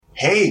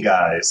Hey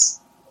guys,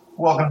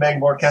 welcome to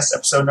Bangboardcast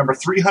episode number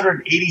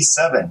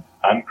 387.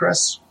 I'm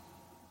Chris.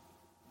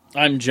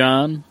 I'm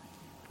John.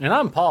 And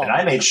I'm Paul. And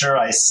I made sure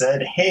I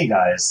said hey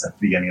guys at the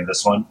beginning of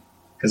this one,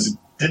 because it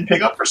didn't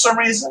pick up for some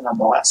reason on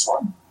the last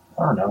one.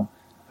 I don't know.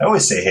 I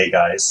always say hey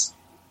guys.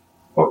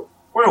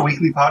 We're a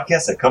weekly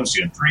podcast that comes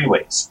to you in three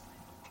ways.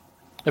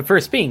 The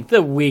first being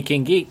The Week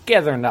in Geek,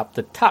 gathering up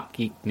the top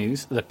geek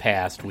news of the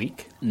past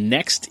week.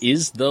 Next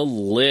is The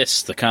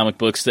List, the comic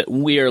books that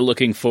we are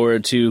looking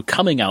forward to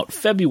coming out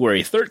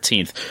February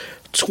 13th,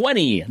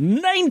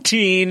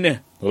 2019.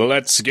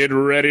 Let's get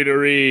ready to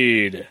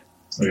read.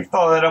 We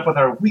follow that up with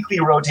our weekly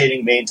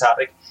rotating main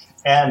topic.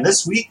 And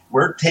this week,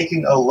 we're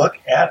taking a look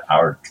at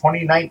our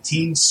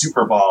 2019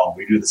 Super Bowl.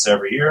 We do this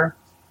every year,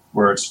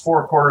 where it's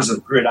 4 quarters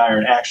of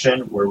gridiron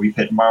action, where we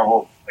pit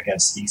Marvel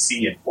against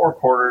DC in 4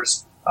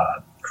 quarters,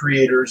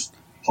 creators,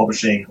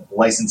 publishing,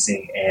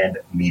 licensing, and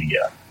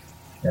media.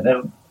 And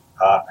then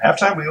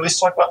halftime, we always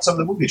talk about some of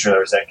the movie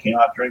trailers that came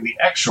out during the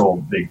actual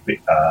big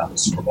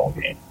Super Bowl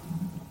game.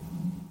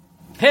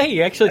 Hey,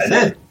 you actually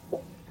said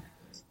it.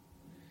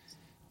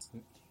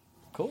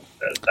 Cool.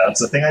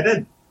 That's the thing I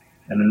did.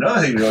 And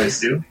another thing we always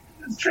do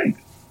is drink.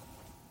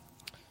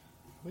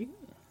 We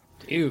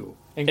do.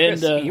 And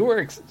Chris, you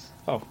were...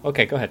 Oh,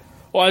 okay, go ahead.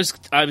 Well, I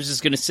was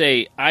just going to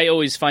say, I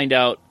always find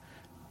out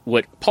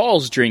what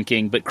Paul's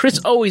drinking, but Chris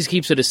always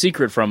keeps it a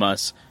secret from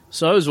us.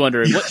 So I was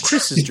wondering what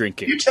Chris is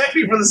drinking. You checked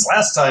me for this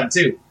last time,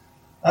 too.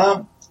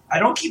 I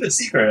don't keep it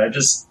secret.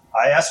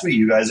 I ask what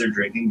you guys are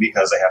drinking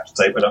because I have to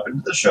type it up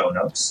into the show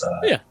notes.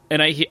 Yeah,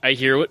 and I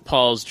hear what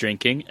Paul's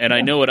drinking, and I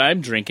know what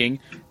I'm drinking,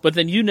 but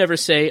then you never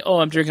say, "Oh,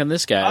 I'm drinking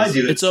this, guys." I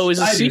do. It's always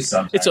a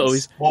secret. It's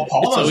always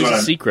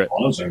a secret.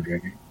 Paul knows what I'm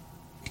drinking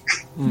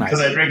because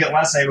I drank it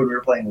last night when we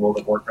were playing World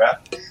of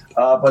Warcraft.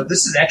 But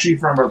this is actually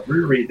from a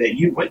brewery that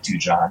you went to,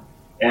 John,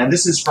 and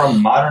this is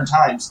from Modern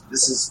Times.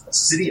 This is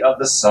City of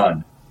the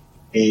Sun,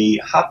 a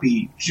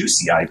hoppy,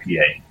 juicy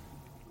IPA.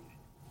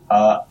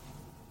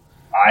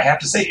 I have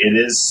to say, it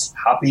is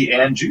hoppy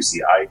and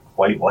juicy. I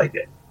quite like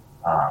it.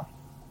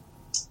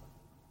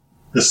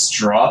 The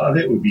straw of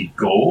it would be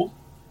gold,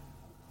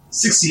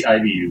 60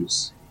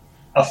 IBUs,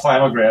 a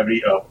final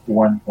gravity of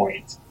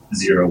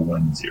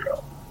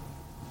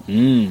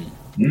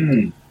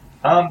 1.010.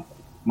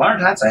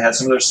 Modern Times, I had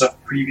some of their stuff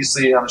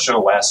previously on the show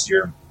last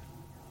year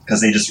because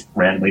they just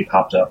randomly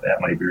popped up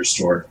at my beer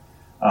store.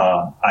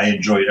 I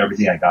enjoyed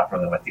everything I got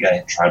from them. I think I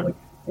had tried like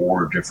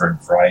 4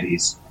 different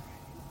varieties.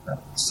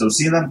 So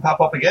seeing them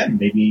pop up again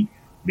made me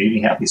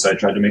happy. So I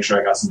tried to make sure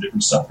I got some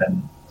different stuff,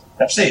 and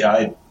I have to say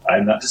I'm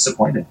not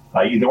disappointed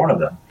by either one of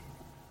them.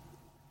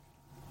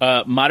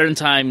 Modern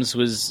Times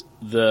was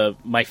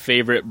my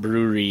favorite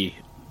brewery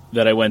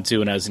that I went to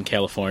when I was in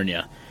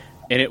California,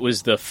 and it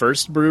was the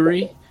first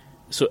brewery.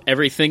 So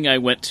everything I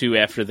went to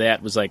after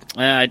that was like,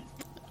 I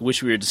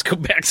wish we would just go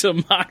back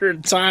to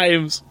Modern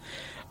Times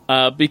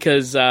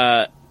because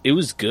it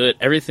was good.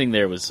 Everything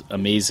there was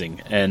amazing,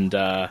 and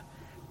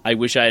I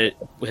wish I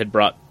had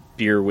brought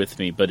beer with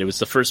me, but it was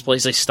the first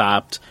place I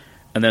stopped,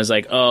 and then I was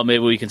like, oh,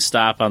 maybe we can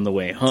stop on the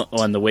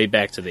way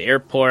back to the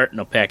airport, and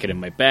I'll pack it in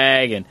my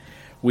bag, and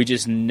we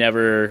didn't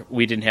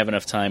have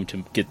enough time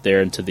to get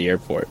there and to the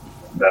airport.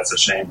 That's a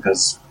shame,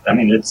 because, I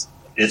mean, it's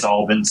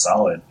all been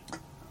solid.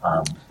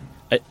 I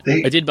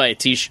did buy a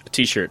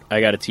t-shirt. I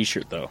got a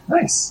t-shirt, though.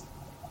 Nice.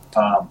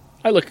 I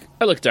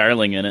look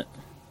darling in it.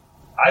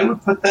 I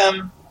would put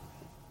them...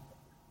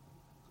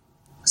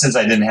 Since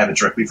I didn't have it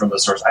directly from the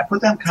source, I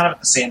put them kind of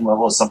at the same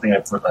level as something I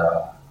put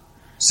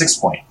 6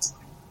 Point.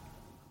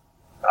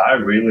 I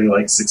really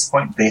like 6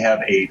 Point. They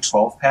have a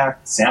 12-pack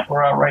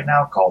sampler out right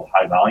now called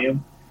High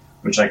Volume,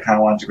 which I kind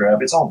of wanted to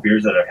grab. It's all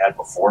beers that I've had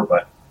before,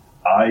 but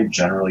I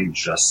generally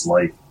just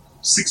like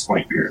 6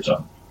 Point beers.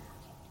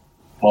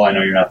 Paul, I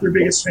know you're not their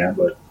biggest fan,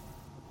 but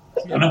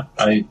I don't know.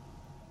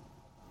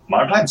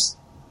 Modern Times.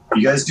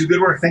 You guys do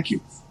good work. Thank you.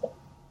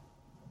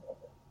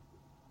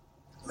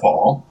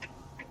 Paul?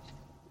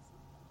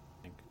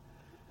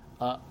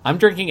 I'm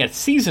drinking a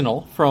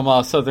seasonal from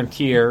Southern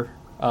Tier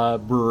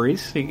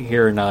Breweries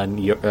here in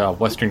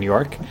Western New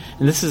York.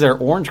 And this is their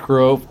Orange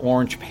Grove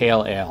Orange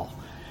Pale Ale.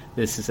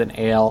 This is an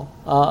ale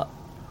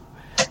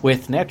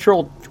with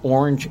natural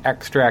orange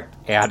extract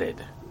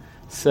added.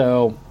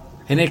 So,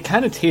 and it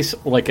kind of tastes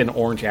like an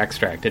orange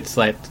extract. It's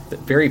like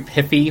very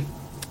pippy,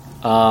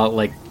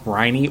 like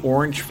briny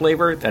orange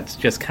flavor that's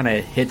just kind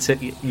of hits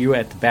at you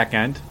at the back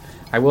end.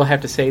 I will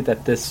have to say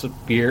that this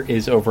beer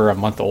is over a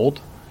month old.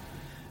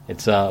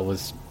 It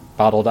was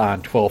bottled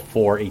on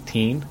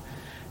 12/4/18,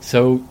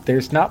 so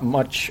there's not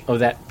much of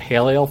that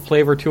pale ale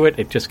flavor to it.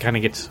 It just kind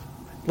of gets a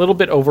little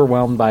bit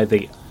overwhelmed by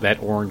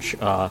that orange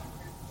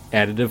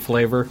additive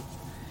flavor,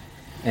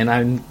 and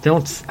I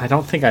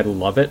don't think I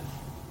love it,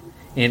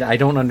 and I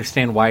don't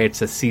understand why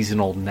it's a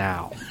seasonal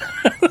now.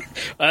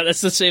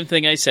 That's the same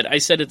thing I said. I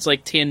said it's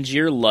like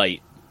Tangier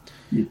Light.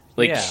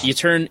 You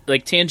turn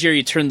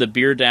the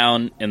beer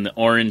down and the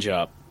orange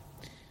up.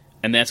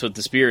 And that's what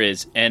this beer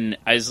is. And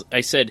as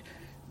I said,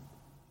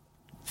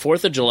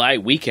 4th of July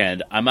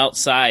weekend, I'm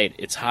outside.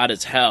 It's hot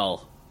as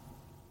hell.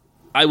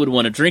 I would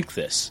want to drink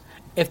this.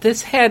 If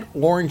this had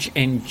orange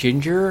and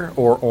ginger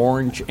or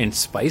orange and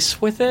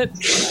spice with it,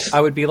 I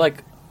would be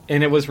like,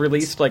 and it was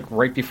released like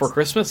right before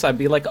Christmas, I'd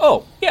be like,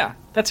 oh yeah,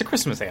 that's a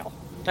Christmas ale.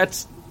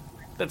 That's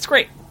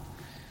great.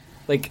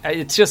 Like,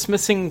 it's just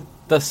missing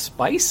the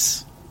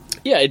spice.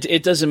 Yeah,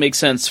 it doesn't make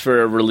sense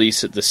for a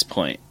release at this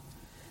point.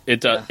 It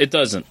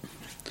doesn't.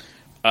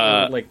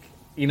 Like,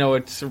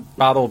 it's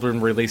bottled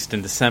and released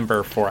in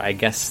December for, I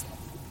guess,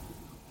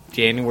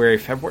 January,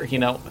 February.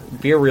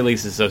 Beer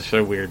releases are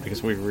so weird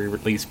because we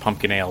release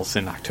pumpkin ales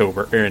in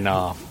October or in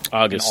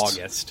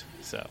August.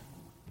 So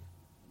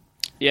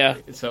yeah,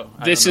 so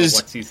I this don't know is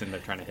what season they're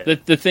trying to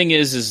hit. The thing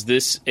is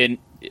this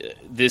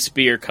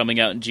beer coming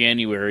out in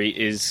January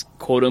is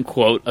quote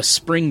unquote a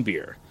spring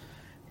beer,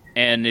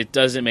 and it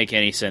doesn't make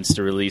any sense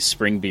to release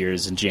spring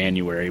beers in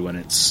January when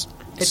it's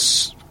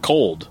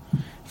cold.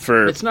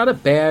 It's not a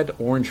bad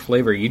orange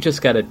flavor. You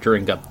just got to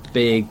drink a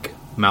big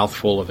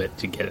mouthful of it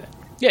to get it.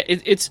 Yeah,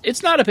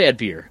 it's not a bad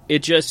beer.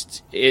 It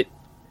just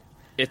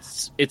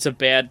it's a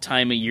bad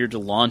time of year to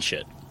launch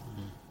it.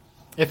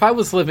 If I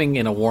was living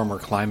in a warmer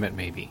climate,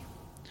 maybe,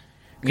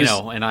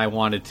 and I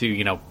wanted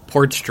to,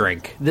 porch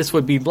drink, this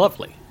would be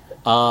lovely.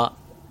 I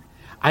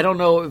don't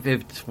know if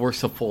it's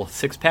worth a full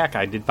 6-pack.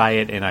 I did buy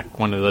it in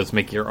one of those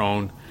make your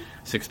own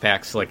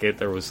 6-packs. Like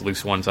there was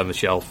loose ones on the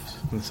shelf,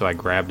 so I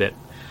grabbed it.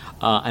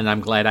 And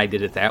I'm glad I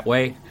did it that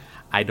way.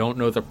 I don't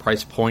know the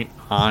price point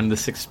on the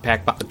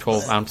 6-pack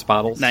 12-ounce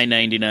bottles.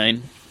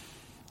 $9.99.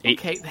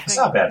 Okay, it's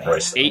not a bad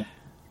price. Yeah,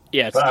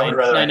 it's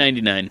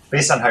 $9.99.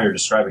 Based on how you're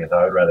describing it, though,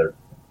 I would rather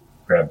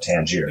grab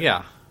Tangier.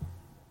 Yeah,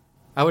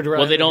 I would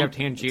rather. Well, they don't. Have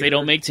Tangier. They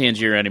don't make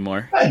Tangier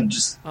anymore. And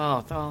just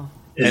oh.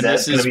 Is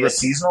that going to be a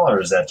seasonal,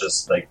 or is that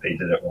just like they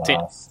did it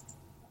one-off?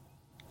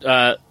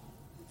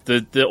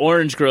 The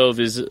Orange Grove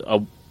is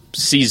a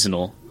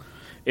seasonal.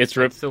 It's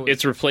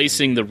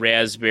replacing the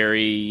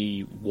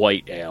raspberry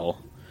white ale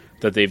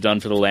that they've done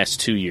for the last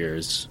 2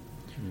 years.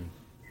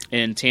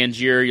 And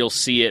Tangier, you'll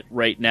see it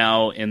right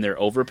now in their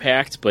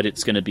overpacked, but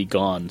it's going to be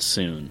gone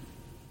soon.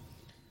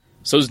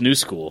 So's New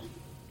School.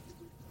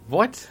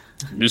 What?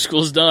 New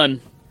School's done.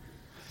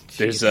 Jeez.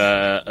 There's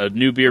a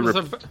new beer.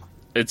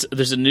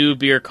 There's a new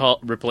beer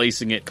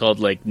replacing it called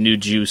like New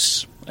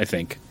Juice, I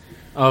think.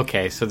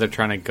 Okay, so they're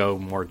trying to go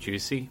more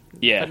juicy.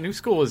 Yeah, but New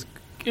School was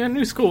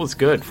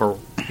good for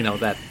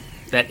that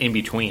in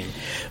between.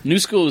 New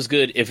School was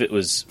good if it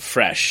was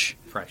fresh.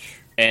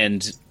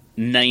 And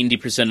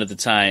 90% of the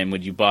time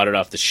when you bought it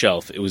off the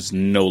shelf, it was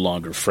no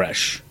longer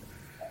fresh,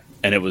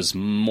 and it was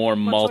more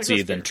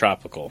malty than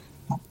tropical.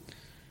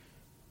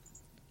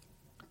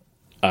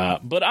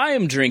 But I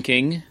am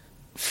drinking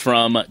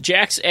from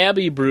Jack's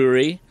Abbey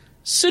Brewery,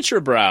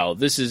 Citra Brow.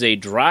 This is a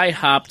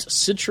dry-hopped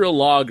Citra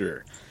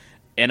lager,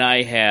 and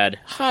I had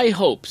high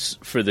hopes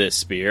for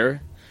this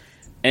beer,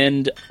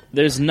 and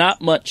there's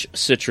not much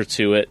Citra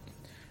to it.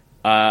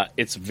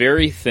 It's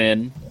very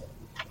thin.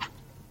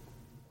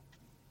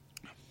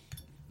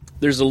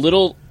 There's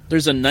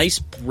a nice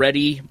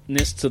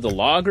breadiness to the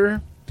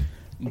lager,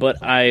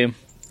 but I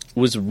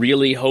was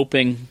really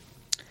hoping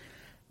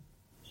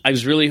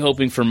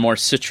for more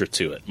Citra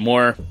to it,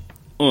 more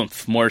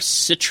oomph, more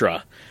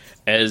Citra,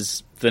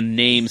 as the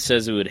name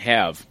says it would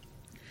have.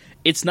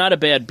 It's not a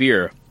bad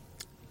beer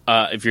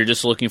if you're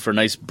just looking for a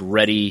nice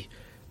bready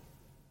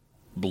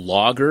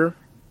lager,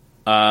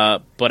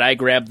 but I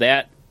grabbed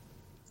that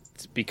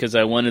because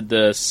I wanted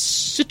the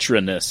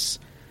citroness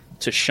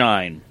to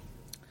shine,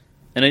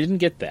 and I didn't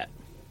get that.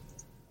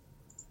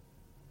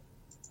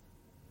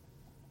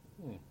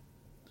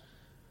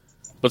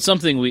 But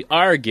something we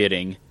are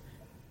getting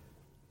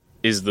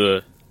is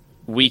the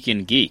Week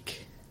in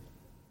Geek.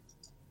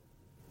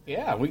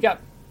 Yeah,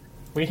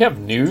 we have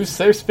news.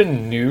 There's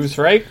been news,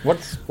 right?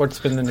 What's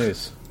been the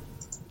news?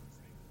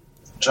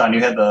 John, you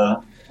had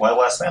the Wild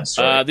Last Man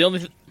story.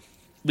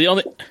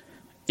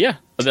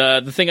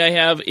 The thing I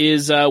have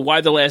is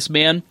Why the Last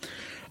Man,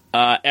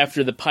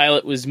 after the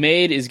pilot was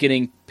made, is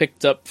getting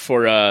picked up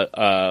for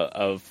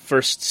a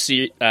first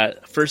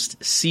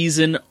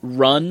season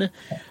run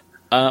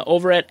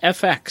over at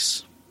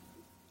FX.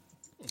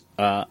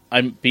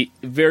 I'm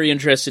very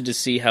interested to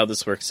see how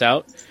this works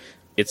out.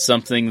 It's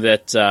something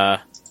that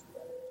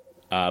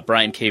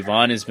Brian K.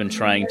 Vaughan has been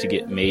trying to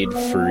get made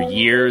for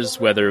years,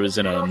 whether it was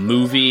in a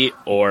movie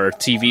or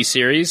TV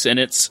series, and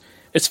it's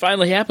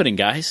finally happening,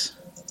 guys.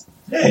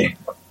 Hey.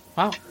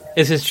 Wow.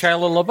 Is this Shia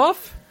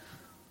LaBeouf?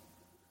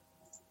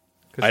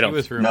 I don't.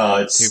 No,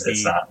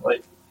 it's not.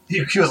 Like,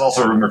 he was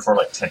also rumored for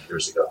like 10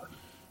 years ago.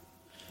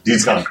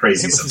 Dude's gone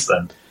crazy since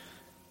then.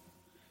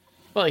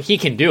 Well, he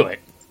can do it.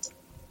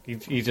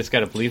 You just got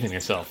to believe in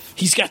yourself.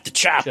 He's got the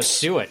chops.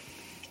 Just do it.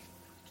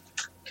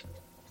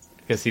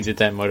 Because he did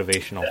that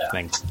motivational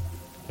thing.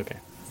 Okay.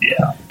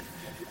 Yeah.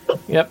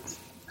 Yep.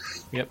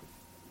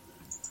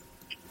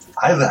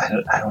 I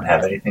don't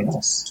have anything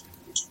else.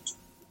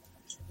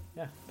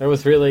 Yeah, there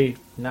was really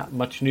not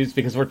much news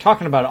because we're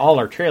talking about all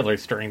our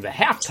trailers during the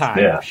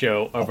halftime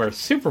show of our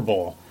Super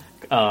Bowl.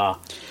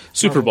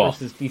 Super Bowl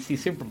versus DC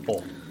Super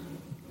Bowl.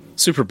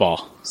 Super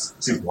Bowl.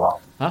 Super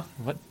Bowl. Huh?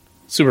 What?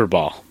 Super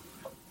Bowl.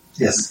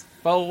 Yes.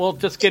 Well, we'll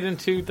just get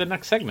into the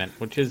next segment,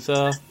 which is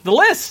the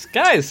list,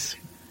 guys.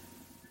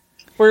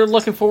 We're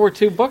looking forward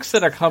to books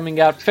that are coming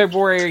out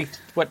February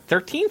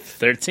 13th?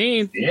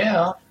 13th.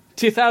 Yeah.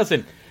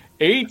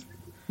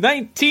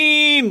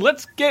 2019.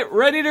 Let's get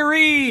ready to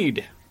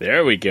read.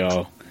 There we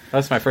go.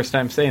 That's my first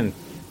time saying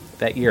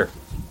that year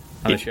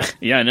on the show.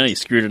 Yeah, I know you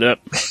screwed it up.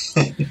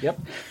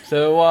 Yep.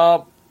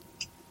 So,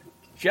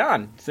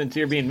 John, since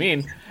you're being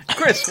mean,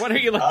 Chris, what are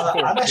you looking forward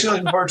to? I'm actually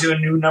looking forward to a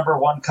new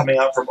 #1 coming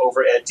out from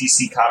over at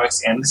DC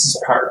Comics, and this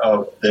is part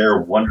of their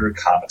Wonder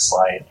Comics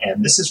line.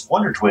 And this is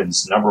Wonder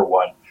Twins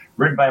 #1,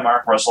 written by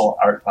Mark Russell,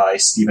 art by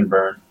Stephen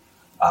Byrne.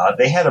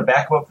 They had a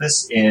backup of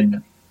this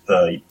in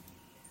the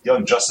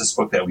Young Justice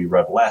book that we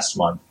read last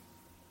month.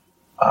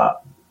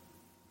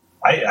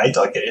 I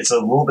like it. It's a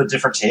little bit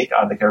different take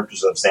on the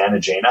characters of Zan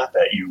and Jaina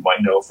that you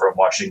might know from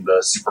watching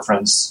the Super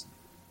Friends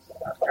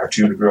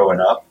cartoon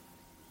growing up.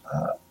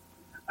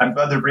 I'm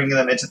glad they're bringing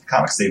them into the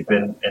comics. They've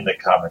been in the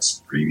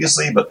comics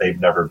previously, but they've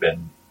never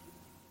been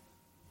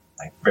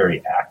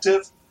very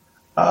active.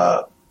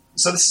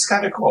 So this is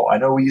kind of cool. I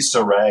know we used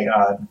to rag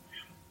on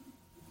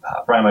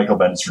Brian Michael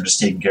Bendis for just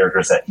taking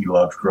characters that he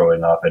loved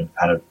growing up and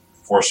kind of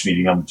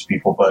force-feeding them to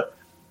people, but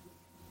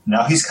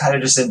now he's kind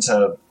of just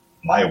into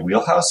my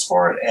wheelhouse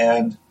for it,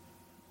 and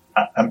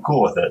I'm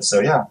cool with it.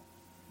 So yeah,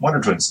 Wonder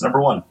Twins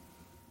 #1.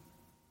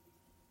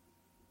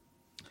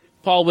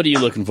 Paul, what are you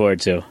looking forward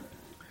to?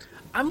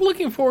 I'm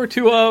looking forward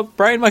to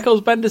Brian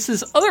Michael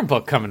Bendis' other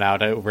book coming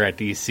out over at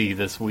DC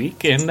this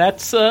week, and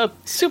that's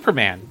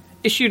Superman,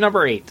 issue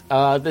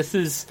 #8. This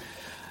is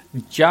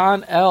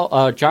John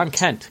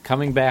Kent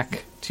coming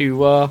back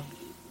to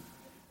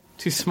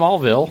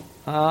Smallville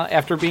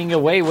after being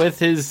away with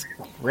his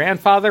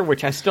grandfather,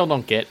 which I still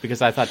don't get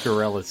because I thought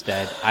Jor-El is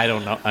dead. I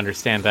don't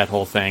understand that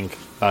whole thing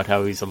about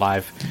how he's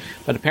alive,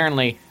 but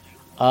apparently,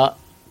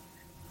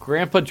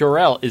 Grandpa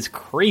Jor-El is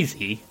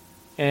crazy,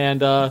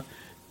 and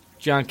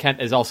John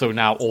Kent is also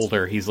now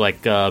older. He's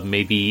like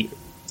maybe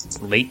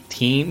late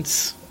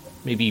teens,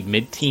 maybe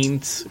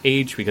mid-teens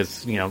age,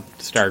 because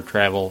star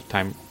travel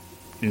time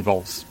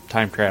involves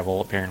time travel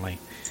apparently.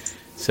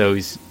 So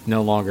he's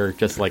no longer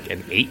just like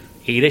an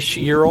eight-ish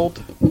year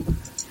old.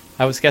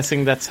 I was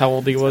guessing that's how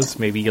old he was,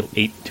 maybe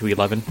 8 to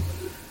 11.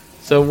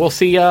 So we'll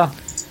see. We'll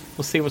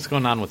see what's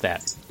going on with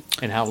that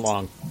and how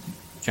long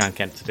John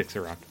Kent sticks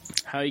around.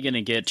 How are you going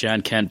to get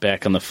John Kent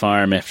back on the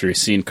farm after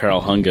he's seen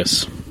Carl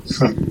Hungus?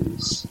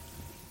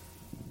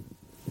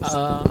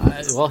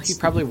 Well, he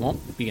probably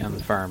won't be on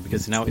the farm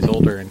because now he's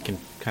older and can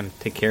kind of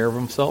take care of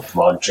himself.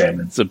 Log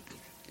jamming.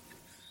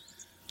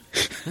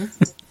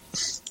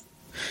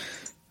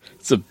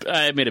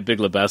 I made a Big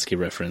Lebowski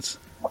reference.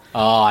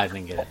 Oh, I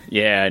didn't get it.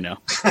 Yeah, I know.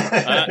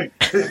 That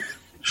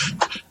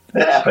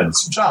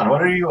happens. John,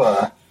 what are you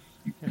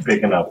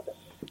picking up?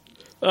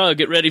 Oh,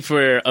 get ready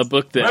for a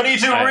book that Ready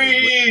to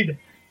read!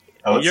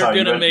 You're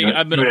going to make...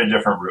 I'm going to a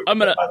different route.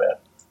 My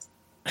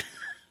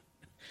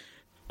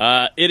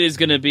bad. It is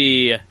going to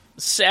be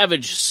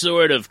Savage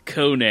Sword of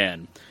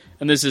Conan.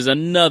 And this is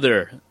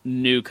another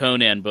new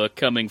Conan book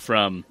coming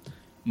from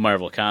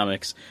Marvel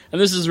Comics. And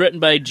this is written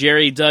by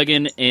Jerry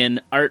Duggan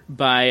and art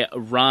by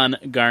Ron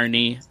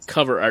Garney,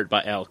 cover art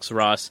by Alex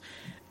Ross.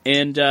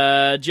 And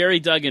Jerry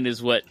Duggan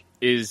is what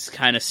is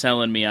kind of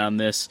selling me on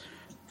this.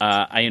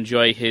 I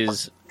enjoy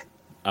his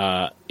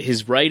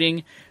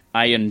writing.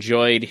 I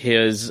enjoyed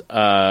his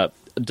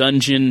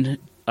Dungeon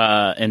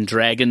and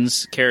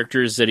Dragons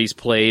characters that he's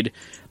played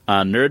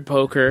on Nerd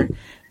Poker.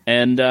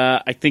 And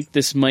I think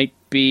this might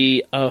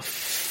be a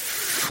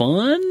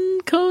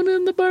fun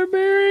Conan the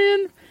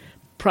Barbarian.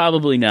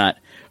 Probably not,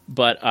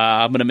 but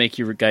I'm going to make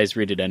you guys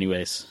read it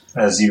anyways.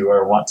 As you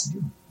are wont to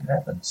do. It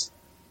happens.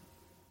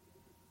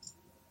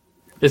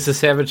 Is the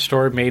Savage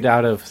Sword made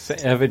out of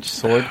star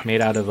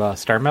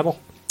metal?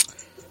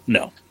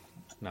 No.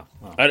 No.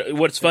 Oh.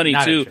 What's funny,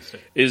 Not too, interested.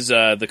 is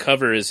the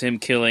cover is him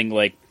killing,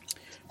 like,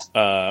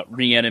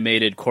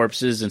 reanimated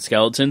corpses and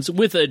skeletons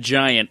with a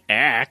giant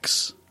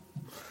axe.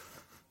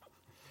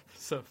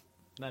 So,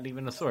 not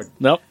even a sword.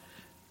 Nope.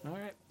 All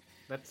right.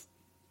 That's,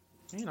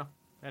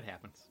 that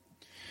happens.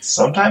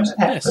 Sometimes it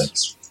happens.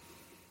 Yes.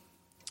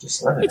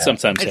 Just let it It happen.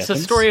 sometimes It's happens.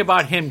 a story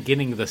about him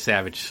getting the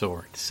Savage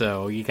Sword,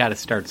 so you got to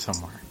start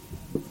somewhere.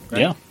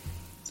 Right? Yeah.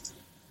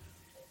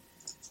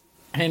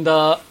 And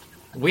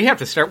we have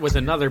to start with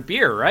another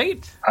beer,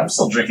 right? I'm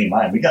still drinking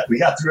mine. We got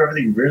through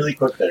everything really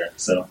quick there,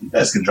 so you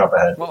guys can jump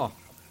ahead. Well,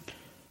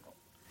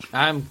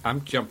 I'm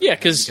jumping. Yeah,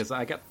 because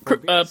I got 4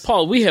 beers.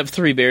 Paul, we have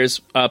 3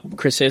 beers.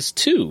 Chris has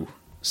 2.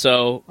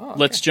 So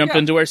let's jump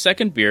into our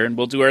second beer, and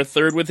we'll do our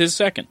third with his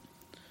second.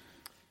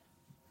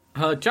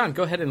 John,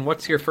 go ahead and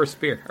what's your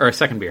first beer or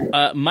second beer?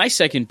 My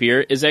second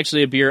beer is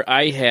actually a beer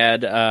I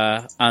had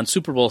on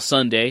Super Bowl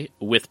Sunday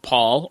with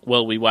Paul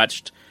while we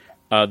watched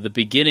the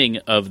beginning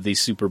of the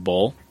Super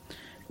Bowl,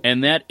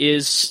 and that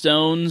is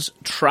Stone's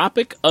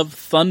Tropic of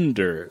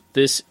Thunder.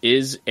 This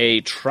is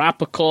a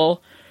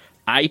tropical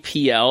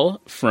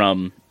IPL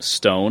from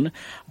Stone.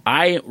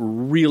 I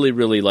really,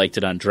 really liked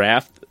it on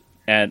draft,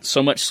 and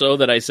so much so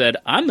that I said,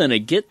 I'm going to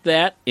get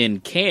that in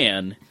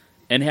can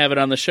and have it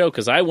on the show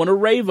because I want to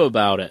rave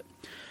about it.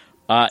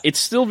 It's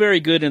still very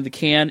good in the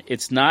can.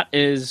 It's not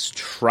as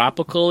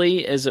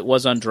tropically as it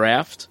was on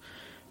draft.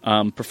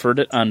 Preferred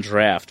it on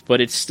draft, but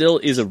it still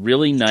is a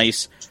really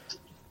nice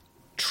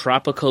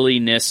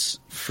tropicaliness,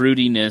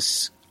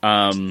 fruitiness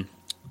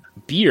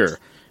beer.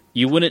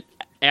 You wouldn't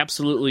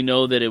absolutely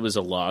know that it was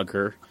a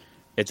lager.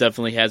 It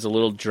definitely has a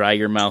little dry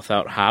your mouth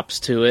out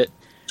hops to it.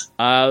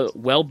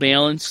 Well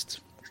balanced,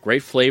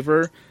 great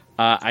flavor.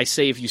 I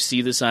say if you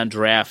see this on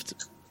draft,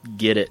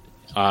 get it.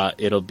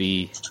 It'll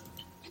be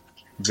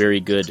very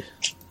good.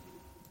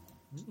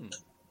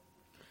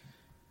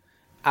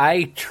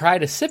 I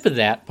tried a sip of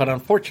that, but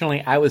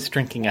unfortunately I was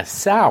drinking a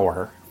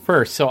sour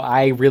first, so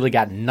I really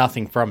got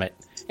nothing from it.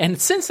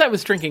 And since I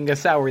was drinking a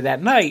sour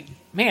that night,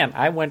 man,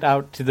 I went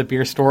out to the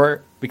beer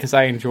store because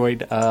I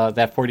enjoyed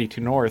that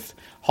 42 North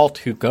Halt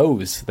Who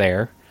Goes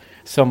there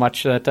so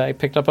much that I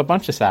picked up a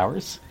bunch of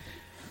sours.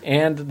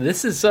 And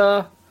this is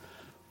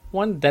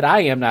one that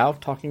I am now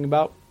talking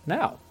about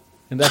now.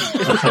 And that's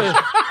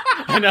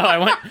I know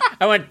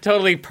I went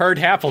totally purred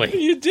happily.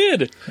 You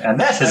did. And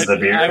that is the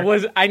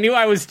beer. I knew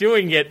I was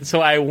doing it,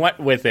 so I went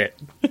with it.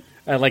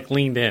 I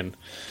leaned in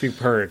to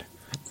purred.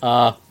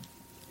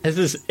 This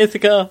is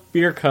Ithaca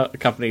Beer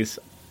Company's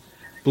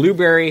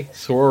Blueberry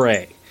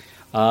Soiree.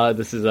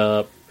 This is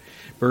a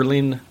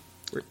Berliner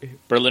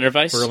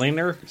Weiss?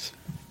 Berliner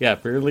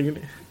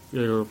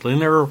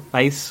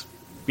Weiss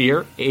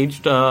beer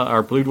aged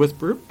or brewed with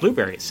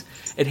blueberries.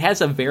 It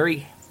has a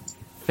very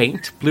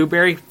faint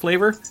blueberry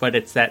flavor, but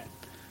it's that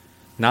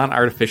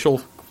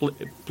non-artificial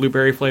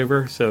blueberry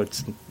flavor, so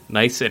it's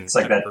nice and it's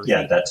like that,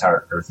 that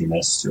tart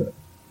earthiness to it.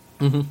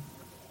 Mm-hmm.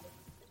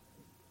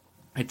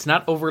 It's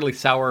not overly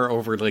sour,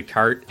 overly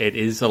tart. It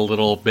is a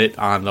little bit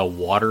on the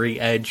watery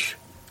edge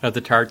of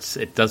the tarts.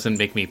 It doesn't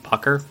make me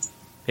pucker.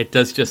 It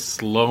does just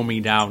slow me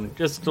down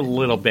just a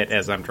little bit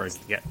as I'm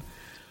drinking it.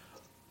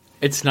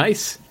 It's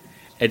nice.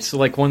 It's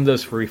like one of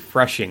those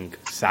refreshing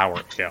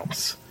sour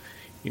ales.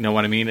 You know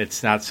what I mean?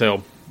 It's not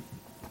so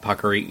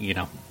puckery,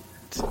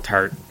 it's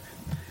tart.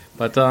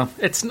 But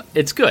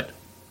it's good.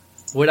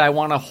 Would I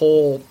want a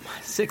whole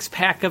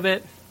 6-pack of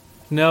it?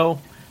 No.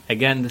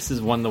 Again, this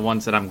is one of the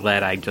ones that I'm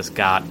glad I just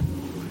got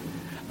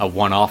a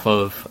one-off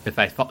of. If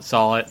I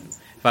saw it,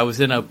 if I was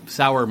in a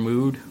sour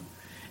mood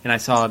and I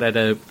saw it at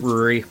a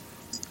brewery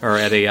or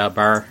at a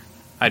bar,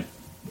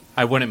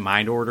 I wouldn't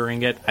mind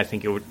ordering it. I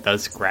think it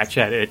does scratch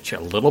that itch a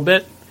little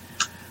bit,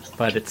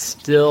 but it's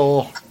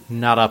still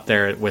not up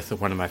there with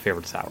one of my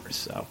favorite sours.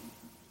 So,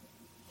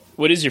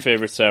 what is your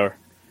favorite sour?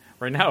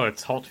 Right now,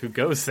 it's Halt Who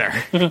Goes there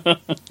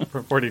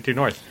from 42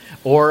 North.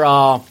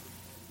 Or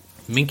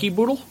Minky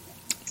Boodle?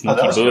 Oh,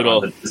 that was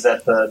Boodle. Good. Is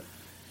that the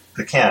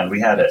can? We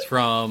had it. It's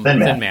from Thin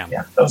Thin Man. Man.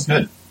 Yeah, that was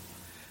good.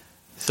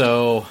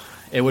 So,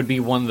 it would be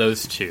one of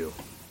those two.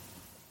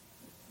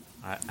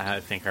 I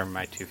think are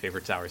my two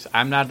favorite sours.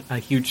 I'm not a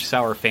huge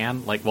sour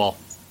fan.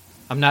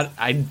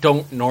 I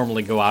don't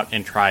normally go out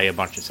and try a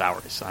bunch of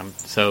sours.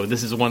 So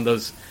this is one of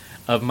those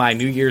of my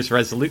New Year's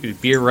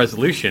beer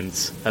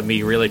resolutions of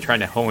me really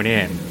trying to hone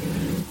in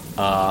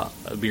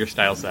beer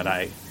styles that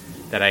I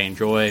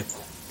enjoy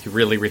to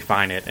really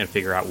refine it and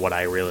figure out what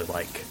I really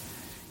like.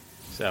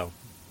 So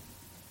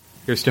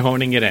here's to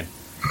honing it in.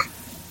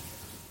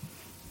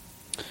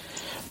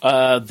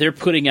 They're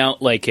putting out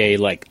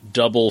a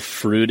double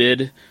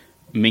fruited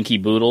Minky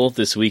Boodle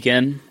this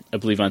weekend, I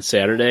believe on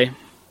Saturday.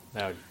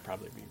 That would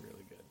probably be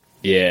really good.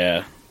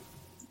 Yeah.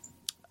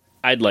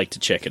 I'd like to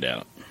check it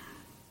out.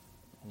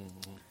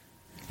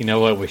 You know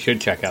what we should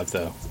check out,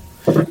 though?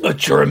 A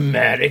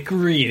dramatic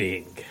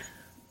reading.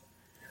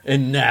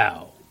 And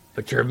now,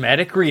 a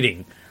dramatic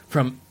reading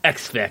from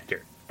X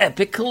Factor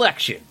Epic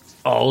Collection.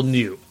 All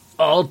new,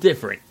 all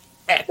different.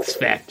 X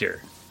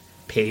Factor.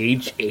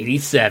 Page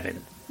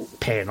 87.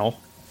 Panel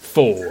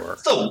 4.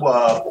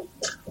 So,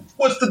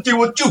 what's the deal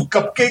with you,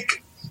 Cupcake?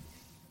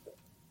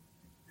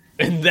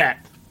 And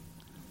that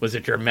was a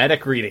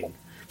dramatic reading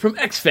from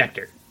X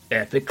Factor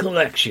Epic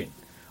Collection.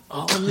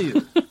 All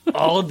new,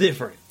 all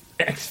different.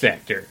 X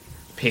Factor,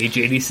 page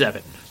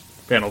 87,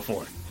 panel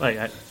 4.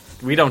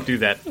 We don't do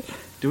that.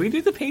 Do we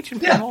do the page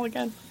and panel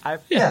again?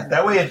 Yeah,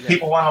 that way if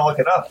people want to look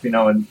it up,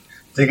 and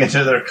dig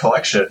into their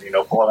collection,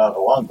 pull it out of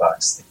the long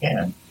box, they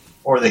can.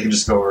 Or they can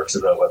just go over to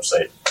the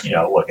website,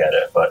 look at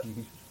it. But,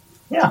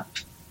 yeah.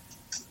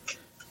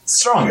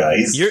 Strong guy.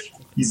 He's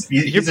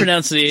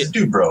a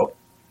dude, bro.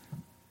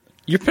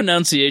 Your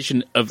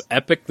pronunciation of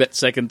epic that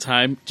second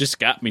time just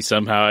got me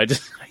somehow. I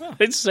just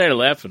started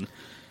laughing.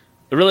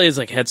 It really is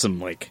had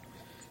some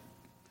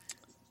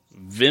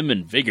vim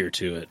and vigor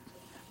to it.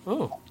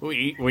 Oh,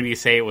 when you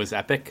say it was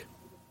epic?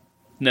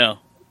 No,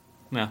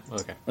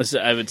 okay.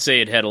 I would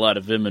say it had a lot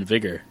of vim and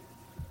vigor.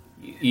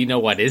 You know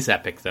what is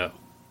epic though?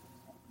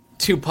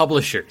 Two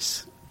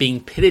publishers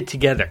being pitted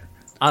together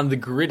on the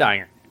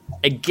gridiron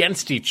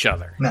against each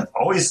other. Man,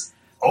 always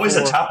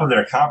atop of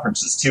their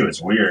conferences too.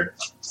 It's weird.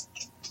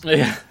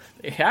 Yeah,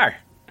 they are.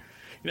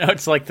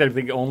 It's like they're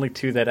the only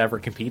two that ever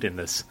compete in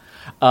this.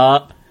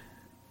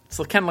 It's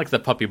kind of like the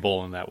Puppy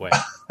Bowl in that way.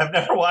 I've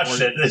never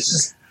watched it. It's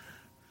just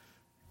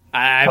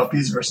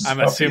Puppies versus I'm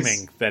puppies.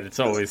 assuming that it's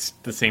always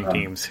the same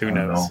teams. Who I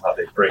don't knows? know how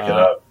they break it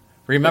up.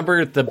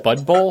 Remember the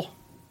Bud Bowl?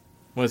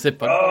 Was it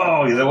Bud Bowl?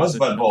 Oh, yeah, that was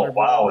Bud Bowl. Miller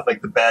Wow, with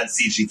like the bad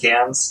CG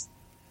cans.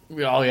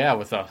 Oh, yeah,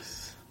 with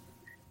us.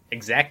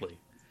 Exactly.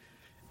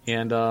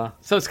 And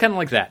so it's kind of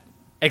like that.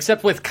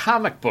 Except with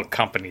comic book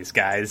companies,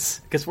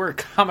 guys. Because we're a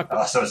comic book.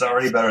 Oh, so it's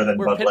already better than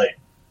We're Bud Light.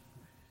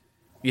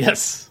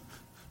 Yes.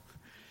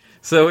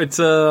 So it's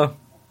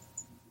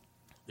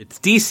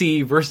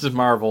DC versus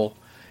Marvel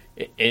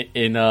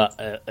in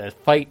a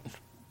fight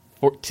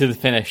to the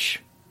finish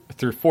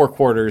through 4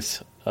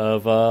 quarters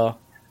of.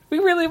 We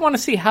really want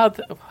to see how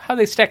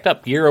they stacked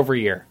up year over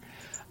year.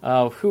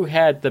 Who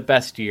had the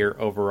best year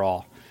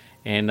overall,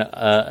 and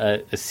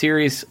a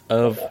series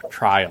of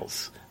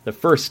trials. The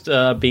first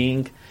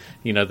being,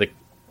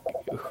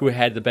 who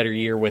had the better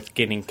year with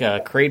getting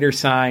creators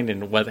signed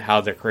and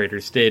how their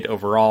creators did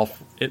overall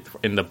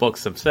in the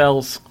books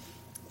themselves.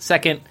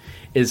 Second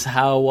is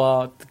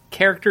how the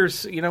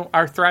characters,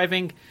 are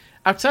thriving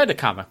outside of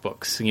comic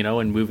books,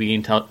 in movie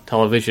and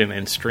television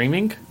and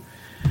streaming.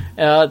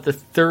 The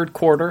third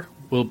quarter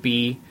will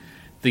be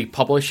the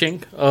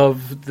publishing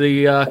of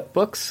the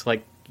books.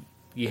 Like,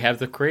 you have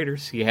the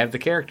creators, you have the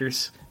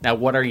characters. Now,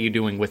 what are you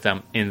doing with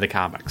them in the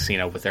comics,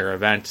 with their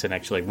events and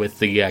actually with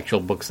the actual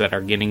books that are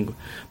getting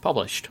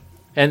published?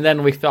 And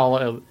then we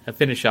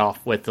finish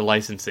off with the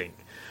licensing.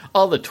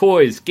 All the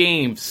toys,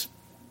 games,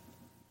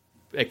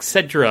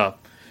 etc.,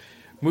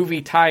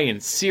 movie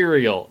tie-ins,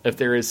 serial, if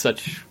there is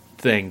such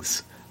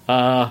things,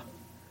 and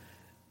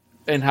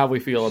how we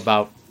feel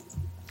about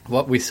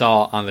what we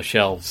saw on the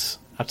shelves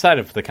outside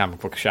of the comic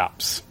book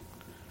shops.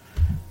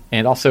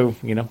 And also,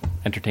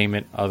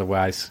 entertainment,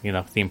 otherwise,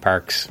 theme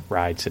parks,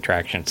 rides,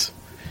 attractions.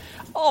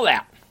 All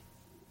that.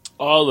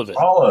 All of it.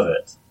 All of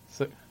it.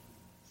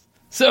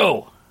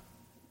 So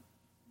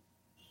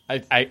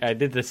I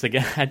did this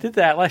again. I did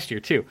that last year,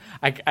 too.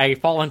 I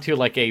fall into,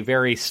 like, a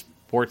very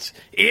sports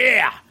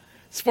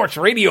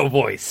radio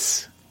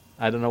voice.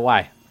 I don't know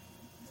why.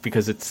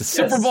 Because it's the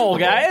Super Bowl,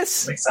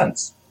 guys. Makes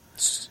sense.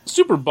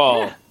 Super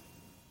Bowl. Yeah.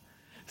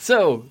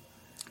 So,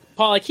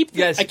 Paul, I keep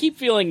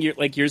feeling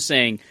you're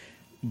saying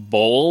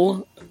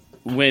bowl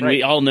when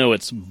we all know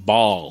it's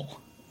ball.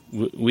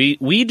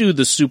 We do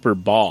the Super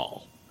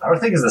Bowl. Our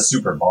thing is the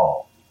Super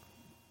Bowl.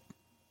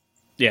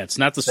 Yeah, it's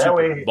not the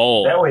Super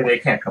Bowl. That way they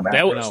can't come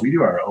after us. We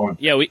do our own.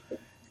 Yeah,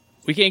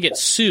 we can't get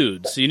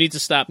sued, so you need to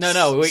stop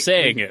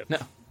saying it.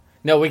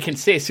 No, we can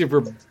say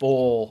Super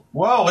Bowl.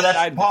 Whoa, but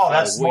that's Paul.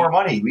 That's more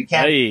money. We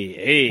can't.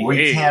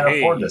 We can't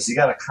afford this. You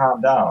got to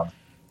calm down.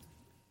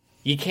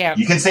 You can't.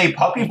 You can say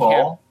Puppy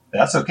Bowl.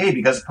 That's okay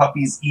because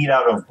puppies eat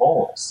out of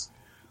bowls.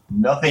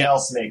 Nothing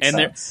else makes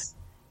sense.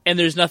 And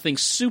there's nothing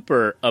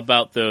super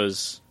about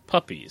those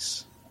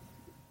puppies,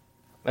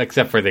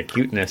 except for the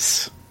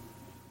cuteness.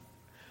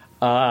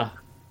 No,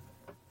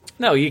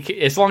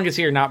 as long as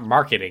you're not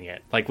marketing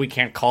it. Like, we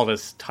can't call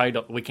this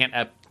title. We can't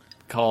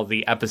call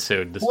the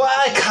episode.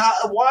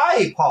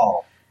 Why,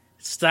 Paul?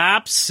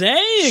 Stop saying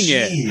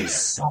it.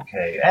 Jeez.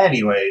 Okay.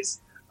 Anyways,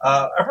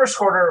 our first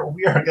quarter,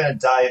 we are going to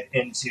dive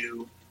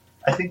into,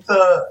 I think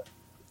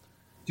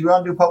do you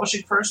want to do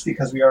publishing first?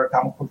 Because we are a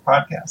comic book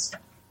podcast.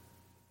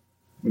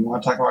 We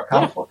want to talk about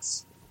comic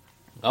books.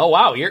 Oh,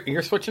 wow.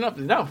 You're switching up.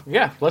 No,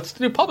 yeah. Let's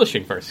do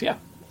publishing first. Yeah.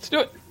 Let's do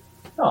it.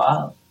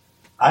 No,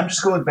 I'm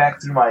just going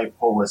back through my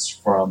pull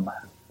list from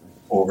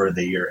over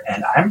the year,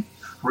 and I'm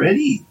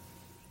pretty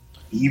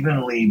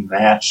evenly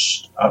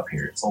matched up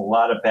here. It's a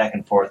lot of back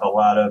and forth, a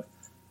lot of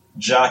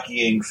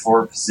jockeying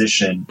for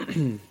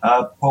position.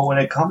 But when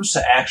it comes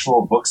to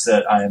actual books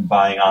that I am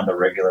buying on the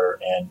regular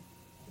and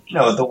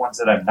the ones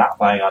that I'm not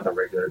buying on the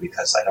regular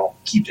because I don't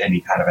keep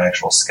any kind of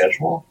actual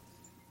schedule,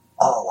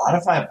 a lot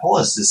of my pull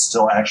list is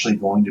still actually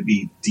going to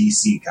be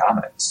DC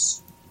Comics.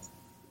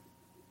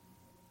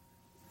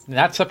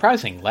 Not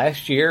surprising.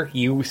 Last year,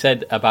 you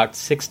said about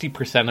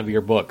 60% of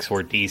your books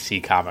were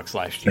DC Comics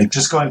last year. Like,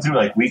 just going through,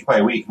 week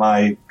by week,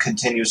 my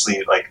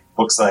continuously,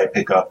 books that I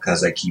pick up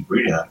because I keep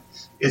reading them,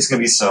 it's going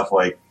to be stuff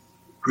like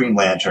Green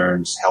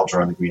Lanterns,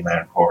 Haldor and the Green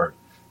Lantern Corps,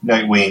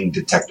 Nightwing,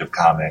 Detective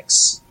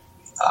Comics,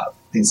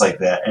 things like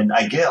that. And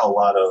I get a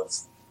lot of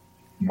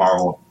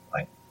Marvel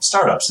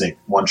startups, like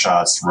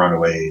one-shots,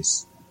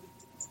 runaways,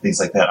 things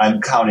like that.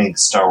 I'm counting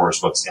Star Wars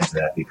books into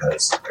that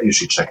because I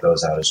usually check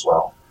those out as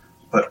well.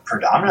 But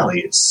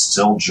predominantly, it's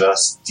still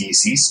just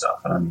DC stuff.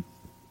 And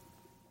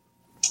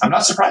I'm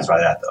not surprised by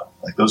that, though.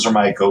 Those are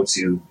my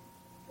go-to.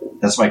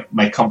 That's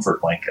my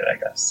comfort blanket, I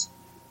guess.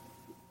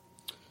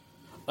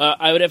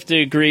 I would have to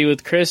agree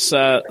with Chris.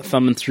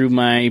 Thumbing through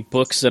my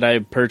books that I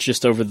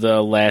purchased over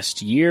the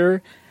last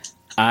year,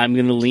 I'm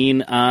going to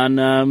lean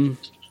on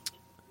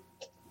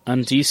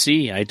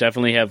DC. I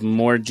definitely have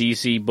more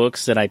DC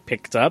books that I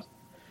picked up.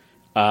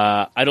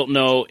 I don't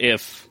know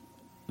if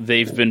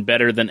they've been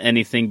better than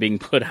anything being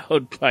put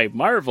out by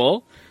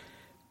Marvel,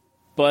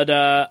 but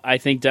I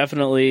think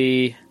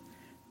definitely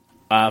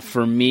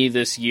for me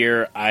this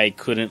year, I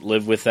couldn't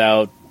live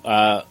without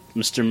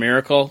Mr.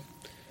 Miracle.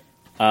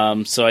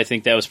 So I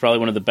think that was probably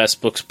one of the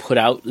best books put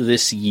out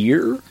this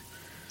year.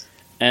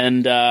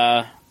 And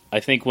I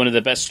think one of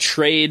the best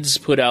trades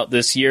put out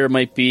this year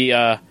might be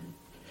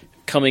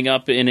coming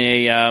up in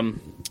a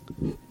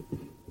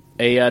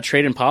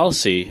trade and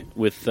policy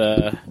with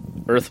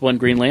Earth One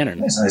Green Lantern.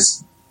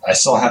 Nice. I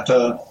still have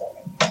to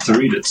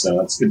read it,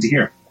 so it's good to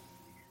hear.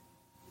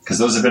 Because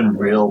those have been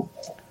real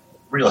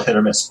hit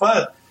or miss.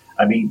 But,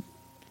 I mean,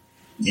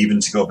 even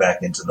to go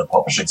back into the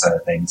publishing side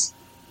of things,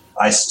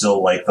 I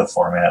still like the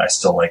format. I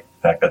still like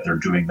the fact that they're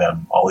doing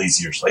them all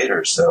these years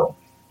later. So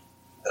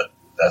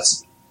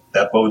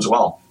that bodes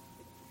well.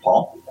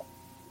 Paul?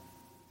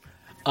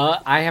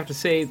 I have to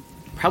say,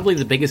 probably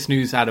the biggest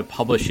news out of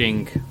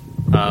publishing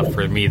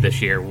for me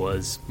this year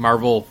was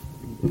Marvel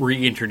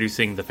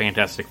reintroducing the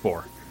Fantastic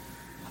Four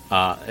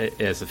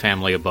as a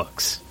family of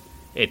books.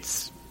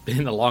 It's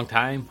been a long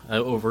time,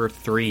 over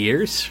 3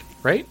 years,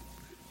 right?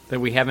 That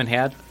we haven't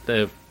had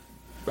the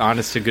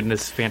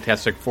honest-to-goodness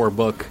Fantastic Four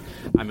book.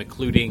 I'm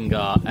including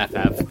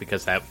FF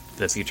because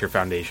the Future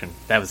Foundation.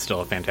 That was still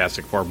a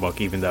Fantastic Four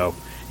book, even though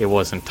it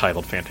wasn't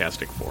titled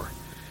Fantastic Four.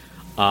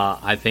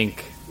 I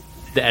think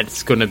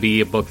that's going to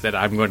be a book that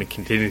I'm going to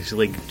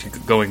continuously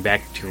going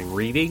back to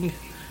reading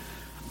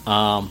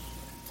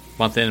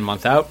month in and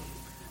month out.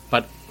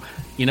 But,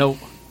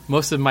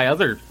 most of my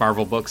other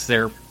Marvel books,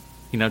 they're,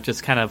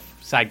 just kind of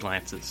side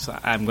glances.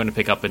 I'm going to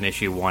pick up an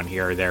issue 1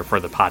 here or there for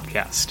the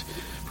podcast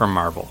from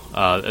Marvel,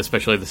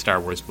 especially the Star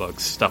Wars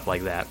books, stuff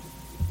like that.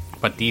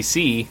 But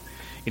DC,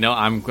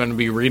 I'm going to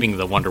be reading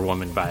the Wonder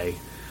Woman by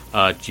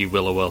G.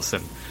 Willow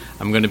Wilson.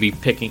 I'm going to be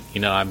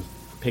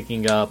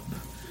picking up...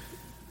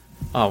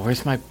 Oh,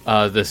 where's my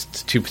the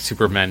 2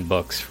 Superman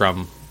books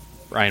from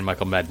Brian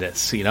Michael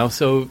Bendis?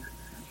 So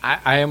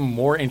I am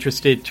more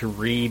interested to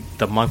read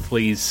the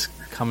monthlies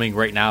coming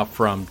right now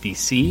from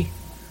DC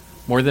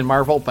more than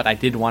Marvel, but I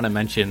did want to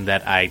mention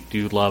that I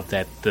do love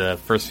that the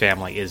First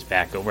Family is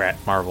back over at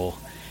Marvel,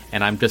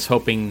 and I'm just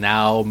hoping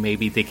now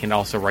maybe they can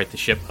also write the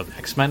ship of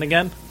X-Men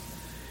again,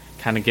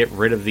 kind of get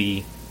rid of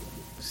the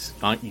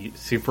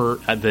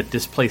the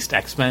displaced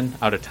X-Men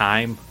out of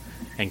time,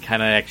 and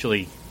kind of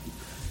actually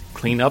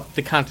clean up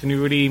the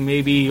continuity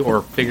maybe,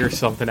 or figure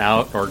something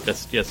out, or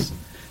just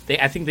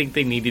I think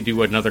they need to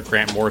do another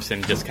Grant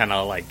Morrison, just kind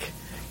of like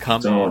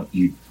come. Don't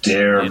you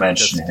dare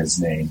mention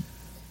his name.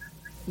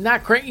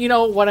 Not great,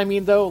 what I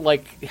mean though,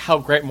 like how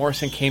Grant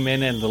Morrison came in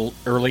the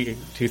early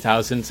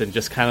 2000s and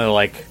just kind of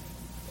like,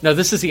 no,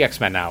 this is the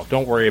X-Men now.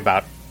 Don't worry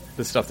about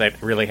the stuff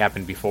that really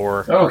happened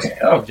before. Okay,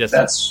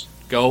 just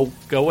go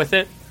with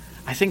it.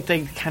 I think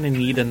they kind of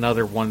need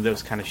another one of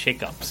those kind of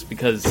shakeups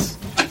because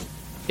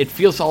it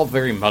feels all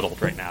very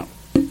muddled right now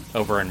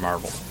over in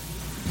Marvel.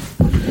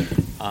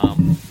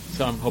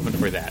 So I'm hoping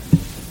for that.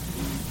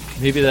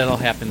 Maybe that'll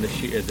happen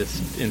this year.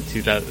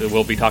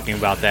 We'll be talking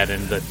about that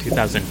in the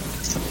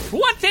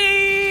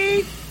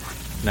 2020.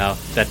 No,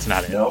 that's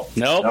not it. No,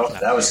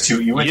 that was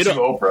too. You went to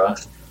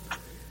Oprah.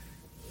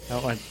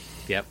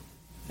 Yep.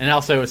 And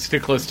also, it's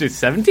too close to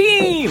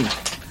 17.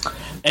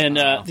 And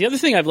the other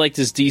thing I've liked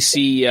is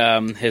DC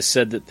has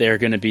said that they're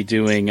going to be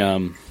doing.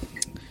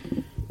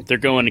 They're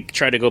going to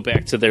try to go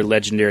back to their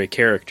legendary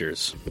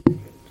characters.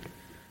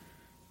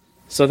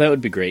 So that would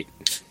be great.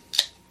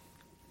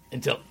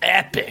 Until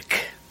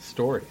epic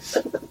stories.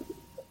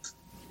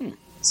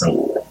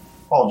 So,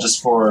 Paul,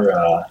 just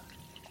for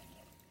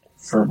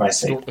my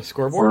sake,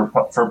 scoreboard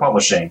for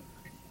publishing,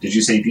 did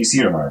you say DC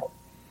or Marvel?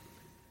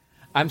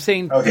 I'm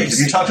saying okay,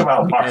 because you talked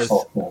about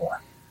Marvel.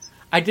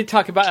 I did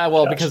talk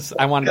about because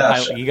I wanted to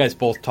highlight. You guys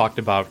both talked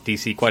about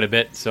DC quite a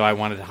bit, so I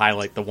wanted to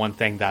highlight the one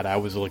thing that I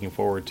was looking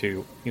forward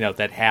to,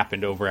 that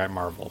happened over at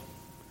Marvel.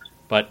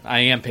 But I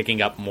am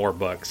picking up more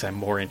books. I'm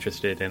more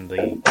interested in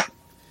the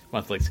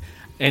monthlies,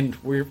 and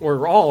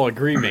we're all in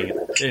agreement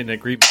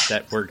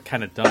that we're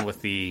kind of done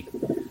with the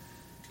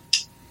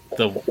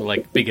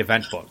like big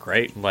event book,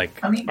 right?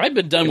 Like, I mean, I've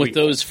been done with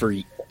those for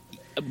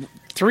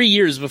 3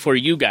 years before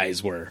you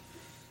guys were.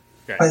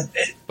 But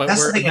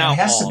that's the thing. It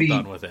has to be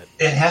done with it.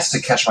 It has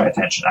to catch my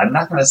attention. I'm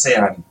not going to say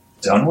I'm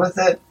done with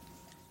it,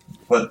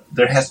 but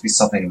there has to be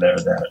something there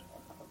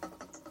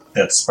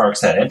that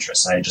sparks that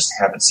interest. And I just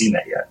haven't seen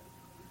that yet.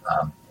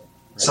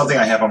 Something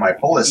I have on my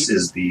pull list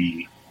is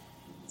the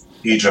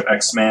Age of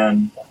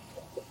X-Men,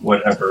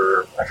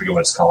 whatever, I forget what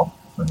it's called.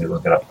 Let me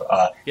look it up.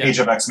 Age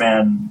of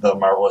X-Men, The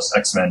Marvelous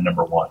X-Men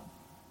 #1.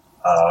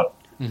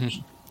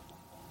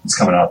 It's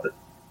coming out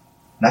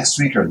next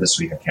week or this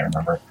week, I can't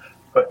remember.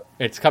 But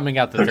it's coming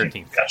out the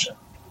 13th. Gotcha.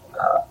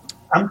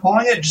 I'm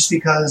pulling it just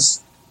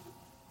because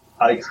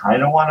I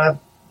kind of want to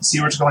see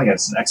where it's going.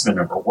 It's an X-Men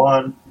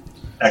 #1.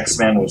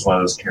 X-Men was one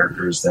of those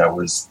characters that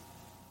was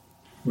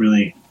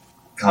really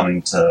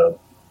coming to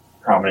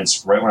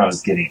prominence right when I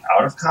was getting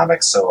out of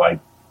comics, so I'm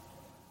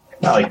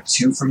not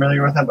too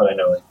familiar with them, but I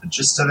know the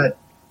gist of it,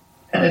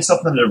 and it's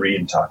something to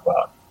read and talk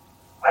about.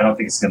 I don't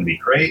think it's going to be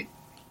great,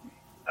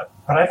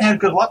 but I've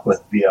had good luck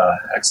with the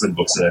X-Men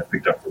books that I've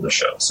picked up for the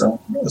show, so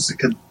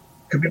it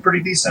could be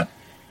pretty decent.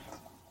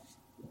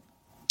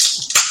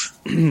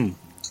 And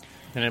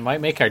it might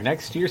make our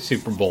next year's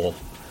Super Bowl.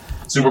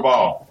 Super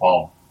Bowl,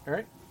 Paul. All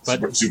right,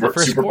 but Super the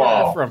first Super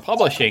quarter Bowl from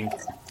publishing.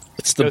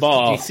 It's the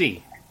ball.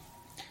 DC.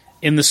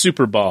 in the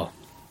Super Bowl.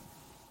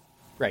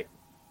 Right.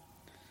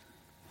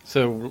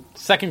 So,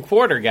 second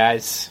quarter,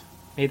 guys.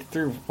 Made it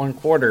through one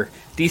quarter.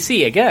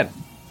 DC, again,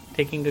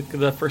 taking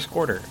the first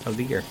quarter of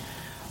the year.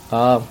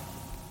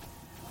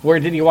 Where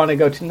did you want to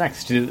go to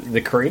next? To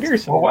the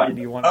creators? Well, why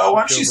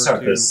don't you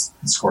start this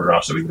quarter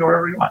off so we can go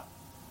wherever you want?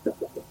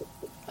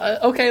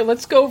 Okay,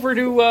 let's go over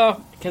to...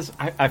 because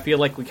I feel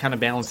like we kind of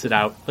balanced it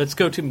out. Let's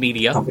go to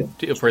media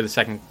for the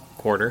second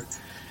quarter.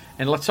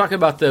 And let's talk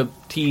about the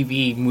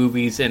TV,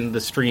 movies, and the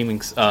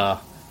streamings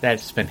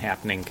that's been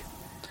happening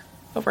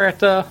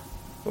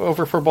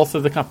over for both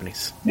of the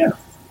companies. Yeah.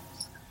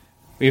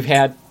 We've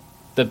had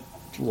the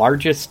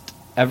largest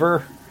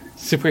ever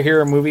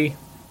superhero movie,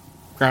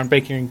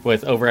 groundbreaking,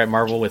 over at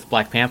Marvel with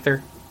Black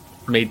Panther.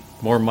 Made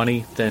more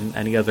money than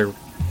any other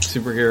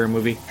superhero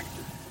movie.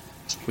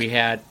 We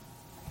had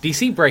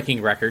DC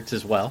breaking records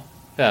as well,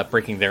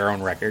 breaking their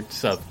own records.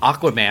 So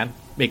Aquaman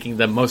making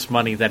the most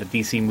money that a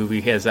DC movie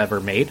has ever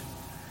made.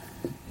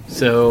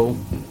 So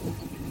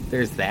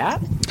there's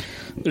that.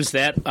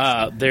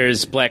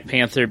 There's Black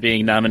Panther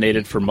being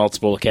nominated for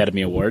multiple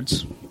Academy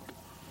Awards.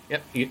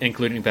 Yep,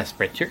 including Best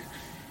Picture.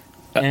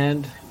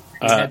 And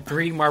we had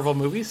 3 Marvel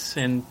movies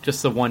and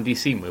just the 1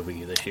 DC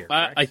movie this year.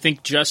 I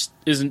think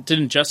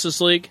didn't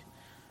Justice League?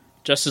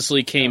 Justice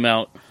League came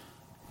out.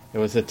 It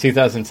was a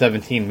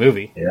 2017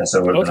 movie. Yeah, so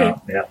it would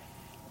have been out.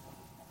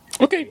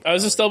 Yeah. Okay, I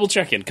was just double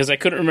checking because I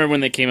couldn't remember when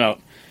they came out.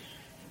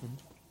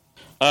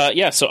 So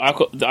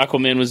the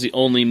Aquaman was the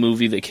only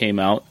movie that came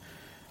out.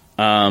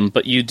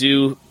 But you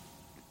do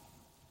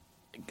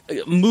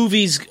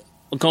movies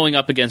going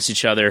up against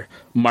each other.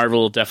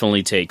 Marvel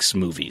definitely takes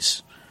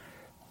movies.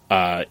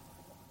 Black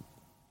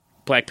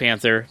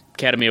Panther,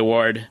 Academy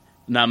Award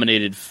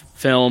nominated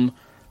film,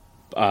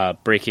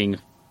 breaking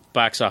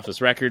box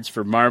office records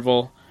for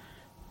Marvel.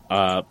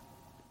 Infinity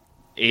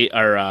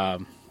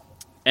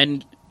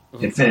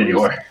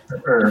War.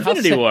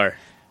 Infinity War.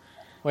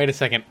 Wait a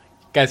second.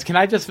 Guys, can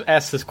I just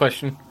ask this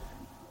question?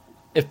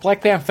 If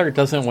Black Panther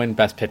doesn't win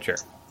Best Picture,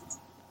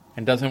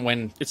 and doesn't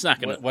win... It's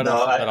not going to... I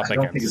don't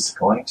think it's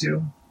going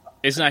to.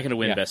 It's not going to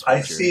win Best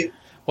Picture.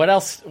 What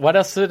else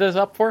it is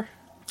up for?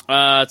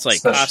 It's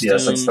like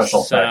costumes, like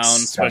special sound,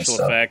 effects, special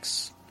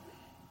effects.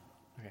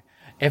 Okay.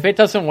 If it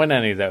doesn't win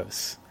any of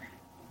those,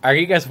 are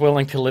you guys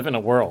willing to live in a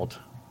world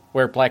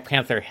where Black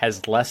Panther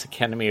has less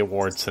Academy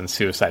Awards than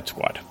Suicide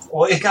Squad?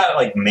 Well, it got,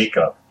 like,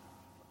 makeup.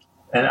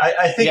 And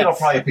I think it'll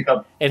probably pick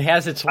up... It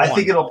has its I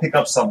think it'll pick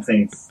up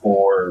something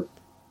for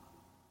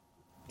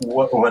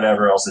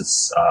whatever else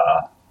it's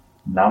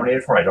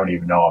nominated for. I don't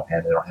even know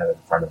offhand. I don't have it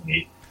in front of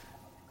me.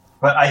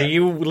 But I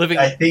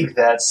think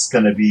that's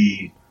going to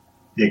be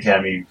the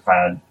Academy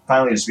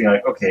finally just being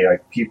like, okay,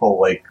 like, people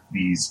like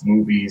these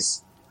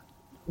movies,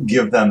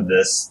 give them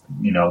this,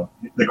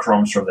 the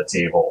crumbs from the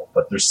table,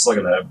 but they're still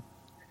going to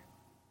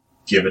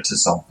give it to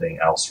something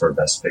else for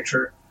Best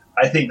Picture.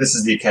 I think this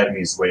is the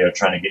Academy's way of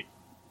trying to get,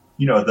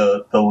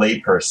 the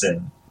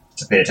layperson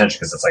to pay attention,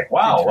 because it's like,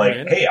 wow,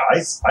 like, hey,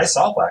 I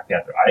saw Black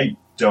Panther. I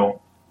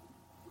don't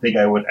think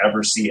I would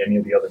ever see any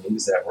of the other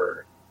movies that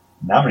were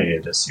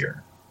nominated this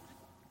year.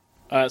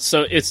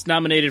 So it's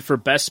nominated for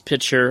Best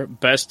Picture,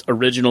 Best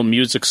Original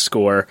Music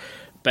Score,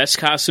 Best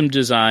Costume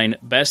Design,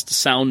 Best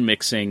Sound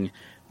Mixing,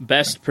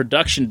 Best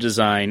Production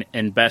Design,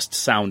 and Best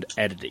Sound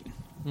Editing.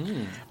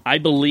 I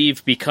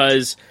believe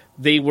because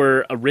they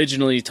were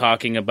originally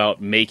talking about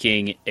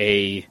making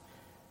a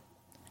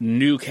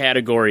new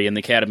category in the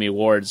Academy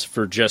Awards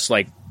for just,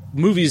 like,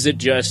 movies that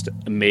just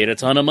made a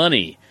ton of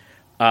money.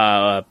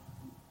 And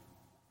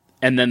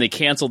then they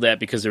canceled that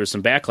because there was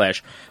some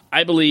backlash.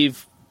 I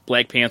believe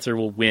Black Panther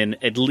will win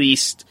at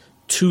least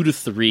 2 to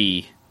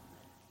 3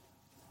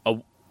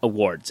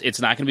 awards.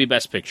 It's not going to be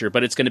Best Picture,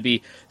 but it's going to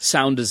be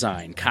sound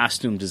design,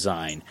 costume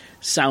design,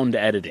 sound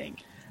editing.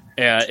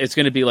 It's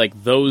going to be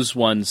like those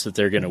ones that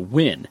they're going to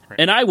win. Right.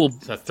 And I will...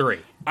 So 3.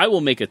 I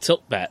will make a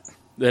tilt bet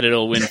that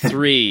it'll win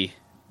 3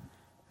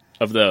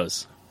 of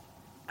those.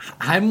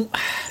 I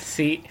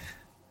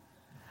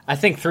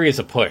think 3 is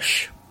a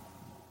push.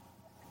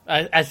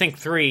 I think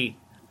 3...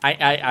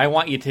 I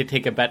want you to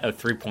take a bet of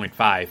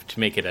 3.5 to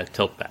make it a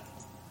tilt bet.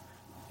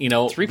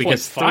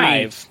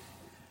 3.5?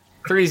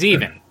 3 is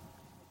even.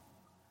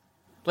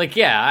 Like,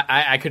 yeah,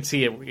 I could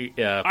see it.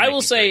 I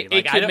will say 3.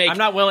 it could make. I'm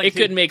not willing. It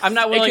could make. I'm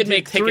not willing it could to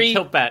make take 3, a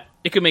tilt bet.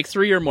 It could make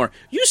 3 or more.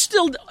 You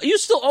still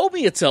owe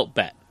me a tilt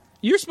bet.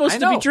 You're supposed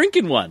to be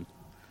drinking one.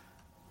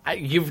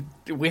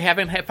 We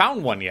haven't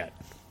found one yet.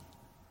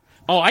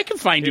 Oh, I can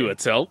find you a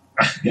tilt.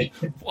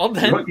 Well,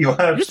 then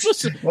you're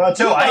supposed to. Well,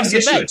 toe. I can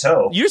get you a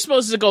toe. You're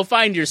supposed to go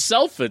find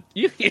yourself a.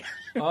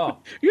 Oh.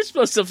 You're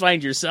supposed to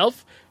find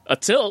yourself a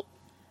tilt.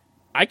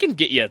 I can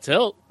get you a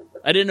tilt.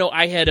 I didn't know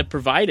I had to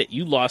provide it.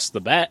 You lost the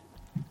bet.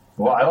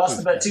 Well, I lost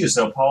the bet too,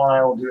 so Paul and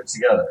I will do it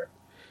together.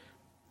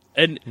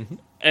 And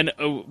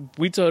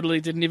we totally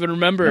didn't even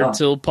remember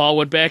until Paul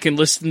went back and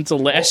listened to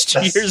last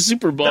year's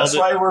Super Bowl. That's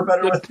why we're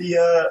better with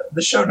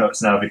the show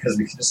notes now, because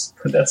we can just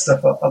put that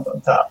stuff up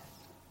on top.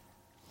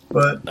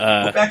 But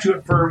back to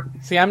it for...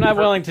 See, I'm not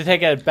willing to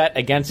take a bet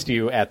against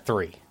you at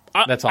 3.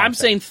 That's all I'm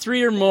saying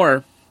 3 or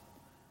more.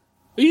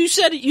 You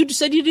said you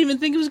didn't even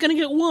think it was going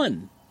to get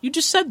one. You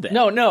just said that.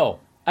 No.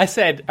 I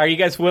said, are you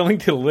guys willing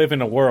to live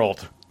in a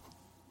world?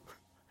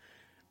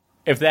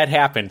 If that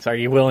happens, are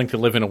you willing to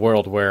live in a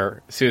world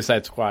where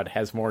Suicide Squad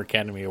has more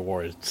Academy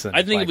Awards than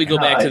I think if we go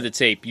back to the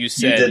tape, you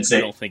said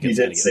you don't think it's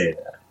going to get say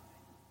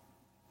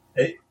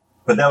that.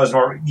 But that was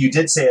more. You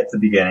did say at the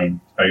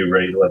beginning, "Are you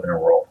ready to live in a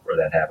world where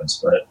that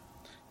happens?" But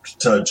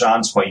to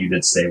John's point, you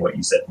did say what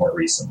you said more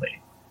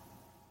recently.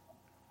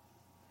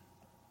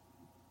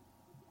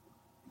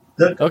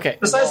 Okay.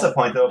 Besides the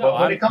point, though, but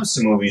when it comes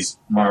to movies,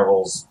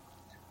 Marvel's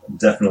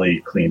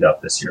definitely cleaned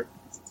up this year.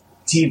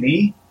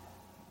 TV,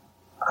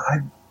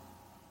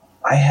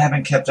 I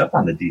haven't kept up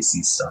on the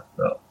DC stuff,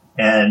 though.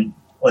 And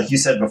like you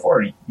said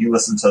before, you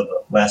listened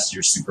to last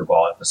year's Super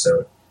Bowl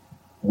episode.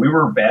 We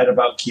were bad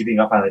about keeping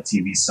up on the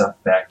TV stuff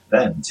back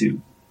then,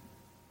 too.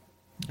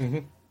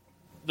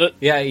 Mm-hmm.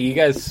 Yeah, you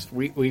guys,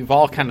 we've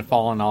all kind of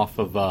fallen off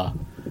of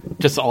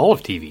just all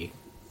of TV.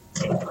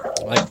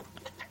 Like,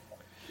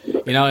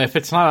 if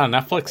it's not on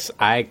Netflix,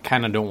 I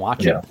kind of don't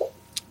watch it.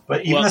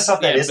 But even the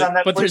stuff that is on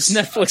Netflix, but there's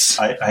Netflix.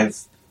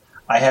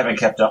 I haven't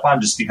kept up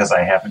on just because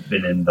I haven't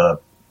been in the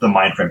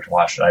mind frame to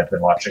watch it. I've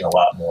been watching a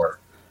lot more,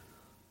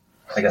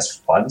 I guess,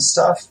 fun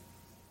stuff.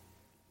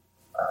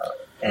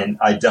 And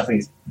I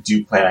definitely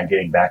do plan on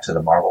getting back to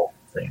the Marvel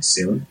thing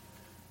soon.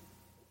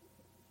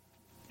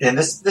 And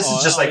this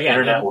is just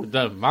internet.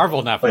 The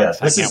Marvel Netflix. Oh, yeah,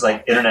 this is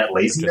like internet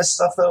laziness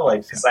stuff, though.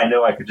 Like, because I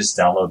know I could just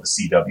download the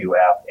CW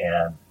app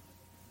and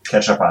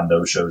catch up on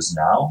those shows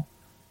now,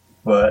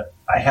 but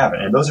I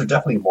haven't. And those are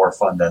definitely more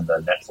fun than the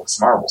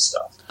Netflix Marvel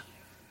stuff.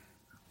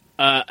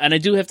 And I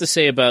do have to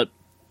say about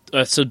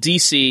so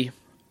DC,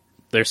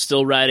 they're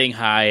still riding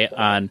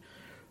high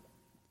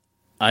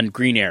on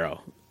Green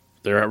Arrow.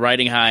 They're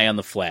riding high on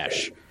the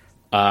Flash.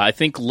 I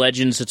think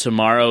Legends of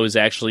Tomorrow is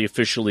actually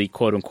officially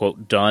 "quote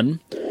unquote" done.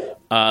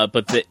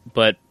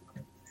 But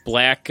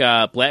Black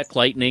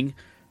Lightning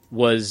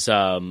was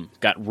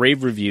got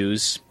rave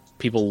reviews.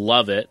 People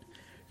love it.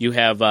 You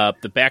have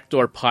the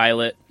backdoor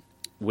pilot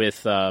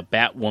with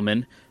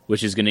Batwoman,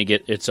 which is going to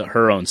get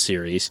her own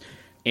series,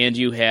 and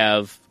you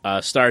have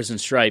Stars and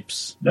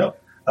Stripes. No,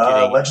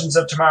 Legends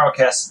of Tomorrow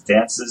cast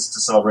dances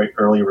to celebrate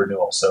early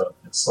renewal, so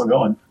it's still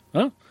going.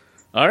 Oh,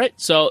 all right.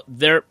 So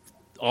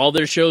all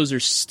their shows are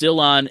still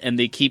on, and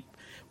they keep.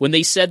 When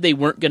they said they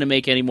weren't going to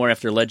make any more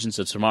after Legends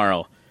of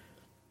Tomorrow,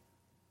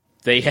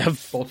 they have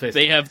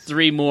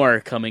 3 more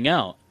coming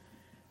out.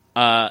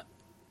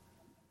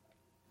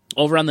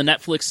 Over on the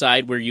Netflix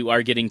side, where you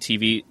are getting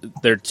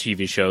their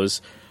TV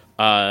shows,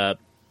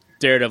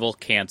 Daredevil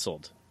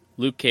canceled,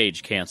 Luke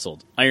Cage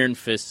canceled, Iron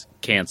Fist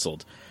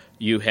canceled.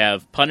 You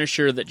have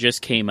Punisher that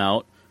just came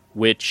out,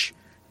 which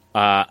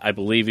I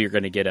believe you're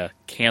going to get a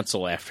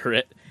cancel after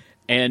it,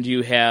 and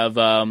you have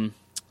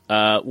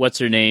what's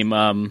her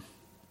name?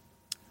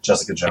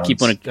 Jessica Jones. I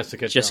keep wanting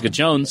Jessica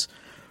Jones.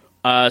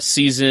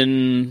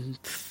 Season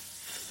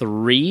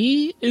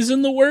 3 is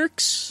in the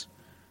works.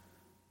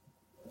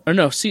 Or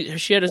no, she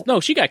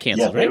got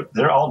canceled, right?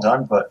 They're all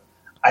done, but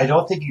I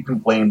don't think you can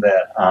blame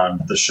that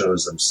on the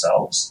shows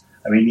themselves.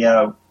 I mean,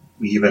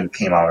 we even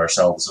came out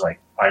ourselves like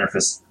Iron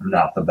Fist,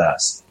 not the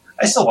best.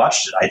 I still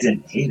watched it. I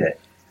didn't hate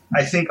it.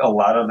 I think a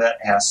lot of that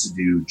has to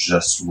do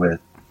just with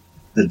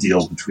the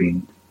deals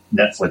between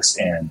Netflix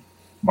and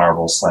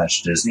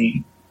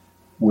Marvel/Disney,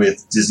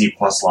 with Disney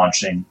Plus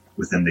launching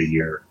within the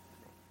year.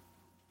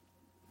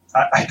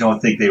 I don't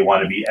think they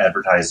want to be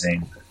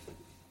advertising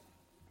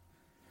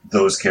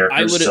those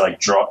characters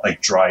to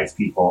drive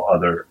people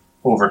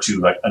over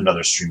to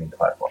another streaming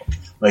platform.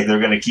 Like, they're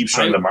going to keep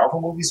showing the Marvel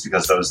movies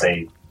because those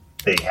they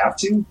have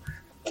to.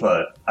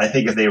 But I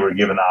think if they were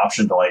given the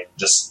option to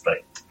just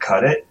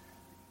cut it,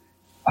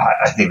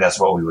 I think that's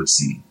what we would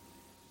see.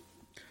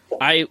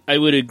 I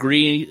would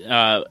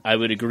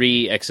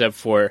agree. Except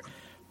for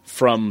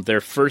from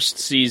their first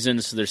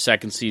seasons to their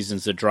second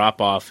seasons, the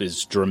drop off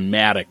is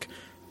dramatic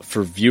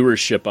for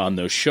viewership on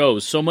those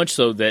shows. So much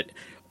so that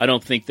I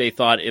don't think they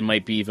thought it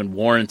might be even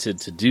warranted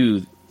to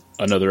do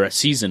another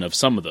season of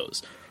some of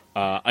those.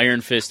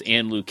 Iron Fist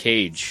and Luke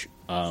Cage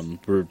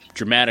were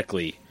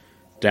dramatically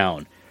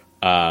down.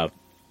 I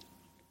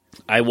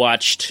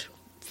watched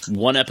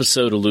one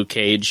episode of Luke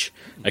Cage.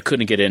 I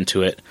couldn't get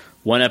into it.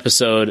 One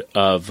episode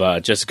of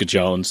Jessica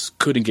Jones.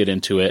 Couldn't get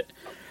into it.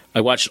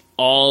 I watched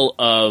all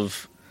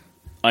of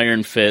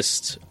Iron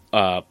Fist,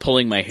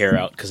 pulling my hair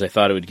out because I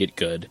thought it would get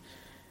good.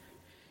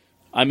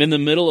 I'm in the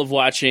middle of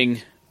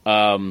watching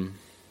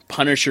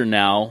Punisher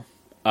now.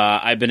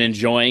 I've been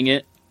enjoying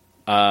it.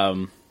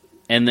 And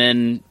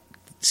then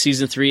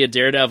season 3 of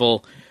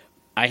Daredevil,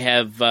 I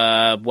have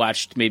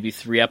watched maybe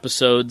 3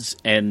 episodes,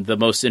 and the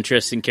most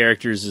interesting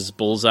characters is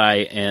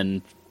Bullseye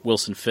and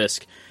Wilson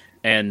Fisk.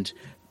 And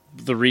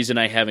the reason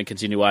I haven't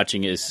continued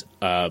watching is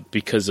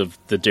because of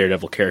the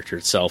Daredevil character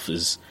itself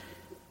is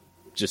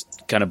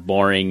just kind of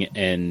boring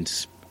and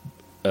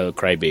a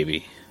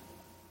crybaby.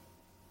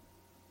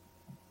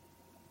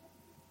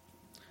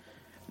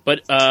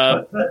 But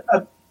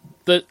the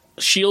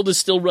Shield is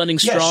still running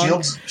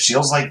strong.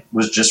 Shield's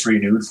was just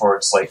renewed for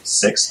its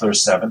 6th or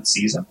 7th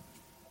season.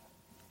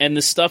 And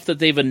the stuff that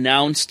they've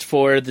announced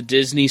for the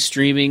Disney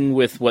streaming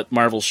with what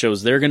Marvel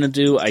shows they're going to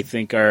do, I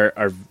think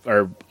are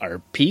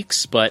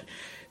peaks. But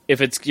if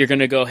you're going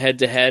to go head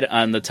to head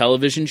on the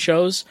television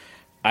shows,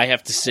 I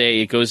have to say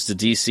it goes to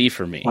DC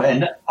for me.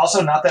 And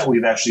also, not that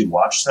we've actually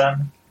watched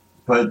them,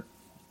 but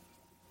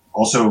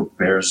also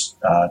bears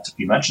to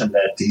be mentioned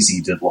that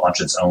DC did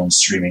launch its own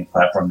streaming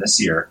platform this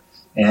year,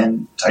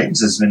 and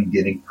Titans has been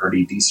getting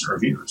pretty decent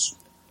reviews.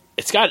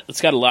 It's got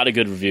a lot of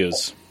good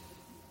reviews.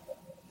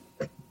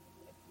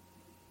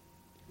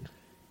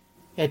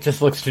 It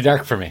just looks too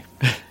dark for me.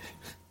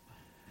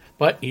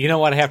 But you know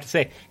what I have to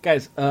say?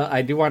 Guys,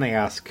 I do want to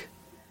ask,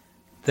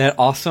 that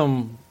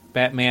awesome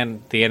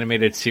Batman the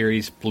Animated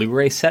Series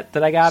Blu-ray set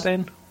that I got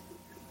in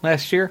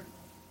last year,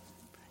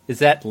 is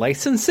that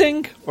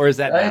licensing or is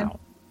that now?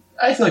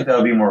 I feel like that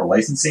would be more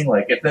licensing.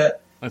 Like if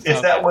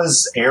that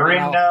was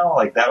airing now,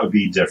 like that would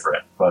be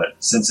different. But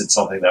since it's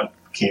something that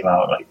came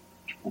out like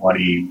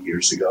 20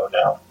 years ago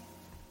now.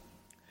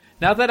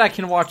 Now that I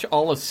can watch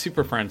all of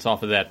Super Friends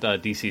off of that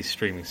DC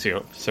streaming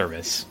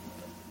service.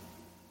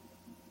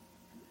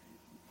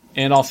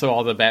 And also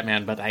all the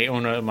Batman, but I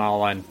own them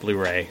all on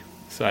Blu-ray,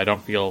 so I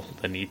don't feel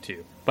the need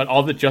to. But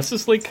all the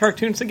Justice League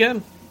cartoons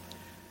again?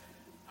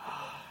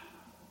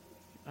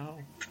 Oh,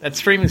 that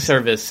streaming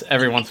service,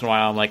 every once in a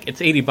while, I'm like,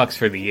 it's $80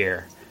 for the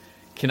year.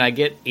 Can I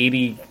get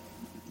 $80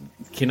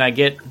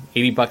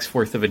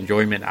 worth of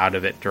enjoyment out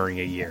of it during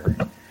a year?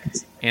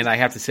 And I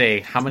have to say,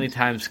 how many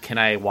times can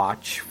I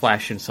watch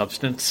Flash and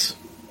Substance?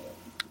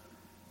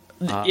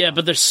 Yeah,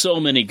 but there's so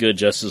many good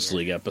Justice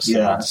League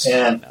episodes.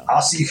 Yeah, and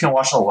also you can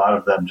watch a lot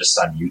of them just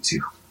on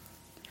YouTube.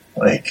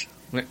 Like,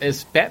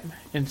 is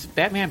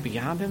Batman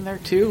Beyond in there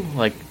too?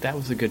 Like, that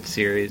was a good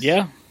series.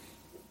 Yeah.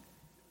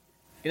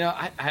 You know,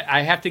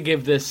 I have to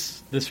give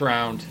this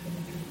round.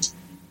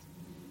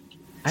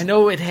 I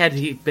know it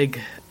had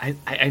big.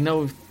 I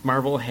know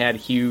Marvel had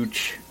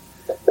huge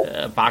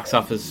box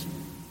office,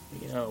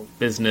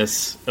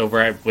 business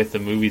over with the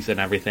movies and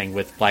everything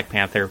with Black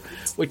Panther,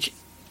 which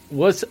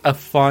was a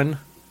fun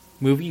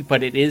movie,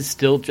 but it is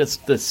still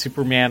just the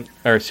Superman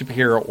or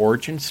superhero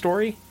origin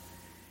story.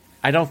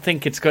 I don't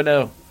think it's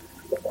gonna.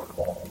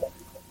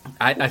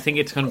 I think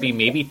it's gonna be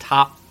maybe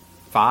top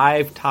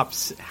 5,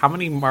 How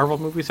many Marvel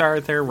movies are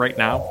there right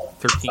now?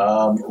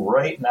 13.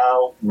 Right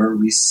now, where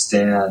we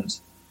stand,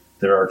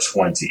 there are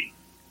 20.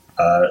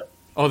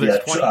 There's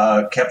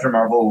 20. Captain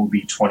Marvel will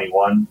be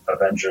 21.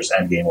 Avengers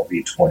Endgame will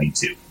be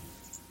 22.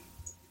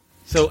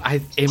 So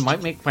it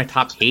might make my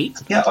top 8.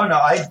 Yeah. Oh no,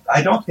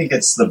 I don't think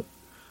it's the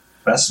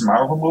best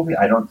Marvel movie.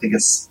 I don't think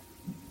it's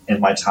in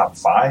my top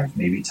 5,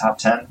 maybe top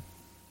 10.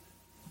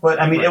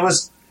 But I mean, It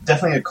was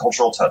definitely a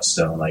cultural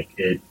touchstone. Like,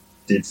 it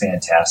did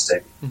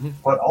fantastic. Mm-hmm.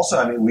 But also,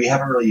 I mean, we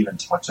haven't really even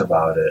talked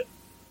about it.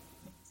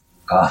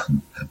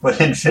 But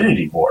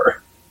Infinity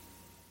War.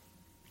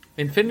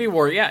 Infinity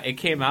War, yeah, it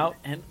came out,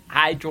 and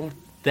I don't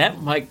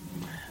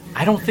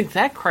think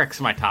that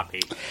cracks my top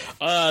 8.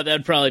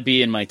 That'd probably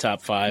be in my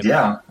top 5.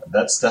 Yeah,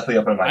 that's definitely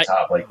up in my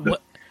top. Like,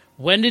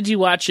 when did you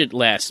watch it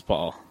last,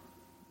 Paul?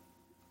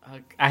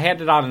 I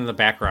had it on in the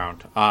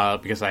background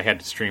because I had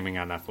it streaming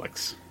on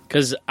Netflix.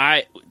 Because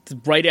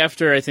right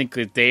after, I think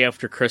the day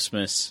after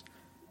Christmas,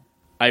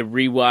 I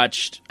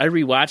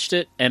rewatched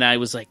it, and I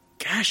was like,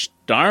 gosh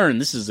darn,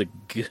 this is a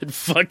good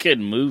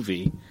fucking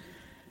movie.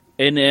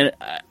 And then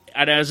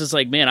I was just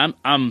like, man,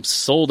 I'm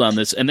sold on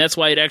this. And that's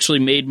why it actually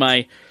made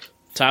my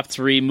top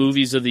 3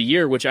 movies of the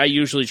year, which I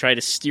usually try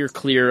to steer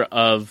clear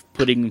of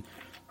putting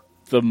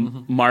the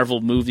Marvel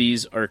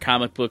movies or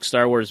comic book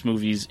Star Wars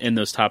movies in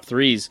those top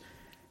 3s.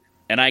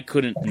 And I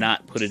couldn't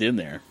not put it in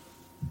there.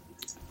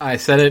 I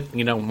said it,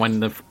 when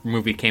the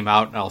movie came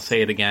out, and I'll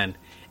say it again.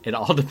 It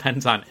all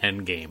depends on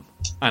Endgame,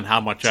 on how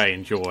much I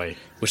enjoy.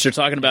 Which they're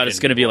talking about, it's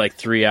going to be like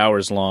 3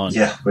 hours long.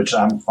 Yeah, which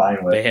I'm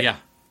fine with. Yeah.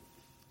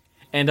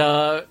 And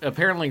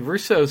apparently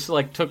Russo's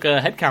took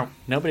a head count.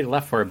 Nobody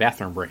left for a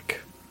bathroom break.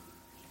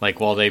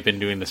 While they've been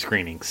doing the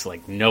screenings.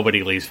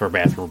 Nobody leaves for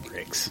bathroom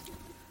breaks.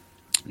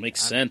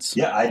 Makes sense.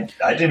 Yeah,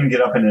 I didn't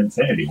get up in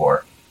Infinity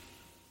War.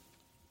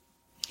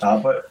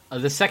 But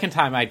the second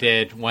time I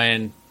did,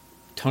 when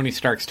Tony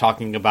Stark's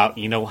talking about,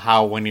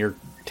 how when you're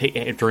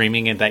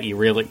dreaming and that you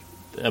really,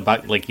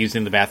 about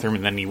using the bathroom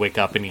and then you wake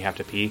up and you have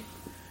to pee.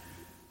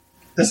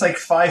 That's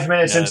 5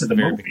 minutes into the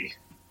movie.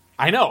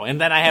 I know, and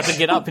then I have to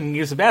get up and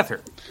use the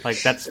bathroom.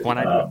 That's when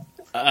I do.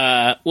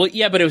 Well,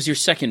 yeah, but it was your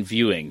second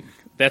viewing.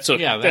 That's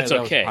okay. Yeah, that's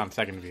that okay. Was upon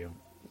second view.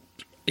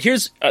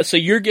 Here's so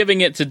you're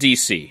giving it to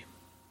DC.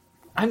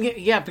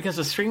 Because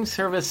the streaming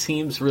service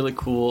seems really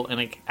cool,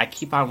 and I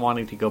keep on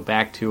wanting to go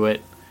back to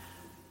it.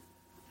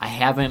 I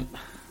haven't.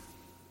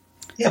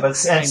 Yeah, but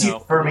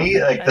for me,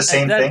 the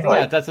same thing.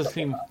 Yeah, that's the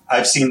same.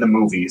 I've seen the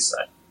movies,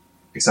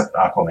 except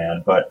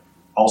Aquaman, but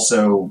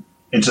also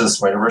Into the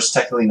Spider-Verse,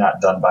 technically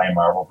not done by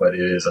Marvel, but it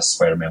is a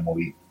Spider-Man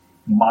movie.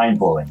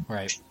 Mind-blowing.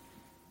 Right.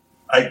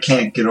 I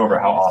can't get over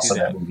how awesome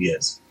that movie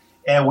is.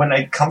 And when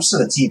it comes to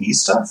the TV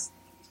stuff,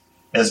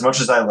 as much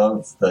as I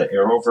love the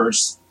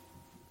Arrowverse,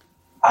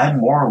 I'm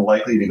more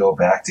likely to go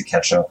back to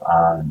catch up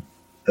on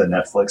the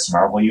Netflix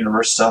Marvel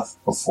Universe stuff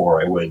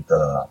before I would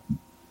the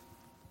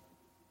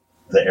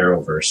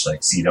Arrowverse,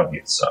 like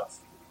CW stuff.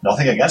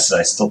 Nothing against it.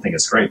 I still think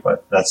it's great,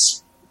 but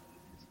that's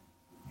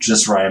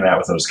just where I'm at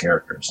with those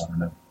characters. I don't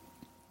know.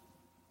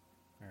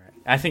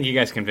 I think you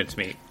guys convinced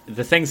me.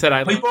 The things that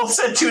I We both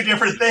said two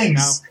different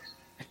things.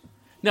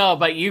 No,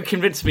 but you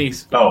convinced me,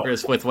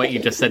 Chris, with what you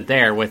just said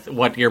there, with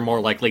what you're more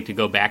likely to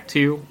go back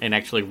to and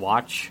actually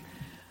watch.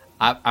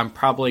 I'm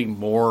probably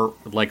more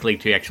likely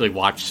to actually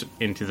watch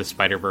Into the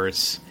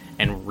Spider-Verse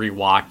and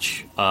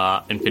rewatch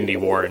Infinity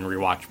War and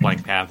rewatch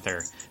Black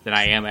Panther than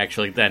I am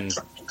actually then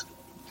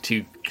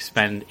to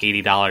spend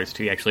 $80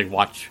 to actually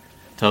watch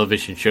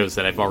television shows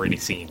that I've already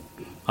seen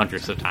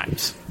hundreds of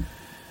times.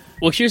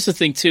 Well, here's the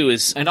thing, too,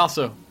 is... And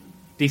also,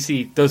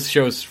 DC, those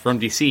shows from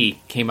DC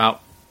came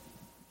out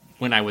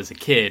when I was a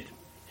kid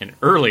and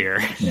earlier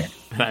that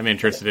I'm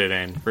interested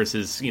in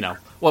versus,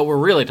 what we're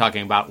really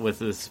talking about with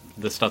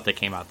the stuff that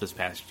came out this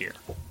past year.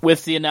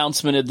 With the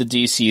announcement of the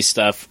DC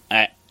stuff,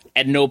 at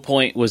no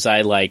point was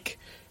I like,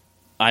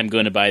 I'm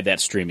going to buy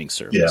that streaming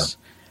service.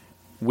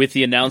 Yeah. With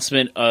the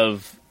announcement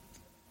of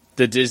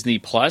the Disney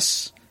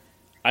Plus,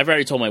 I've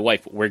already told my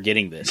wife, we're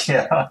getting this.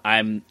 Yeah.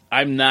 I'm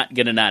not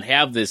going to not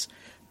have this,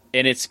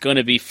 and it's going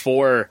to be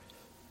for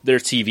their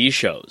TV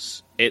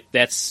shows.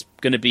 That's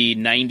going to be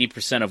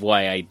 90% of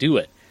why I do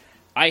it.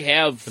 I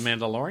have... The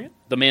Mandalorian?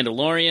 The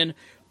Mandalorian.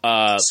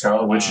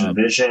 Scarlet Witch and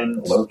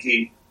Vision,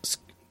 Loki.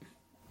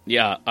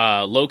 Yeah,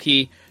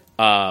 Loki,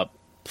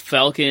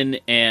 Falcon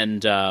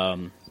and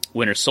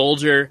Winter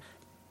Soldier,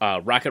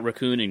 Rocket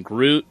Raccoon and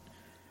Groot.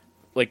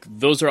 Like,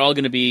 those are all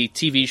going to be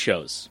TV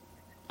shows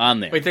on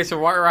there. Wait, there's a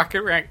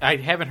Rocket... I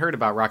haven't heard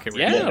about Rocket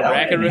Raccoon. Yeah,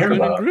 Rocket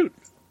Raccoon and Groot.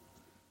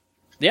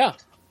 Yeah.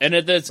 And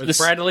With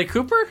Bradley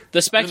Cooper?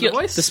 The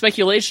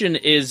speculation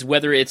is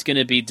whether it's going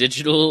to be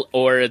digital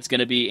or it's going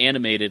to be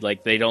animated.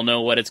 Like, they don't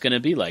know what it's going to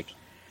be like.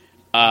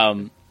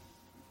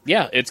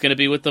 Yeah, it's going to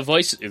be with the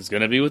voice. It's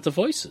going to be with the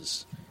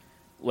voices.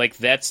 Like,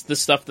 that's the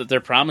stuff that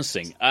they're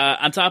promising.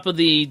 On top of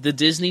the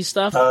Disney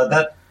stuff.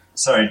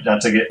 Sorry,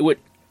 not to get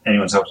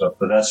anyone's hopes up,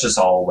 but that's just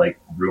all like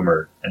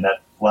rumored. And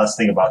that last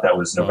thing about that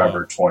was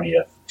November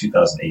 20th,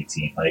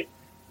 2018. Like,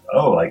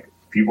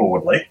 people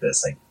would like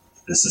this. Like,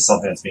 this is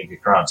something that's being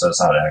kicked around, so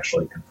it's not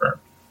actually confirmed.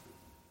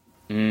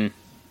 Not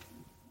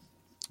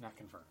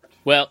confirmed.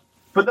 Well,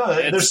 but no,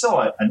 there's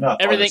still enough.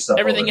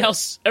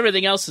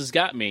 Everything else has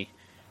got me.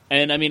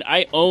 And I mean,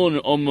 I own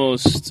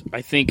almost,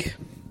 I think,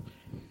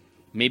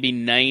 maybe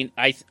 9.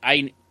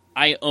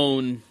 I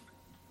own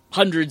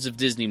hundreds of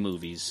Disney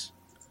movies.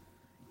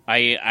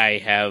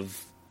 I have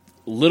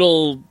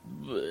all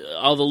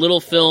the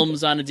little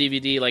films on a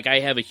DVD. Like,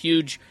 I have a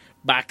huge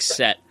box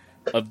set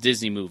of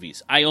Disney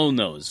movies. I own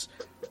those.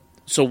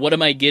 So what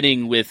am I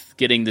getting with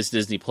getting this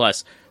Disney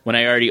Plus when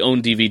I already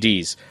own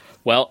DVDs?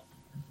 Well,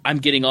 I'm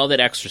getting all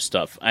that extra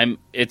stuff. And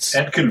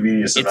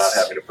convenience of not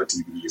having to put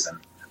DVDs in.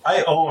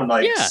 I own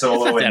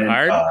Solo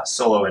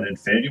and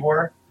Infinity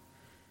War.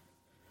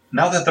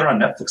 Now that they're on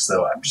Netflix,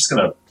 though,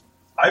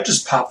 I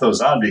just pop those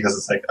on because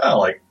it's like,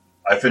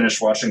 I finished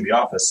watching The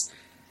Office.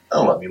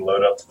 Oh, let me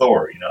load up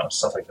Thor,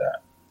 stuff like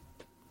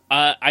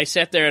that. I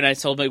sat there and I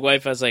told my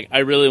wife, I was like, I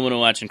really want to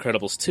watch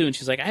Incredibles 2. And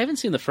she's like, I haven't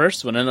seen the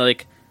first one. And I'm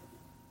like,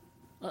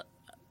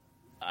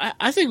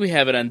 I think we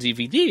have it on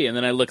DVD. And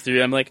then I look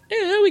through it, I'm like,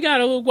 we got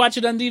to watch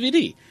it on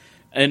DVD.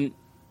 And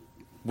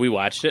we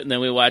watched it, and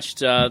then we watched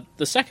the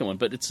second one.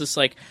 But it's just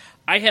like,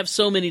 I have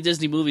so many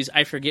Disney movies,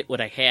 I forget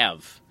what I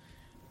have.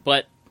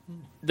 But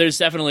there's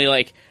definitely,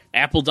 like,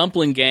 Apple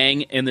Dumpling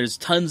Gang, and there's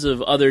tons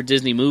of other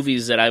Disney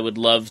movies that I would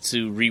love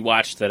to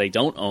rewatch that I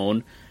don't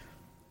own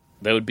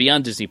that would be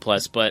on Disney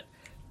Plus. But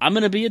I'm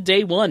going to be a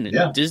day one.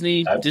 Yeah.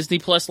 Disney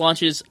Plus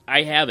launches,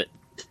 I have it.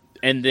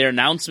 And their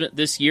announcement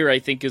this year, I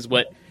think, is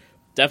what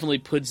definitely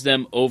puts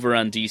them over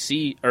on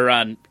DC, or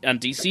on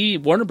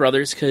DC Warner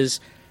Brothers, because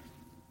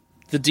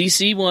the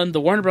DC one,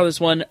 the Warner Brothers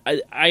one,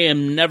 I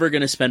am never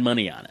going to spend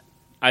money on it.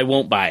 I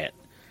won't buy it.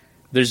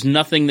 There's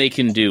nothing they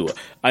can do.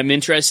 I'm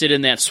interested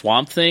in that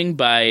Swamp Thing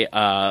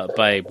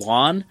by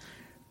Juan,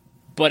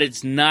 but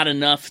it's not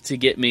enough to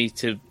get me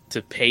to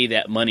pay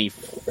that money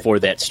for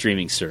that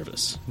streaming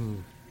service.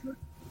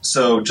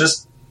 So,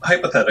 just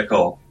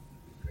hypothetical,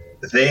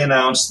 they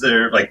announced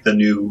the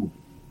new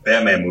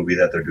Batman movie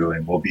that they're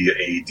doing will be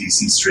a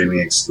DC streaming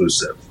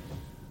exclusive.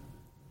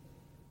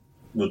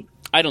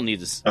 I don't need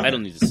to. Okay. I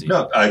don't need to see.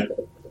 No,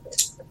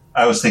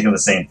 I was thinking the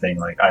same thing.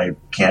 Like, I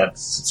can't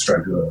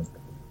subscribe to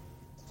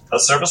a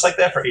service like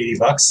that for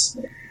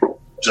 $80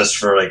 just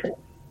for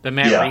the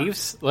Matt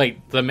Reeves,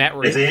 the Matt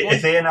Reeves.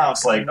 If they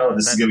announce this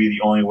is going to be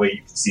the only way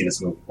you can see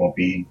this movie,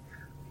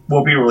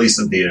 won't be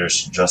released in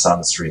theaters, just on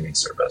the streaming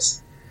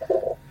service.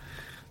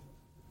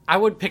 I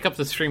would pick up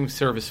the streaming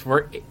service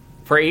for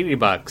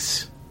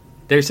 $80.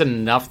 There's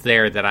enough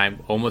there that I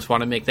almost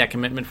want to make that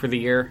commitment for the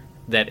year.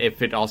 That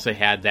if it also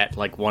had that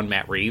one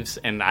Matt Reeves,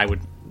 and I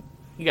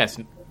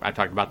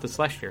talked about this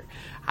last year.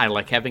 I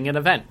like having an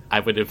event. I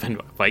would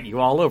invite you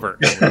all over.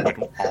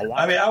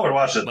 I would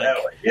watch it that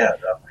way. Yeah.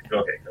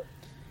 Okay. Go.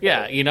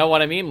 Yeah, you know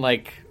what I mean.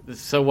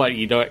 So what?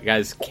 You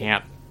guys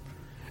can't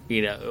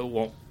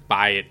won't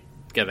buy it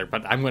together,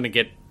 but I'm going to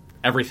get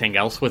everything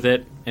else with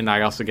it, and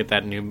I also get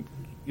that new.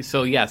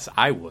 So yes,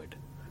 I would.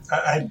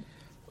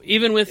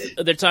 Even with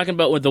they're talking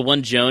about with the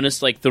one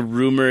Jonas, like the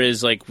rumor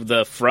is like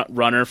the front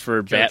runner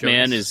for Joe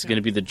Batman Jonas, is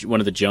going to be one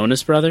of the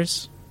Jonas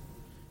brothers.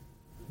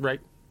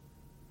 Right.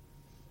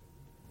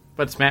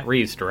 But it's Matt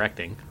Reeves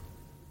directing.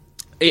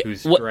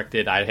 Who's What-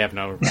 directed I Have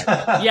No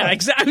Right. Yeah,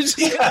 exactly. I was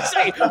just going to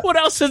say, what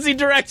else has he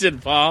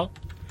directed, Paul?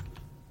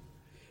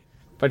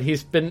 But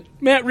he's been...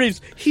 Matt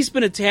Reeves, he's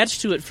been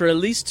attached to it for at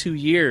least 2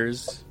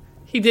 years.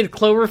 He did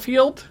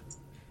Cloverfield,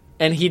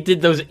 and he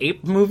did those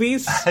ape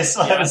movies. I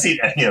still haven't seen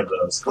any of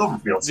those.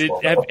 Cloverfield's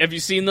cool. Have you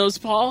seen those,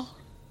 Paul?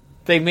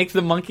 They make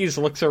the monkeys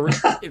look so real.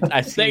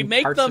 They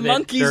make the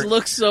monkeys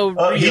look so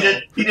real.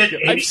 He did.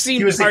 I've seen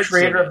he was the parts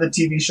creator of of the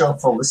TV show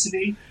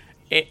Felicity.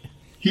 It,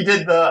 He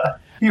did the.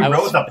 He I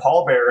wrote was- the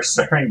Pallbearer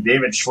starring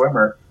David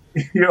Schwimmer.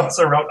 He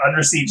also wrote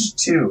Under Siege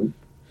 2.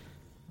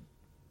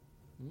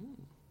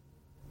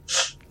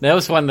 that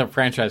was when the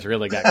franchise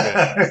really got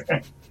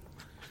good.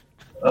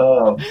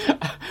 Oh,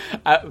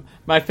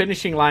 My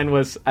finishing line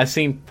was, I've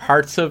seen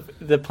parts of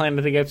the Planet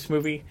of the Apes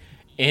movie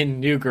in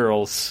New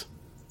Girls,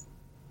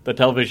 the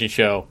television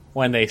show,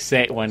 when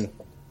the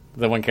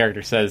one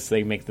character says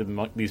they make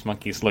these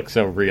monkeys look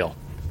so real.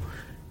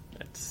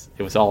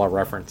 It was all a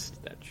reference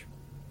to that show.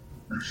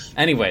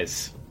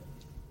 Anyways.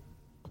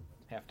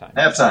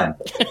 halftime.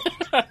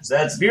 So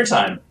that's beer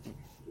time.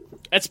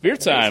 That's beer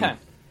time.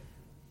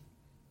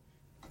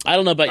 I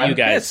don't know about you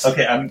guys.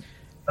 Okay, I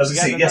was You going to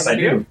say got yes. I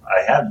another do.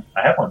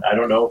 I have one. I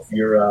don't know if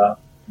you're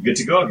good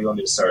to go. If you want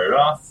me to start it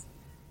off.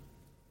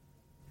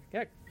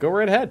 Yeah, go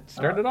right ahead.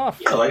 Start it off.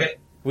 Yeah,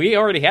 We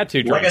already had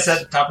 2 drinks. like I said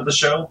at the top of the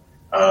show,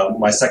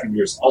 my second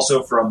beer is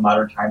also from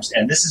Modern Times,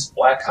 and this is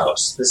Black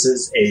House. This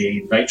is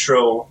a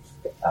nitro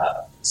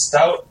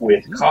stout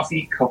with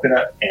coffee,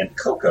 coconut, and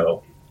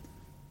cocoa.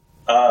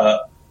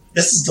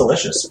 This is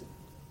delicious.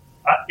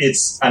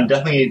 I'm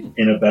definitely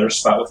in a better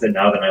spot with it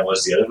now than I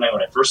was the other night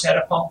when I first had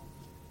it, Paul.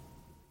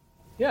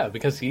 Yeah,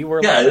 because you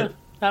were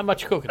not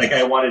much coconut. Like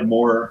I wanted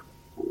more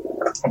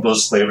of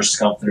those flavors to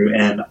come through,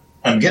 and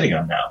I'm getting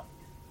them now.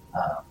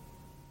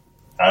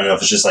 I don't know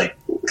if it's just like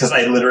because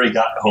I literally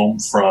got home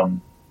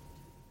from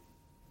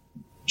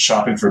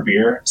shopping for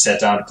beer,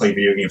 sat down to play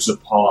video games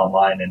with Paul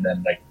online, and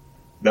then like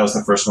that was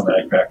the first one that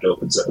I cracked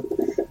open. So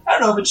I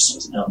don't know if it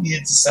just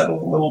needed to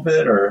settle a little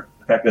bit, or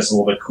the fact that it's a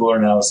little bit cooler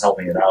now is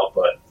helping it out.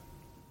 But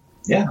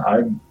yeah,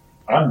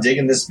 I'm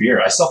digging this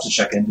beer. I still have to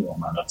check into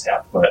them on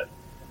Untappd, but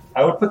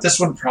I would put this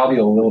one probably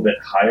a little bit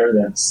higher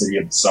than City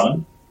of the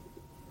Sun.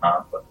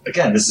 But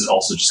again, this is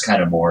also just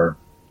kind of more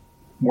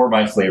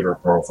my flavor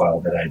profile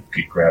that I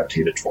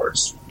gravitated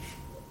towards.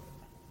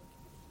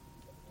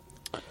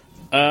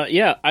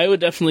 Yeah, I would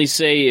definitely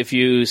say if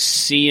you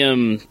see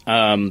them,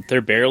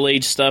 their barrel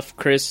aged stuff,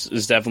 Chris,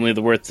 is definitely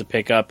the worth to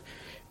pick up,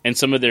 and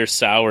some of their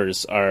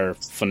sours are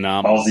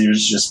phenomenal. All of you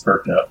just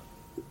perked up.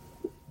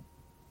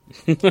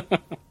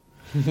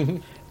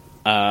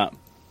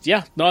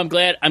 Yeah, no, I'm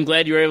glad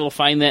you were able to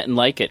find that and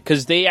like it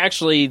because they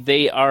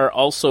are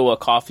also a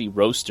coffee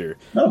roaster.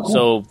 Oh, cool.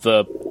 So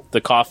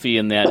the coffee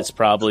in that is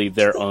probably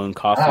their own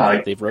coffee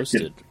that they've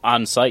roasted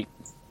on site.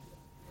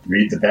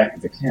 Read the back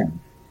of the can.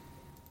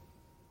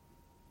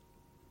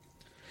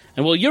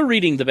 And while you're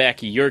reading the back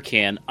of your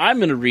can, I'm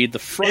going to read the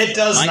front. It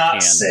does of my not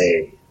can.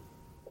 say.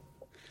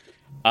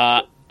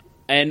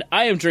 And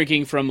I am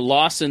drinking from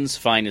Lawson's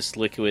Finest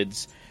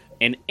Liquids,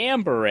 an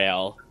amber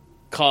ale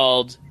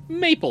called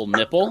Maple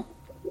Nipple.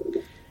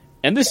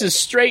 And this is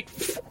straight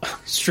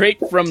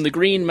from the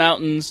Green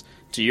Mountains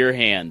to your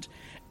hand.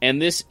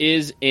 And this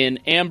is an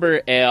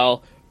amber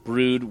ale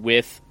brewed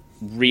with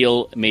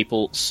real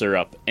maple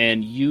syrup.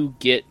 And you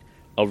get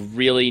a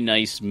really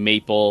nice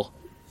maple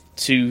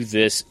to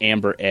this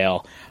amber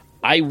ale.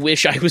 I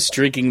wish I was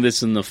drinking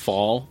this in the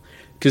fall,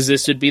 because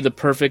this would be the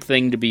perfect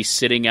thing to be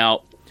sitting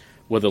out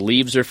where the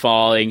leaves are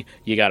falling,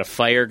 you got a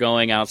fire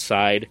going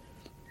outside,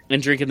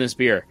 and drinking this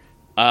beer.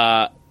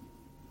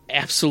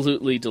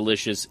 Absolutely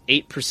delicious.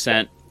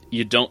 8%.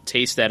 You don't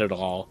taste that at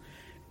all.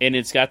 And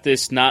it's got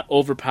this not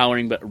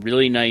overpowering, but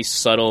really nice,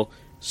 subtle,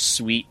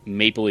 sweet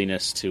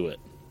mapliness to it.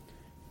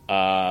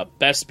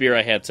 Best beer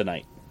I had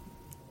tonight.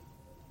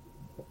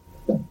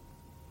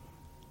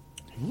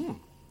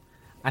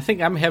 I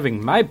think I'm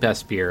having my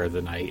best beer of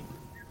the night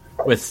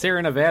with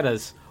Sierra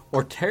Nevada's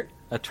Otra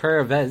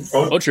Vez.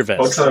 Otra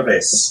Vez. Otra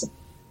Vez.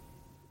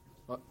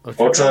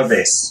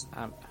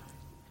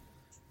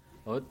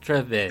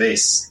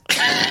 Vez.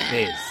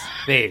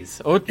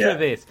 Vez. Otra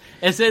Vez.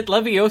 Is it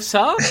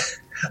Leviosa?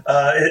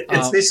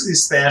 It's basically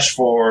Spanish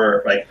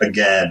for like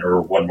again or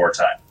one more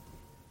time.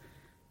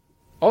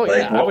 Oh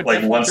Like, yeah, I would like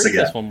definitely once drink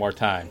again. this one more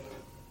time.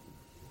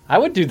 I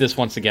would do this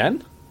once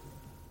again.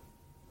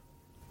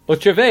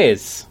 Otra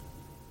Vez.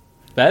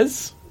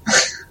 Vez?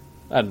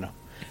 I don't know.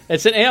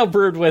 It's an ale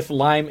brewed with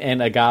lime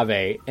and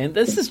agave, and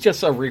this is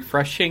just a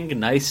refreshing,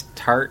 nice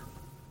tart.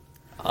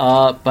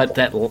 But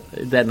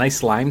that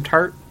nice lime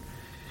tart,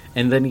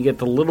 and then you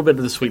get a little bit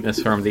of the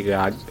sweetness from the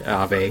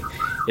agave.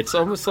 It's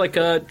almost like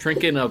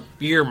drinking a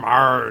beer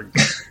marg.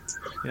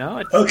 You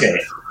know, Okay,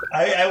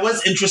 I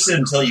was interested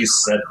until you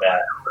said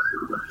that.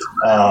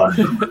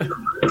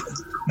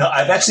 No,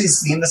 I've actually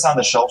seen this on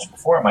the shelves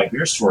before at my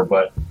beer store,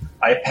 but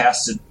I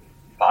passed it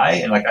by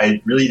and like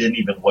I really didn't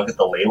even look at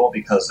the label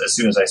because as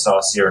soon as I saw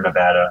Sierra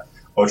Nevada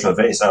Ocho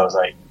Vase, I was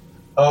like,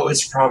 oh,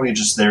 it's probably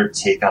just their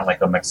take on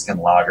like a Mexican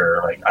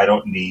lager. Like I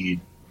don't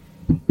need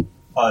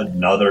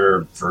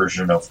another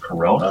version of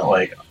Corona.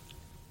 Like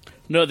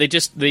No, they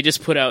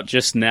just put out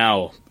just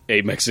now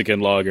a Mexican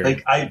lager.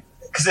 like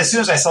because as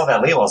soon as I saw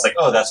that label, I was like,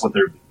 oh, that's what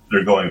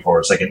they're going for.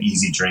 It's like an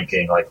easy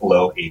drinking, like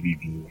low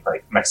ABV,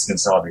 like Mexican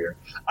style beer.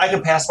 I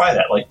could pass by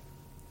that. Like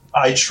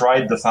I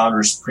tried the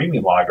Founders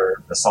Premium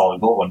Lager, the solid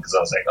gold one, because I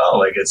was like, oh,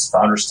 like it's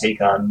Founders take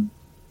on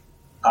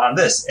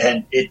this,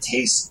 and it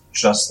tastes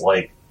just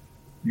like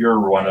your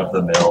run of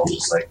the mill,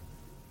 just like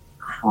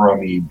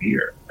crummy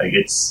beer. Like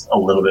it's a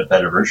little bit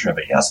better version of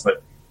it, yes,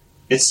 but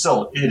it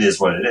is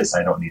what it is.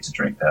 I don't need to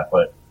drink that,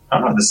 but I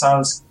don't know. This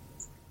sounds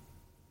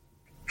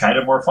kind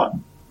of more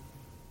fun.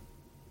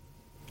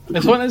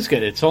 This one is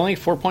good. It's only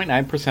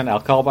 4.9%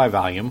 alcohol by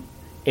volume.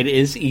 It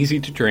is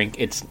easy to drink.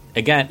 It's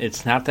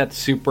not that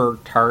super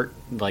tart,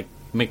 like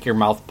make your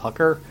mouth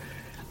pucker,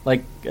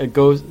 like a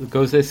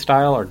Gose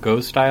style or Go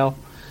style.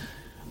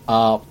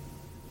 But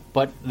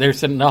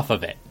there's enough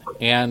of it,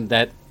 and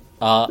that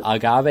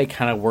agave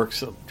kind of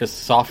works just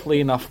softly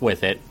enough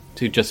with it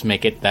to just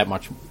make it that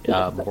much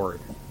more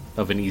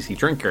of an easy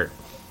drinker.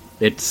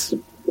 It's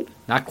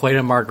not quite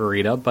a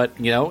margarita, but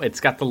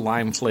it's got the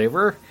lime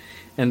flavor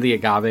and the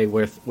agave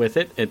with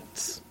it.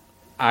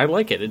 I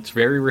like it. It's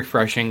very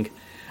refreshing.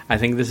 I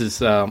think this is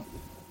so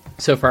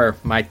far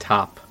my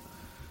top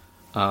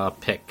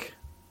pick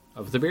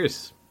of the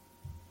beers.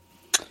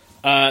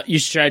 You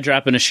should try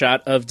dropping a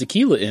shot of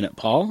tequila in it,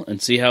 Paul,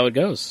 and see how it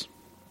goes.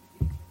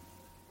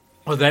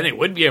 Well, then it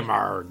would be a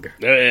marg.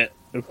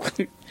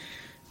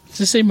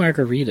 Just say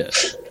margarita.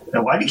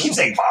 Now, why do you keep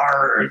saying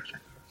marg?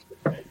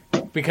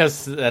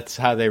 Because that's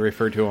how they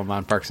refer to them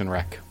on Parks and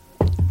Rec.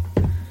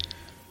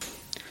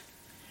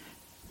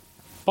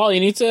 Paul, you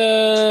need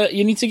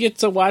to get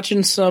to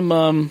watching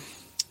some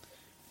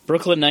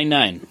Brooklyn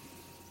Nine-Nine.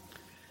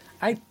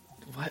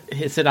 What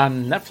is it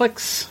on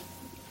Netflix?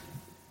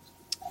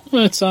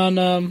 Well, it's on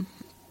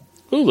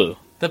Hulu.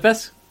 The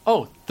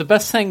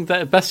best thing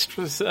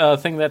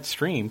that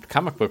streamed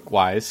comic book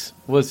wise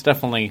was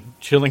definitely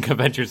Chilling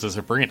Adventures of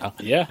Sabrina.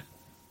 Yeah,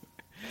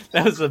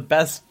 that was the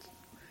best.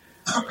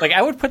 Like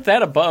I would put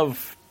that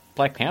above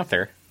Black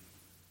Panther.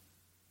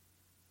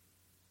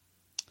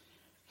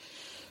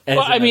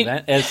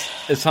 As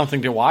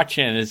something to watch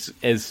and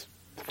as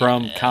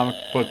from comic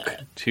book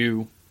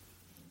to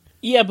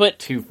but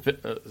to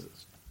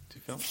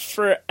film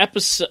for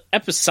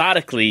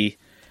episodically.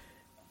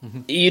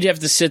 Mm-hmm. You'd have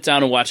to sit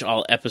down and watch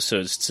all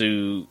episodes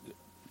to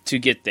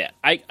get that.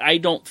 I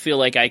don't feel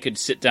like I could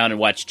sit down and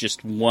watch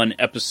just one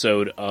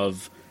episode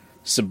of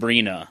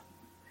Sabrina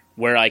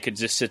where I could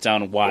just sit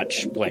down and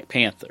watch Black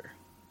Panther.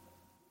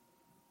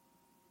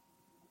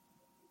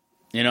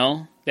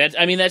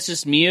 That's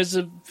just me as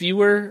a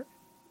viewer.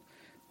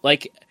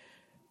 Like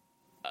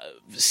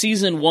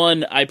season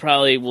 1, I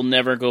probably will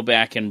never go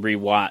back and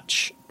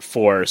rewatch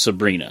for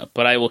Sabrina,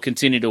 but I will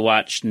continue to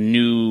watch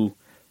new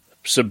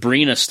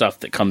Sabrina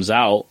stuff that comes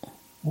out.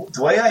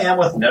 The way I am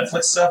with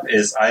Netflix stuff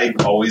is I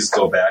always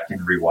go back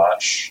and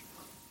rewatch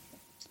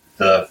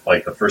the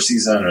first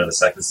season or the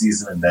second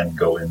season and then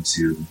go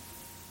into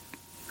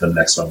the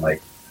next one.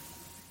 Like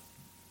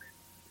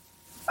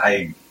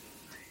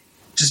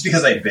just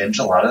because I binge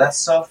a lot of that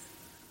stuff,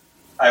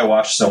 I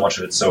watch so much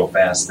of it so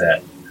fast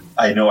that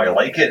I know I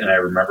like it and I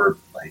remember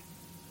like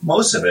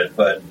most of it,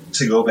 but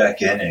to go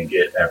back in and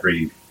get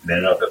every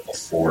minute of it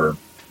before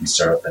we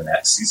start up the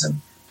next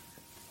season,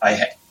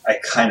 I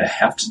kind of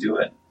have to do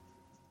it.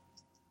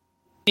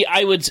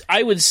 I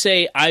would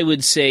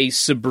say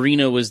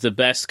Sabrina was the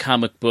best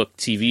comic book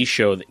TV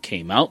show that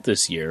came out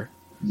this year.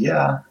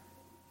 Yeah,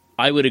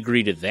 I would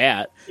agree to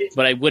that,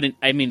 but I wouldn't.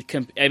 I mean,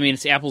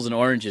 it's apples and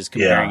oranges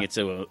comparing it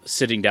to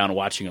sitting down and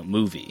watching a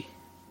movie.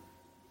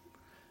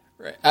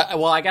 Right.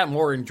 I got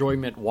more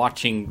enjoyment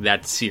watching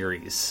that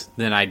series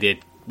than I did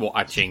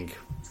watching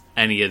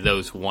any of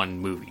those one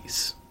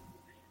movies.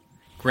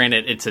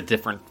 Granted, it's a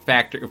different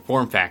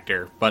form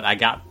factor, but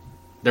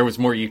there was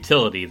more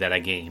utility that I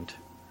gained.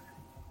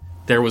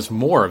 There was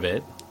more of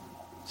it,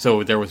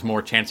 so there was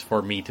more chance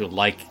for me to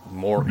like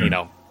more,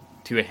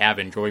 to have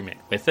enjoyment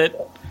with it.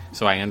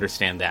 So I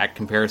understand that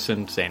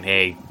comparison, saying,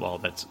 hey, well,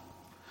 that's a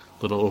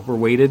little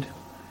overweighted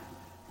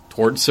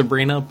towards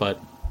Sabrina, but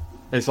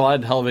there's a lot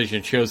of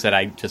television shows that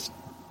I just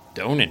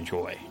don't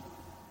enjoy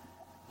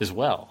as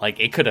well. Like,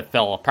 it could have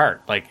fell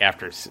apart, like,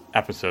 after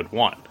episode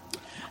 1.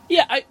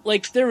 Yeah,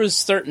 there was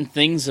certain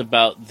things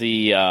about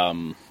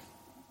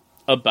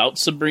about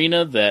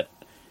Sabrina that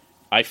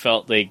I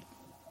felt I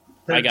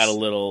got a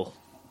little.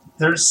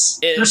 There's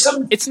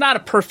some. It's not a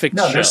perfect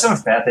show. There's some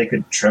fat they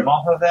could trim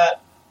off of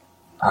that.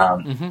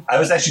 I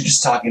was actually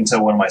just talking to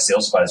one of my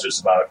sales advisors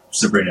about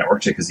Sabrina at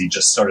work because he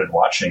just started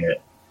watching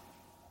it.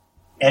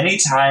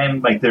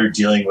 Anytime they're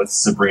dealing with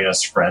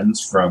Sabrina's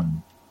friends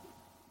from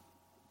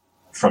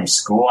from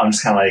school, I'm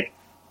just kind of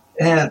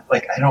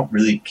like I don't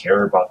really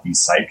care about these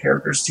side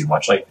characters too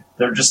much. Like,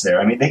 they're just there.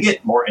 I mean, they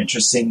get more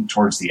interesting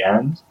towards the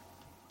end,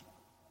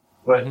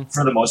 but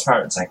for the most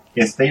part, it's like,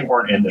 if they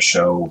weren't in the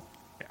show,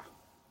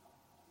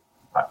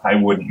 I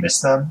wouldn't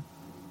miss them.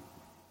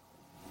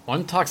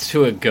 One talks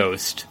to a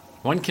ghost.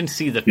 One can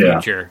see the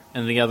future,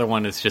 and the other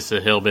one is just a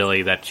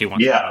hillbilly that she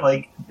wants. Yeah,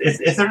 like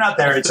if they're not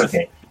there, it's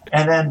okay.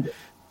 And then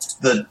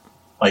the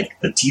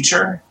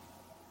teacher,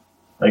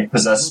 like,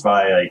 possessed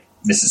by like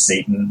Mrs.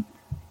 Satan.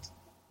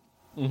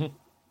 Mm-hmm.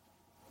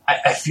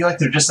 I feel like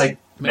they're just like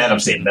Madam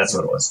Satan. That's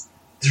what it was.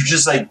 They're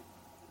just like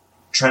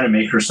trying to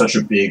make her such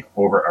a big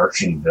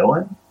overarching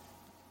villain,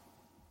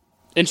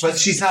 but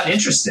she's not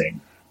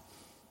interesting.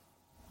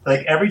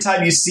 Like, every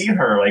time you see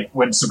her, like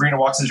when Sabrina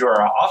walks into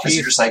her office,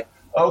 you're just like,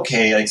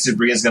 okay, like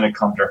Sabrina's going to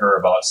come to her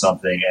about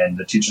something, and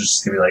the teacher's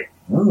just going to be like,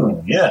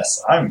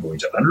 yes, I'm going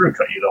to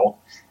undercut you, though.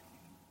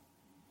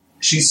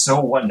 She's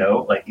so one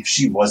note. Like, if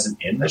she wasn't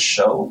in the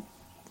show,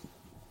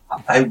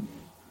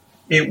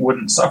 it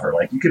wouldn't suffer.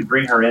 Like, you could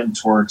bring her in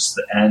towards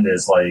the end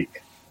as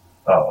like,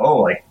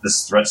 like,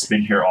 this threat's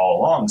been here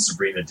all along.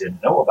 Sabrina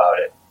didn't know about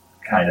it,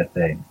 kind of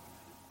thing.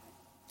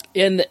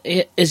 And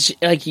it's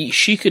like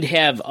she could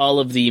have all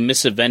of the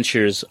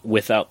misadventures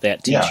without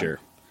that teacher.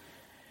 Yeah.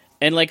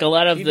 And like a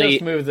lot of she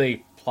does move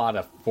the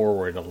plot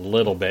forward a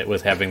little bit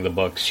with having the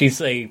book. She's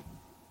a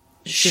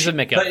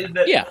MacGuffin.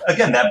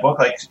 Again, that book,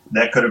 like,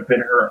 that could have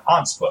been her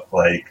aunt's book.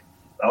 Like,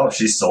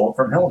 she stole it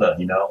from Hilda,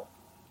 you know?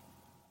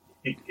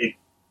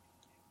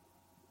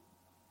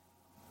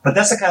 But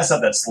that's the kind of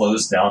stuff that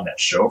slows down that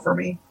show for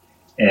me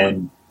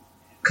and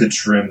could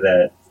trim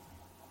that,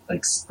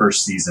 like,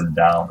 first season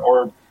down.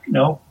 Or, you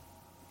know,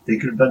 they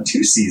could have done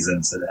 2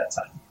 seasons at that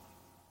time.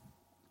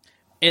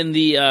 And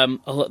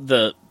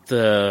the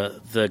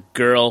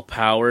girl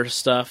power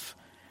stuff,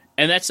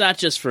 and that's not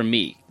just from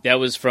me. That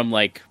was from,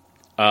 like,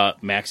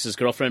 Max's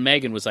girlfriend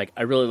Megan was like,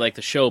 I really like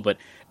the show, but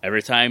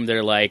every time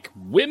they're like,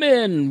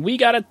 women, we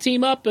gotta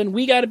team up and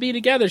we gotta be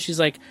together, she's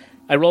like,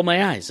 I roll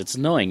my eyes. It's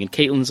annoying. And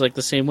Caitlin's like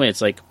the same way.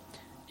 It's like,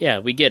 yeah,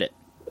 we get it.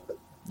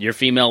 You're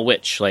female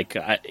witch. Like,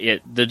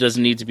 there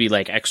doesn't need to be,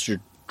 like, extra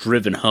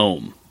driven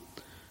home.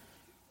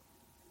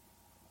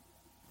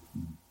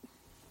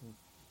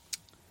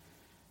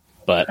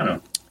 But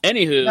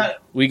anywho,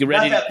 we get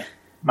ready. Not that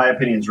my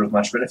opinion's worth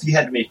much, but if you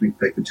had to make me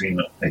pick between,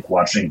 like,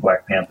 watching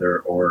Black Panther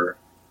or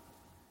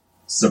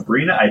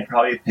Sabrina, I'd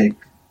probably pick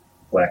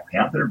Black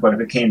Panther. But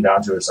if it came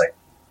down to it, it's like,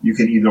 you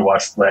could either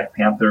watch Black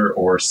Panther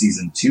or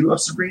season 2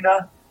 of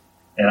Sabrina,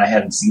 and I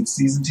hadn't seen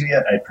season 2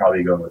 yet, I'd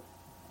probably go with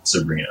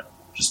Sabrina,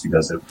 just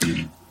because it would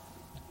be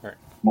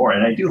more,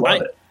 and I do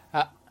love it.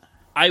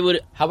 I would.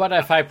 How about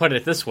if I put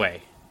it this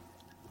way?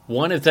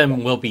 One of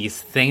them will be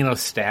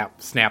Thanos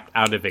snapped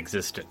out of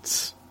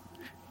existence.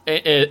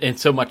 And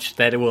so much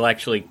that it will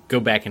actually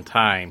go back in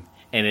time,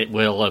 and it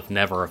will have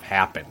never have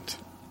happened.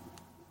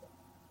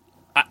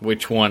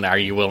 Which one are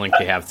you willing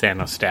to have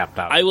Thanos snapped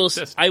out of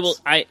existence?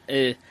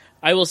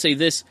 I will say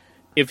this.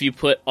 If you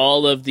put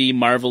all of the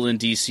Marvel and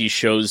DC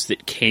shows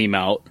that came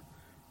out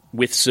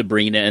with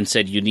Sabrina and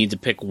said you need to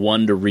pick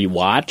one to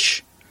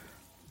rewatch,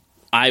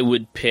 I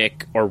would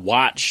pick, or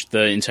watch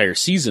the entire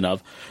season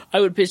of, I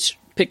would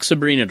pick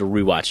Sabrina to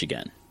rewatch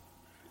again.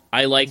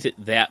 I liked it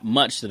that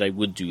much that I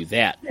would do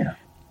that. Yeah.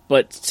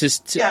 But to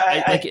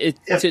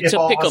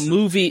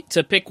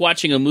pick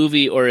watching a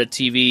movie or a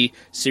TV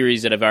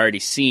series that I've already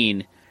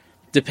seen,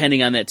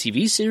 depending on that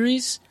TV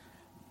series,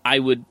 I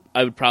would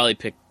probably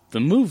pick the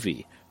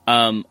movie.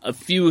 A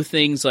few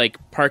things like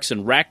Parks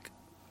and Rec,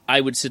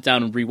 I would sit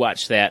down and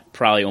rewatch that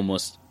probably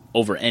almost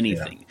over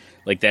anything. Yeah.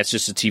 Like, that's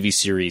just a TV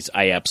series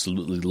I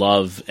absolutely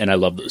love, and I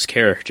love those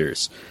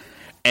characters.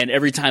 And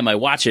every time I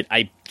watch it,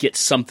 I get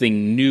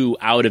something new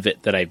out of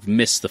it that I've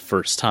missed the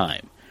first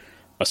time.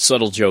 A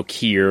subtle joke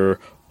here,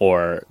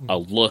 or a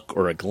look,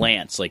 or a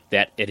glance like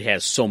that. It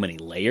has so many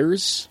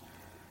layers.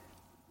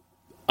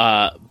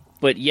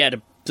 But yeah,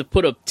 to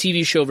put a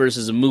TV show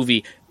versus a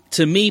movie,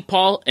 to me,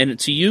 Paul, and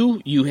to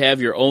you, you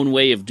have your own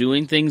way of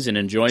doing things and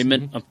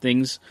enjoyment of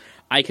things.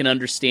 I can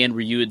understand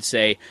where you would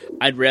say,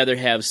 I'd rather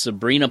have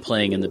Sabrina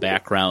playing in the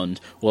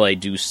background while I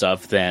do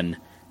stuff than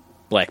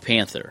Black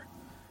Panther.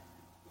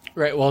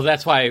 Right, well,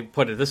 that's why I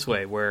put it this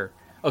way, where,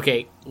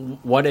 okay,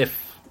 what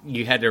if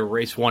you had to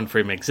erase one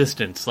from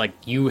existence? Like,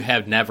 you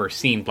have never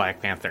seen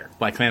Black Panther.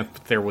 Black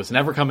Panther was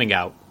never coming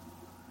out.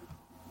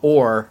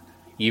 Or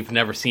you've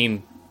never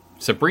seen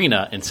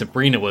Sabrina, and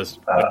Sabrina would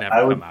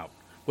never come out.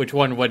 Which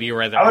one would you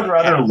rather? I would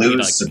rather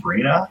lose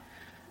Sabrina,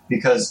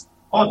 because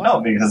I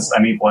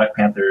mean, Black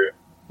Panther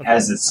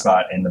has its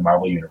spot in the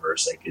Marvel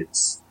universe. Like,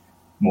 it's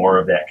more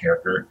of that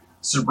character.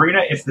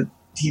 Sabrina, if the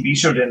TV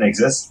show didn't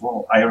exist,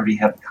 well, I already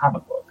have the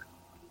comic book.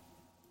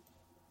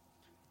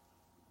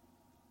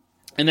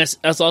 And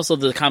that's also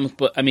the comic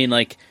book. I mean,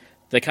 like,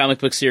 the comic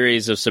book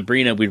series of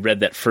Sabrina, we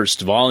read that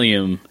first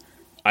volume.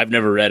 I've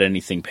never read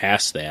anything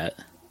past that.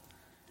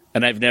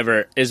 And I've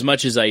never, as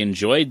much as I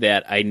enjoyed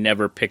that, I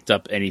never picked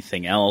up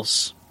anything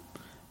else.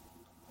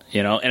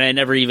 You know, and it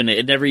never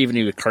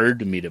even occurred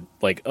to me to,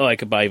 like, I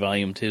could buy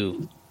volume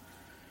 2.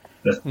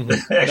 Actually,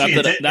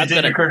 Not it that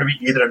didn't occur to me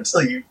either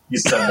until you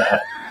said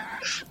that.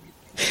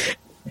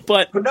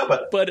 But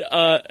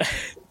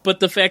But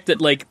the fact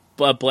that like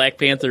a Black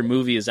Panther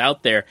movie is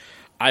out there,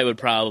 I would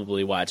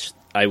probably watch.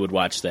 I would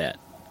watch that.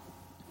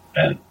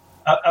 And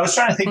I was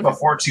trying to think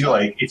before too,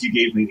 like if you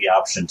gave me the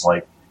option to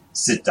like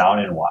sit down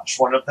and watch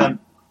one of them,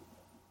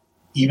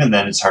 even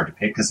then it's hard to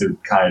pick because it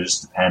would kind of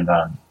just depend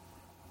on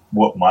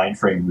what mind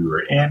frame we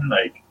were in.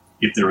 Like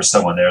if there was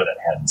someone there that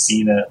hadn't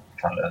seen it,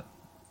 kind of.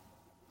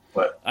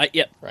 But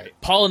Yeah, Right.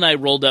 Paul and I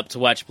rolled up to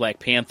watch Black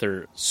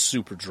Panther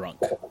super drunk.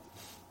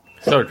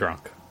 So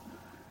drunk.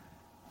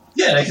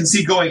 yeah, and I can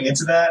see going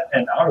into that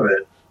and out of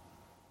it.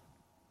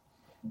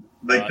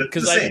 Like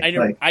Because the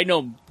same. I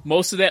know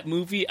most of that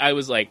movie, I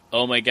was like,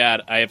 oh my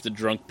god, I have to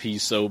drunk pee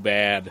so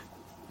bad.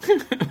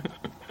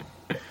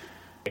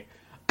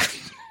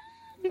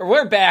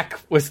 We're back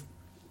with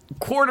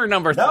quarter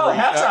number 3.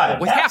 halftime.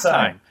 With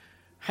halftime.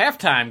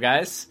 Halftime,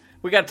 guys.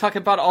 We got to talk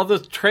about all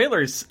those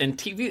trailers and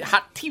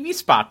hot TV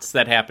spots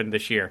that happened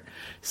this year.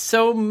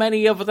 So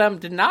many of them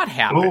did not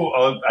happen.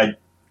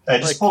 I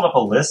just pulled up a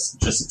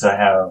list just to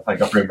have like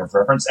a frame of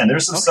reference, and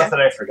there's some stuff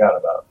that I forgot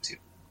about too.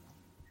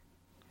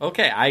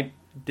 Okay,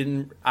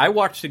 I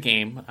watched the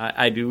game.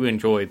 I do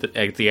enjoy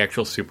the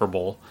actual Super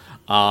Bowl.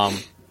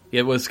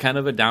 It was kind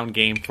of a down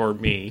game for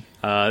me.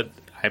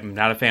 I'm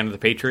not a fan of the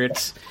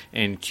Patriots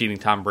and cheating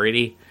Tom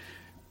Brady.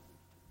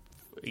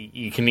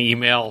 You can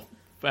email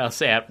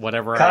us at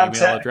whatever our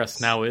email address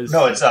now is.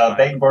 No, it's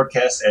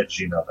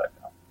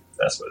baconbroadcast@gmail.com.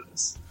 That's what it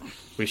is.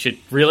 We should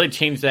really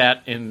change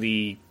that in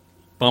the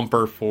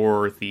bumper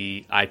for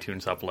the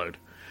iTunes upload.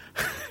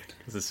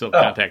 Because it's still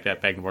contact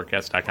at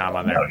baconbroadcast.com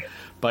on there. Okay.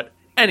 But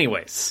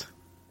anyways,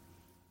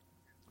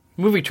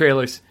 movie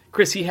trailers.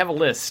 Chris, you have a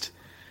list.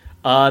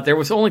 There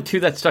was only 2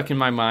 that stuck in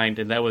my mind,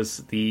 and that was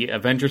the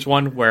Avengers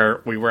one,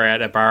 where we were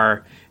at a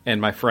bar, and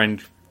my friend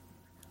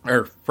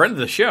of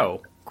the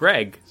show,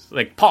 Greg, was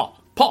like, Paul.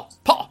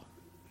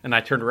 And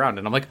I turned around,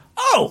 and I'm like,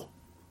 oh!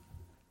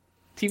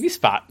 TV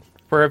spot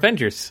for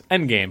Avengers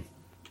Endgame.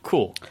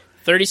 Cool.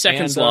 30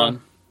 seconds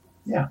long.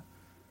 Yeah.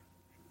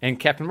 And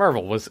Captain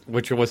Marvel,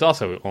 which was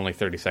also only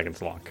 30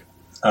 seconds long.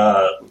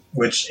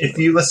 Which, if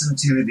you listen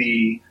to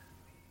the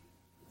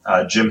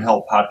Jim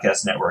Hill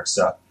Podcast Network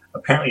stuff,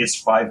 apparently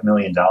it's $5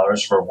 million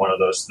for one of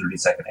those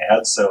 30-second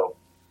ads, so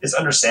it's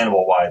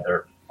understandable why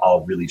they're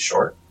all really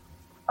short.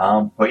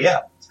 But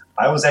yeah,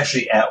 I was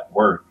actually at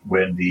work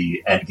when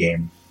the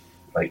Endgame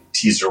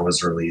teaser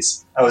was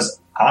released. I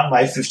was on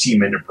my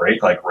 15-minute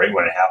break, right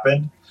when it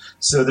happened.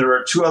 So there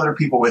were 2 other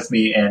people with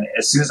me, and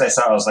as soon as I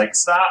saw it, I was like,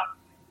 stop!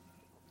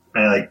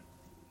 And I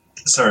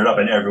started up,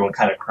 and everyone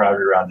kind of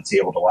crowded around the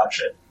table to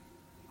watch it.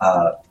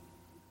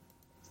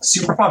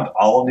 Super pumped,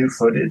 all new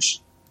footage.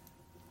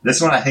 This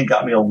one I think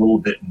got me a little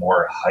bit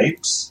more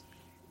hyped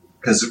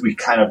because we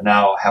kind of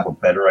now have a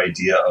better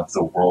idea of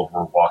the world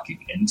we're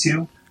walking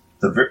into.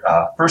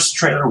 The first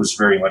trailer was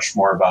very much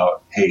more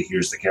about, hey,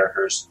 here's the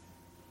characters.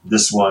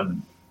 This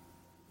one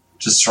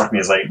just struck me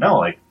as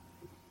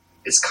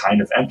it's kind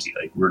of empty.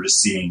 We're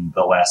just seeing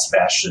the last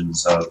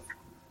bastions of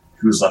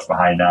who's left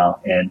behind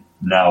now, and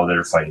now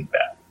they're fighting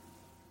back.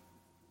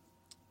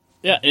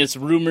 Yeah, it's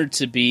rumored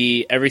to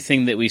be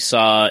everything that we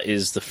saw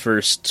is the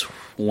first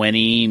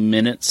 20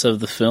 minutes of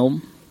the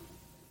film.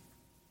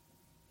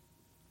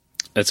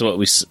 That's what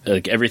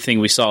everything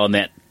we saw in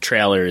that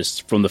trailer is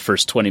from the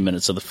first 20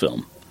 minutes of the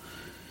film.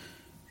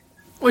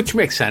 Which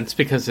makes sense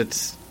because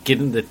it's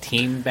getting the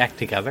team back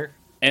together.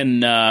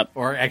 And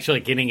or actually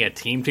getting a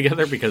team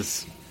together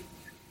because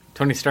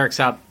Tony Stark's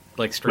out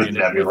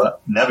stranded. With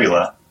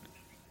Nebula.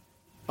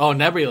 Oh,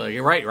 Nebula,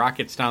 you're right.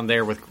 Rocket's down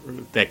there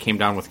that came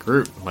down with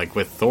Groot,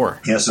 with Thor.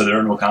 Yeah, so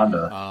they're in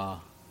Wakanda.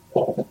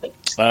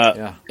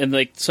 Yeah.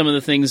 And some of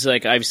the things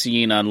I've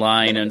seen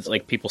online and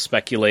people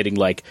speculating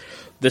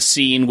the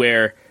scene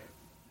where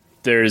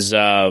there's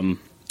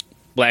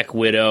Black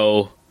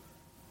Widow,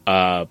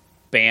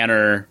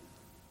 Banner,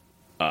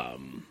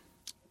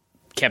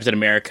 Captain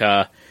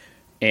America,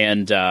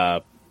 and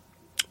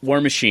War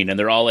Machine, and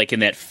they're all in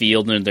that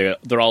field and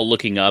they're all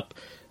looking up.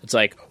 It's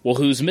well,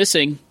 who's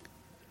missing?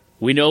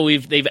 We know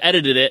they've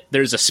edited it.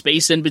 There's a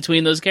space in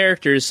between those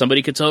characters.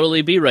 Somebody could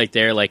totally be right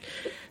there.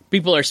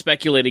 People are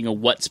speculating on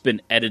what's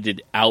been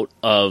edited out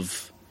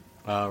of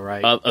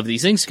of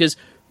these things because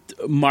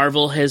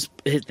Marvel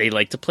they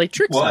like to play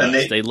tricks. Well, and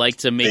they like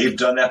to make. They've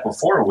done that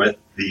before with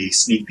the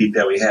sneak peek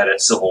that we had at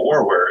Civil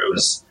War, where it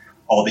was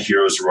all the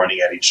heroes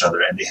running at each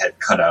other, and they had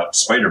cut out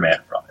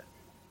Spider-Man from it.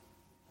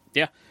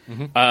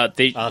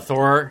 Yeah,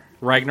 Thor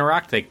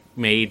Ragnarok. They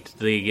made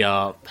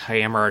the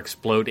hammer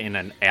explode in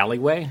an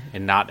alleyway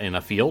and not in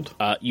a field.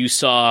 You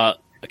saw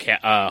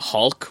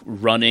Hulk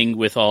running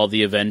with all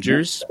the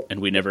Avengers, and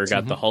we never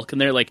got the Hulk in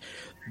there.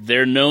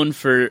 They're known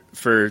for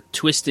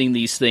twisting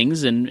these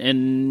things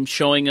and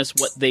showing us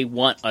what they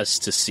want us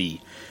to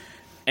see.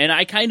 And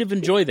I kind of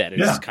enjoy that.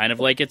 It's kind of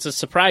it's a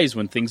surprise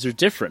when things are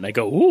different. I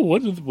go, ooh,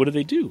 what do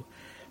they do?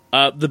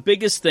 The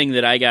biggest thing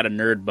that I got a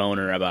nerd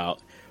boner about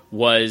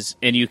was,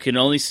 and you can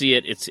only see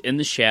it's in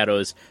the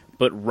shadows,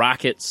 but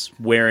Rocket's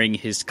wearing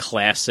his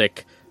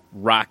classic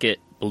rocket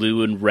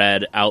blue and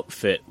red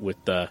outfit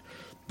with the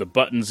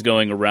buttons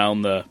going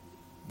around the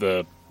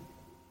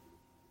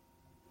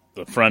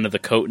front of the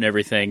coat and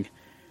everything.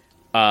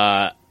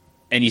 And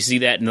you see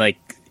that, and like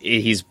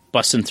he's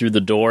busting through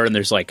the door, and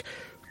there's like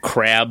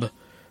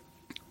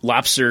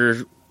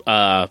lobster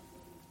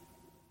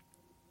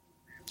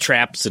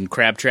traps and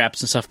crab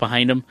traps and stuff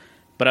behind him.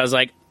 But I was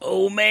like,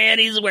 oh man,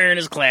 he's wearing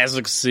his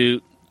classic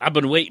suit. I've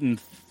been waiting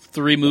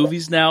 3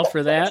 movies now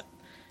for that.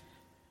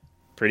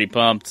 Pretty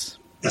pumped.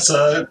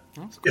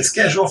 It's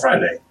Casual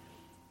Friday.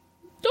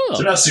 Oh.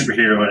 They're not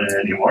superhero in it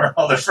anymore.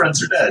 All their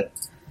friends are dead.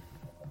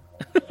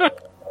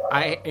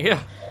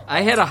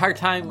 I had a hard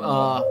time.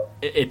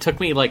 It took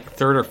me like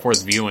 3rd or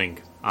 4th viewing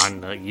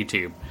on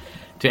YouTube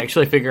to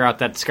actually figure out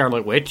that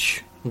Scarlet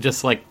Witch,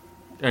 just like,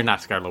 or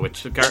not Scarlet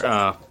Witch,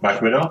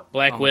 Black Widow.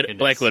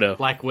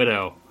 Black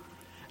Widow.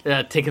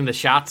 Taking the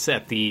shots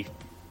at the,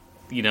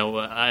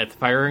 at the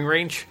firing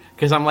range,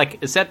 because I'm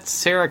like, is that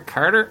Sarah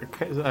Carter?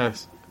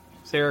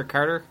 Sarah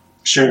Carter?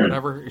 Sharon.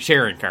 Whatever.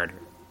 Sharon Carter.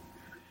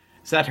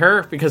 Is that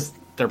her? Because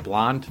they're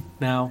blonde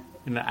now,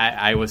 and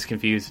I was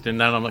confused,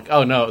 and then I'm like,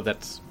 oh no,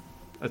 that's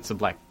a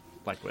Black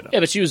Widow. Yeah,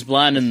 but she was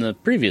blonde in the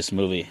previous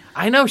movie.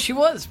 I know she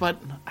was, but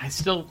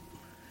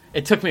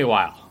it took me a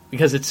while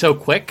because it's so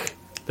quick,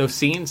 those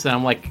scenes, and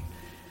I'm like,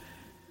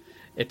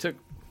 it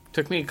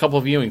took me a couple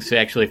of viewings to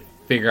actually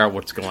figure out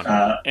what's going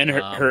on. And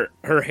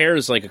her hair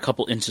is like a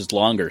couple inches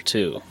longer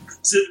too.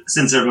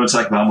 Since everyone's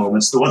talking about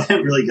moments, the one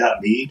that really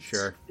got me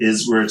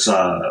is where it's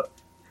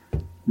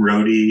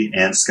Rhodey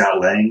and Scott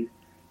Lang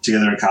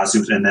together in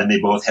costumes, and then they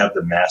both have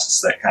the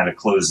masks that kind of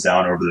close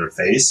down over their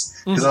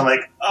face. Because I'm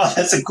like, oh,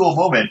 that's a cool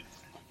moment.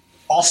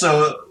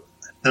 Also,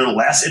 their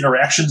last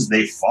interactions,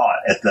 they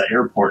fought at the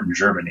airport in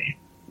Germany.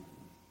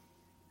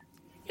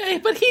 Yeah,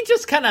 but he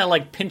just kind of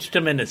like pinched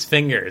him in his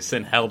fingers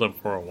and held him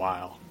for a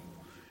while.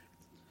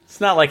 It's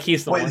not like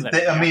he's the one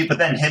that... but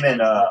then him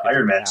and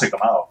Iron Man took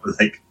him out with,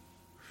 like,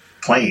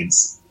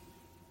 planes.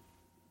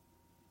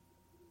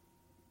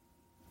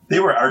 They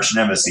were arch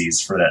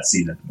nemesis for that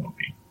scene in the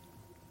movie.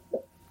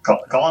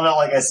 Calling it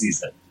like I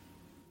sees it.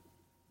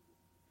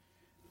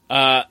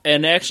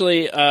 And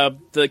actually,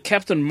 the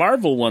Captain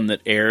Marvel one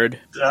that aired...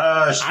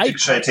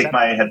 should I take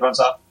my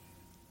headphones off?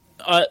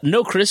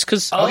 No, Chris,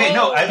 because... Okay,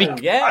 no, I've been...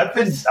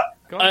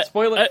 Go on,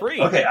 spoil it free.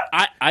 Okay.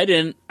 I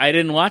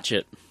didn't watch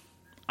it.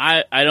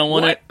 I don't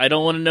want to. I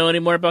don't want to know any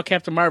more about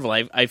Captain Marvel.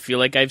 I feel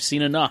like I've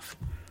seen enough.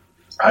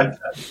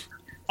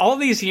 All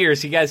these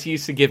years, you guys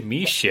used to give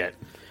me shit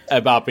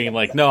about being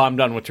like, "No, I'm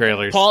done with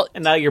trailers." Paul,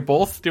 and now you're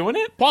both doing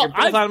it. Paul, you're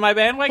both on my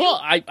bandwagon.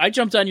 Paul, I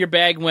jumped on your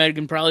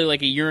bandwagon probably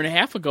like a year and a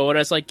half ago, and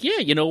I was like, "Yeah,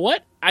 you know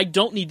what? I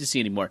don't need to see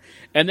anymore."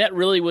 And that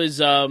really was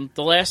the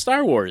last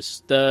Star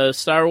Wars, the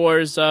Star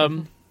Wars 8.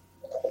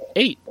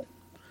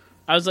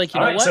 I was like,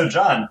 you know what? So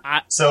John,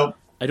 I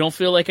don't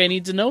feel like I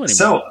need to know anymore.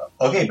 So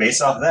okay,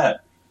 based off of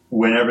that,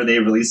 whenever they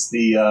release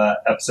the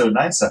episode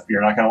 9 stuff,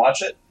 you're not going to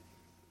watch it?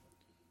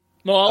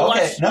 No,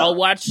 I'll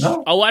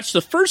watch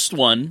the first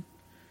one.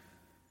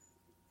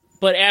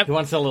 But he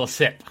wants a little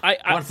sip. I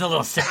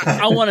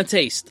want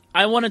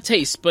to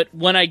taste. But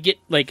when I get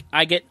like,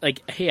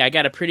 hey, I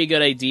got a pretty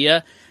good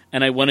idea,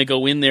 and I want to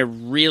go in there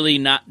really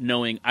not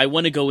knowing. I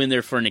want to go in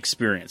there for an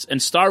experience.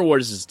 And Star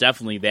Wars is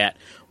definitely that,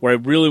 where I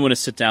really want to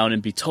sit down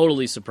and be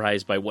totally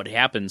surprised by what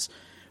happens,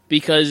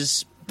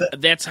 because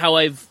that's how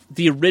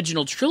the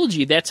original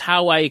trilogy, that's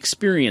how I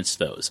experienced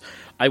those.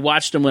 I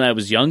watched them when I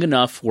was young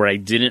enough where I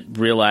didn't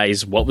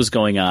realize what was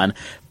going on.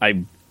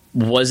 I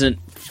wasn't,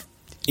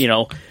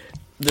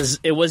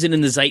 it wasn't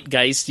in the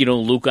zeitgeist,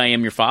 Luke, I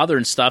am your father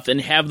and stuff,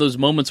 and have those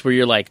moments where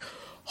you're like,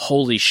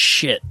 holy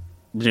shit,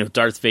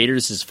 Darth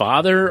Vader's his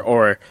father,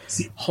 or,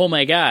 oh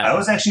my God. I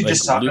was actually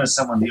just talking to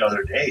someone the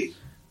other day.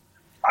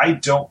 I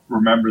don't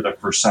remember the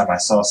first time I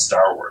saw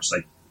Star Wars,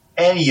 like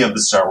any of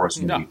the Star Wars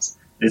movies.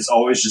 No. It's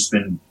always just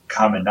been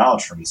common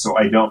knowledge for me, so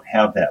I don't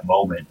have that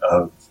moment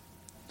of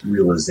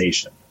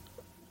realization.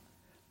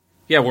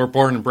 Yeah, we're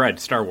born and bred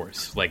Star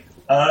Wars. Like,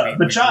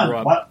 but John,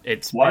 why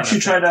don't you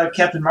try to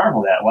Captain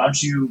Marvel that? Why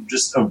don't you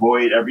just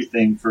avoid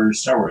everything for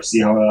Star Wars?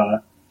 See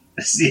how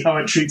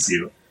it treats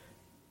you.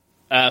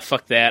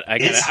 Fuck that!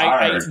 It's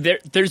hard.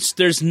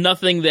 There's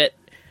nothing that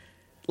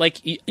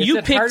like Is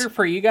it harder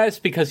for you guys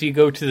because you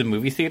go to the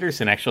movie theaters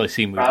and actually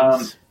see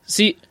movies? Is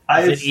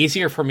it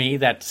easier for me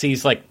that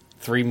sees like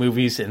 3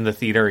 movies in the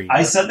theater?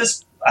 I said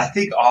this, I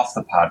think, off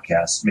the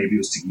podcast. Maybe it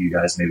was to you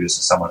guys. Maybe it was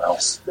to someone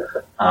else.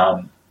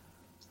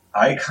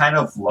 I kind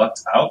of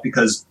lucked out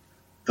because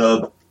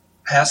the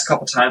past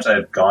couple times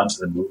I've gone to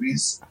the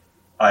movies,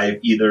 I've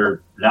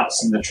either not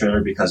seen the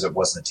trailer because it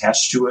wasn't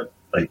attached to it,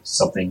 like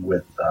something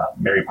with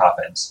Mary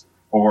Poppins,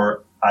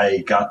 or I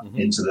got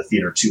into the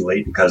theater too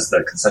late because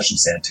the concession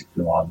stand took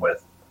too long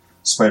with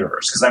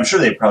Spider-Verse. Because I'm sure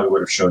they probably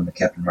would have shown the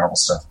Captain Marvel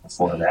stuff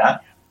before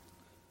that.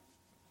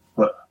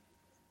 But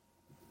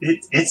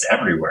it's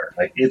everywhere.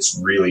 Like, it's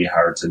really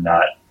hard to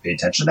not pay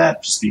attention to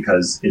that just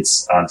because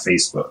it's on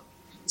Facebook.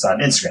 It's on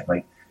Instagram.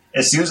 Like,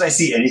 as soon as I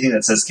see anything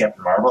that says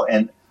Captain Marvel,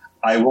 and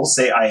I will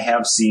say I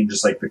have seen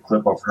just like the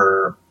clip of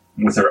her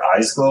with her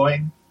eyes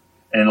glowing,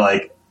 and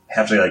like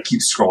have to like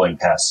keep scrolling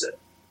past it.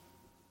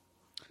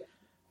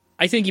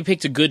 I think you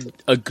picked a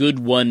good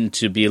one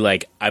to be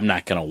like, I'm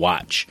not gonna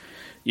watch.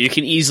 You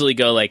can easily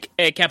go like,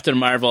 hey, Captain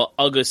Marvel,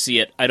 I'll go see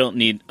it.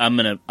 I'm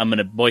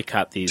gonna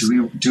boycott these.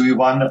 Do we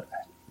want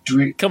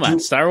to?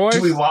 Star Wars?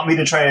 Do we want me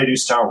to try to do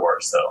Star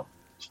Wars though?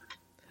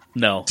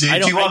 No. Do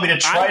you want me to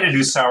try to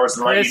do Star Wars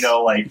and let you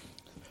know, like...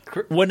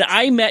 When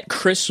I met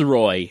Chris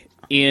Roy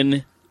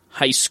in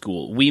high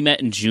school, we met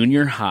in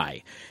junior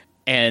high,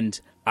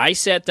 and I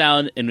sat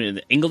down in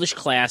an English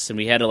class, and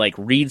we had to, like,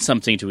 read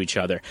something to each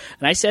other.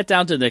 And I sat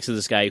down next to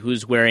this guy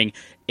who's wearing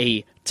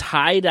a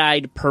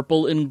tie-dyed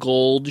purple and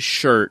gold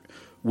shirt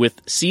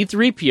with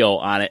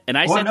C-3PO on it. And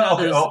I sat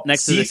down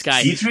next to this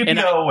guy.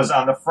 C-3PO was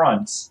on the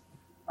front.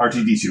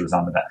 R2-D2 was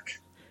on the back.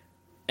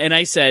 And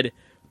I said,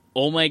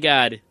 oh, my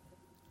God...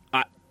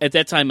 At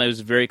that time, I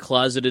was a very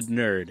closeted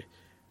nerd,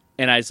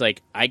 and I was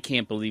like, I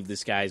can't believe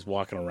this guy's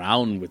walking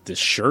around with this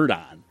shirt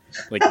on.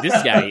 Like, this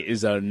guy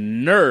is a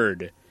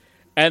nerd.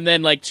 And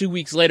then, like, 2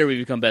 weeks later, we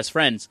become best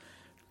friends.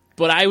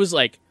 But I was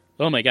like,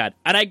 oh, my God.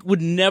 And I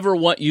would never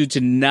want you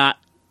to not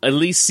at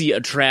least see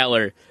a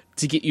trailer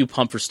to get you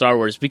pumped for Star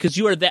Wars, because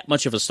you are that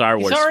much of a Star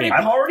Wars fan.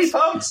 I'm already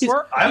pumped.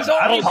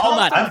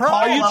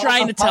 Are you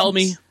trying to tell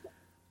me?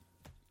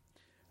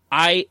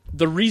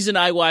 The reason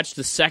I watched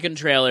the second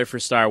trailer for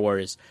Star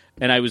Wars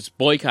and I was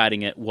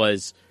boycotting it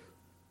was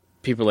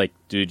people were like,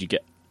 dude,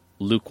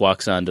 Luke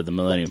walks onto the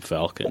Millennium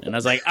Falcon. And I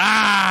was like,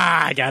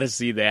 I gotta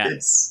see that.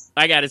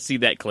 I gotta see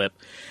that clip.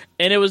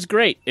 And it was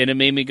great. And it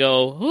made me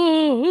go,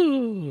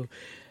 ooh.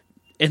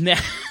 And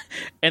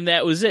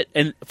that was it.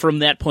 And from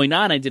that point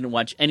on, I didn't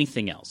watch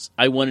anything else.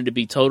 I wanted to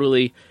be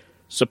totally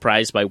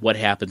surprised by what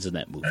happens in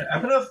that movie.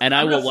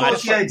 I will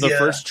watch the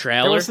first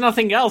trailer. There was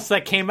nothing else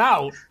that came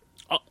out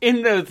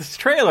in the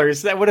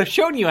trailers that would have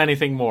shown you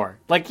anything more.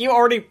 Like, you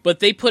already...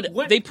 But they put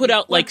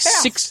out like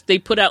 6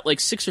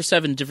 or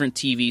 7 different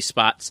TV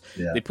spots.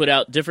 Yeah. They put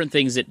out different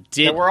things that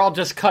did... They were all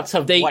just cuts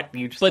of what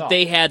you saw. But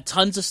they had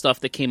tons of stuff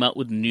that came out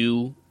with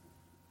new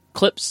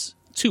clips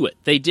to it.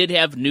 They did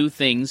have new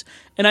things,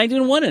 and I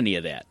didn't want any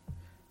of that.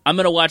 I'm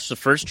going to watch the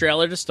first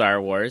trailer to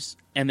Star Wars,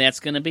 and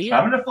that's going to be it.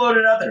 I'm going to float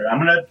it out there.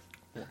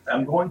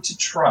 I'm going to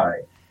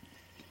try.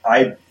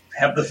 I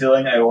have the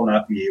feeling I will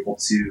not be able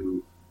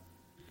to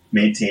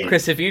maintain.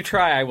 Chris, if you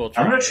try, I will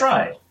try. I'm going to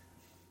try.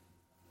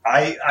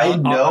 I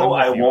know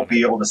I won't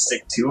be able to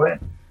stick to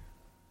it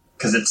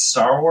because it's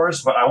Star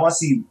Wars, but I want to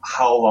see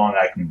how long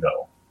I can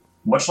go.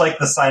 Much like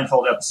the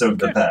Seinfeld episode,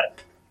 The Bet.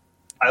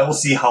 I will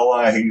see how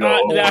long I can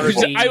go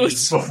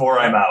before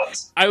I'm out.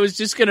 I was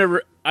just gonna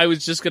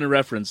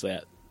reference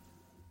that.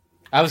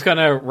 I was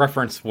gonna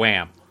reference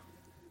Wham.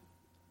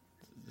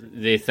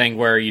 The thing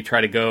where you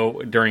try to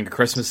go during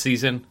Christmas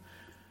season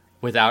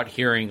without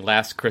hearing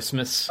Last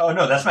Christmas. Oh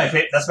no, that's my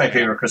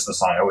favorite Christmas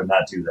song. I would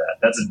not do that.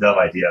 That's a dumb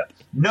idea.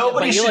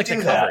 Nobody should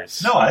do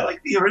that. No, I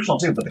like the original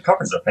too, but the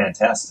covers are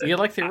fantastic. You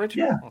like the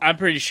original? Yeah. I'm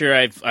pretty sure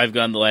I've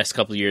gone the last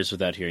couple of years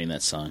without hearing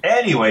that song.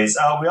 Anyways,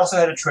 we also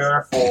had a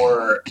trailer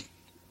for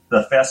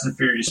the Fast and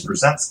Furious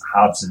Presents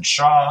Hobbs and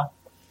Shaw.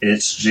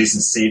 It's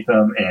Jason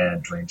Statham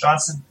and Dwayne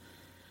Johnson.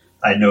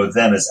 I know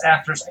them as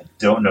actors. I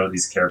don't know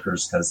these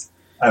characters because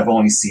I've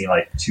only seen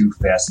like 2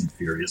 Fast and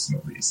Furious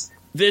movies.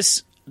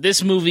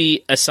 This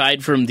movie,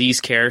 aside from these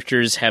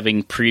characters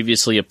having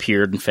previously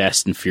appeared in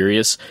Fast and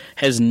Furious,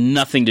 has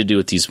nothing to do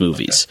with these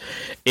movies.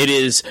 Okay. It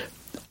is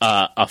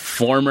a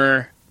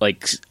former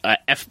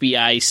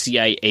FBI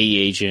CIA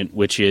agent,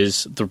 which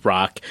is The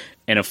Rock,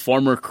 and a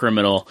former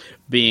criminal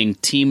being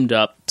teamed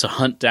up to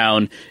hunt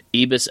down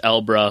Idris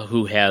Elba,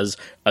 who has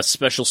a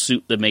special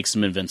suit that makes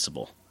him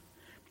invincible.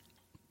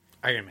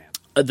 Iron Man.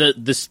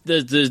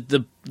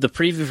 The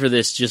preview for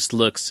this just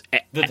looks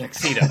the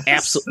tuxedo.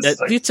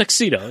 Absolutely,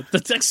 the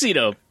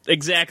tuxedo.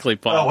 Exactly,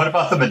 Paul. Oh, what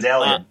about the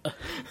medallion?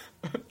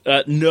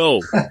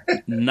 No,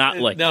 not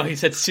like. No, he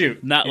said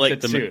suit. Not he like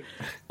the suit.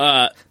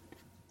 But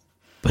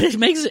it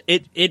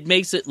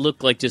makes it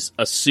look like just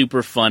a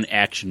super fun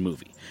action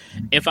movie.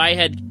 If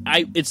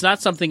it's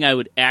not something I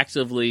would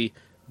actively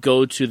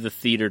go to the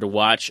theater to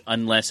watch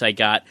unless I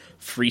got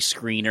free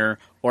screener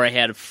or I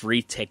had a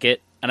free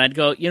ticket, and I'd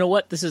go, you know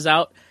what, this is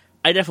out.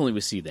 I definitely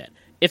would see that.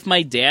 If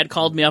my dad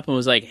called me up and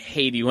was like,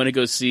 hey, do you want to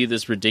go see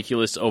this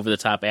ridiculous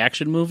over-the-top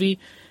action movie?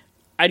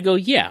 I'd go,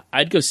 yeah,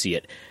 I'd go see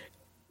it.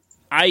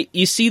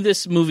 You see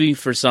this movie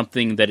for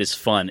something that is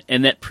fun,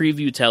 and that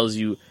preview tells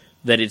you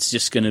that it's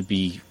just going to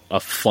be a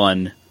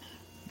fun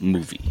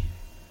movie.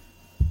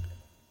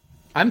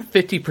 I'm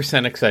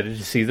 50% excited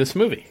to see this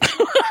movie.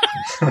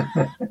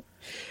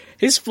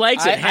 His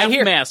flag's at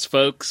half-mast,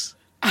 folks.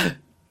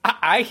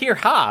 I hear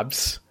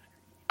Hobbs.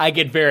 I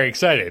get very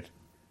excited.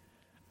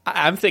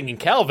 I'm thinking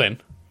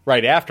Kelvin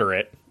right after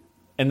it,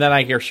 and then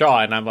I hear Shaw,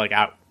 and I'm like,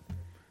 out.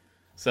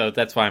 So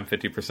that's why I'm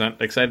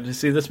 50% excited to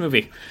see this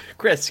movie.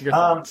 Chris, your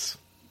thoughts?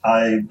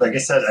 Like I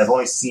said, I've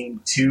only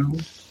seen 2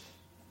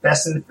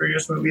 Fast and the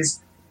Furious movies.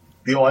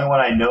 The only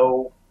one I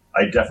know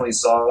I definitely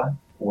saw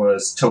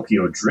was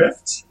Tokyo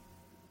Drift.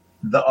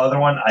 The other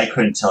one, I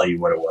couldn't tell you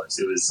what it was.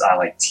 It was on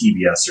like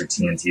TBS or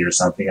TNT or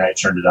something. I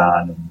turned it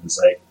on and was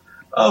like,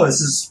 oh,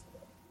 this is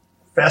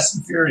Fast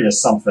and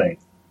Furious something.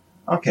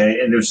 Okay,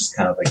 and it was just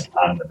kind of like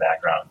on in the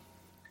background.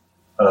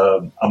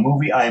 A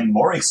movie I'm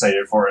more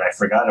excited for, and I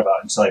forgot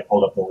about until I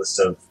pulled up the list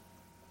of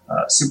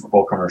Super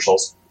Bowl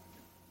commercials,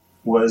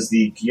 was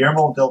the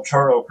Guillermo del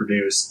Toro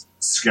produced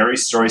Scary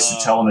Stories to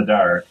Tell in the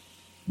Dark.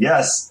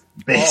 Yes,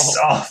 based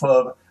off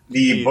of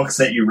the books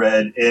that you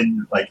read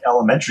in like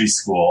elementary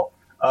school.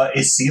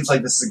 It seems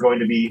like this is going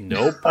to be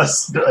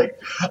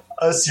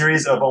a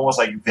series of almost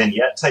like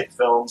vignette type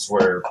films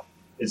where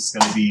it's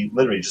going to be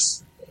literally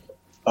just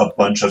a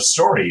bunch of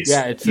stories.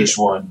 Yeah, it's each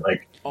one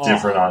like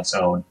different on its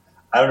own.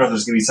 I don't know if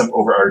there's going to be some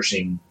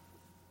overarching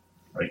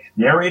like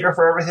narrator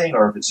for everything,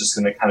 or if it's just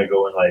going to kind of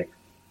go in like,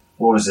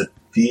 what was it,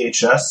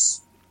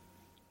 VHS?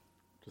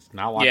 Just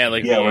not watching.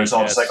 Where it's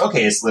all just like,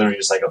 okay, it's literally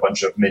just like a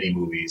bunch of mini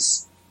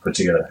movies put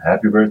together.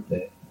 Happy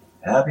birthday,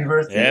 happy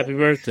birthday, happy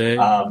birthday.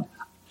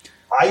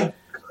 I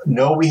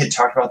know we had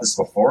talked about this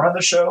before on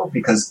the show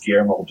because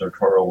Guillermo del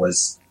Toro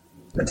was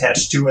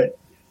attached to it.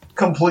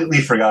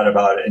 Completely forgot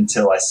about it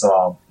until I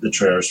saw the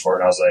trailers for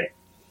it. I was like,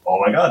 oh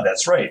my god,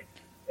 that's right.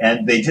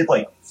 And they did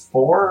like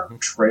 4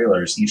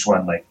 trailers, each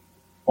one like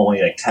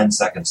only like 10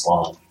 seconds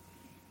long.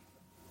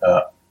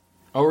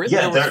 Oh, really?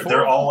 Yeah,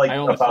 they're all like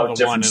about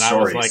different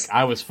stories.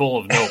 I was full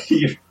of nope.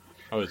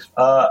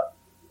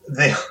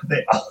 They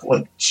all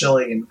look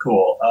chilling and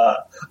cool.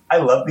 I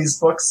love these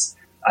books.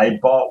 I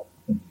bought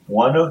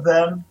one of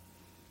them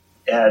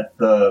at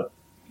the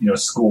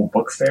school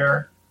book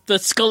fair. The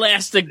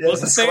Scholastic Book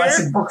Fair?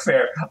 Scholastic Book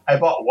Fair. I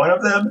bought one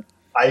of them.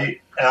 I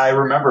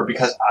remember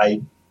because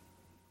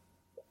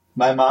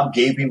my mom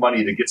gave me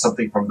money to get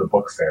something from the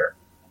book fair.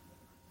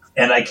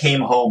 And I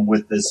came home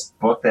with this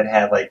book that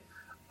had like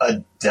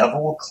a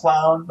devil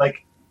clown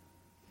like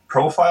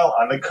profile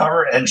on the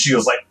cover, and she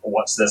was like,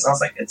 what's this? I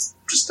was like, it's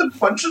just a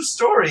bunch of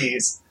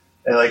stories.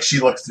 And like she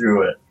looked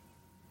through it.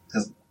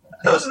 Because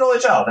I was an only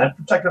child. I had a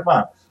protective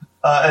mom.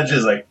 And she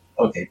was like,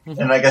 okay.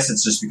 Mm-hmm. And I guess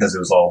it's just because it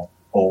was all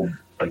old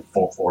like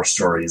folklore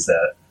stories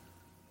that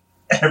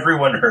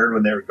everyone heard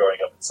when they were growing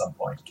up at some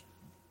point.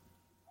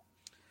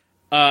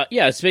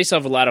 Yeah, it's based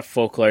off a lot of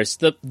folklore.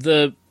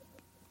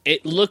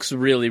 It looks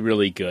really,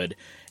 really good.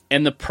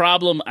 And the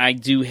problem I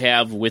do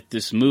have with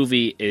this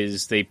movie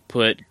is they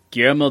put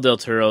Guillermo del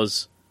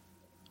Toro's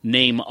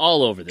name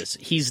all over this.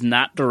 He's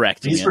not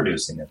directing it. He's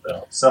producing it,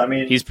 though. So, I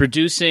mean... He's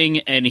producing,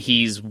 and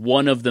he's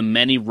one of the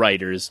many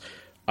writers.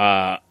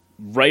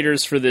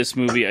 Writers for this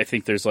movie, I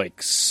think there's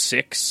like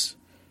 6.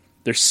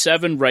 There's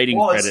 7 writing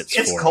credits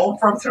for it. It's culled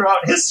from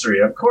throughout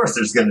history. Of course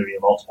there's going to be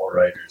multiple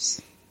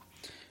writers.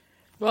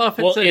 Well, if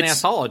it's an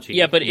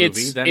anthology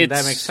movie, then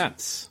that makes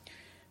sense.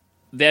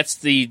 That's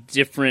the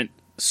different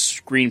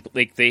screen...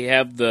 Like, they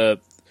have the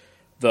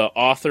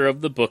author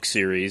of the book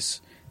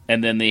series,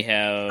 and then they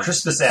have...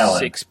 Crispus Allen.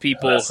 6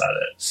 people... That's not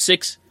it.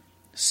 6...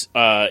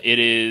 it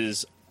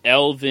is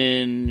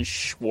Alvin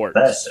Schwartz.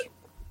 That's it.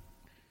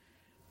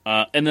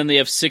 And then they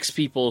have 6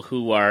 people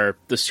who are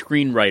the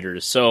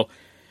screenwriters. So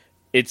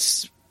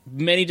it's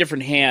many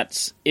different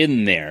hats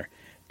in there.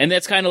 And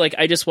that's kind of like,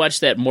 I just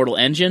watched that Mortal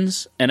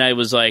Engines, and I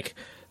was like,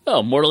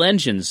 oh, Mortal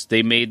Engines.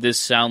 They made this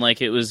sound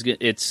like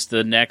it's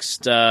the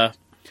next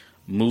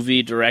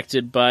movie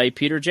directed by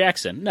Peter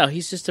Jackson. No,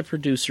 he's just a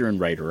producer and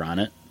writer on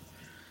it.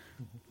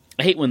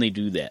 I hate when they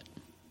do that.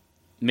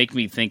 Make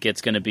me think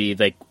it's going to be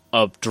like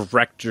a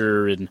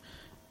director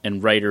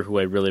and writer who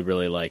I really,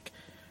 really like.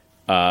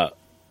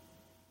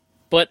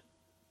 But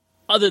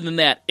other than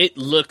that, it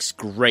looks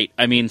great.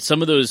 I mean,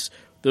 some of those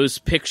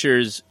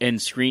pictures and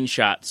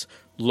screenshots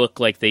look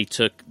like they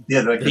took...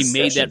 Yeah, like they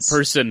made that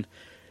person...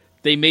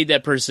 They made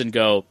that person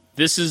go,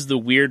 this is the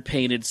weird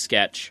painted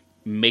sketch,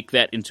 make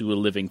that into a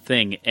living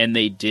thing, and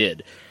they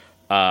did.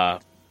 And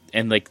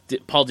like,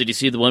 Paul, did you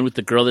see the one with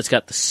the girl that's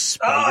got the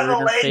spider in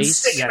her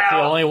face? That's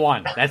the only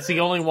one. That's the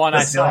only one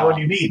I saw. That's the only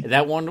one you need.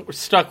 That one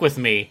stuck with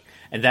me,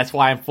 and that's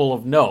why I'm full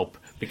of nope.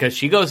 Because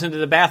she goes into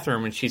the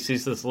bathroom and she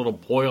sees this little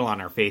boil on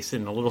her face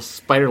and a little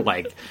spider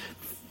leg,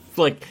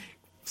 like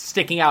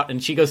sticking out,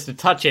 and she goes to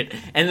touch it,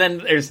 and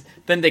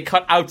then they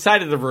cut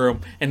outside of the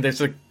room, and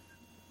there's a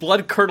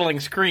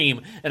blood-curdling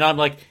scream, and I'm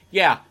like,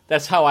 yeah,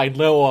 that's how I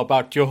know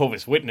about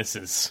Jehovah's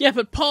Witnesses. Yeah,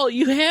 but Paul,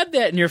 you had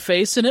that in your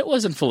face, and it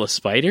wasn't full of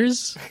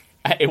spiders.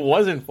 It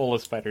wasn't full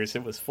of spiders,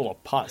 it was full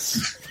of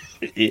pus.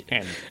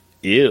 And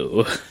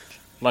ew.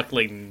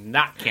 Luckily,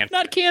 not cancer.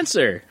 Not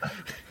cancer.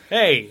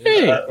 Hey.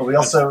 We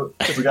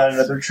got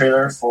another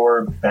trailer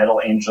for Battle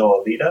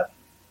Angel Alita,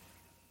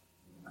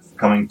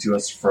 coming to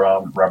us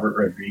from Robert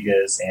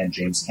Rodriguez and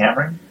James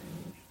Cameron.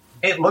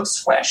 It looks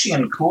flashy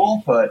and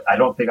cool, but I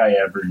don't think I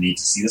ever need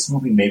to see this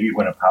movie. Maybe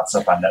when it pops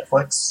up on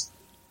Netflix.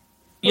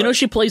 You know,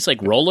 she plays like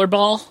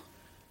rollerball.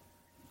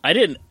 I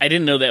didn't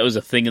know that was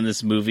a thing in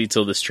this movie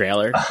till this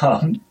trailer.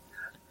 But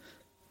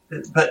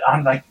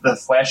on like the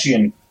flashy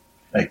and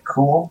like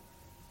cool,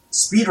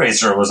 Speed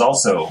Racer was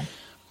also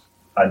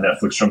on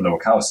Netflix from the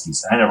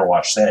Wachowskis. I never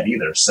watched that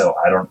either, so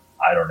I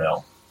don't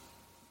know.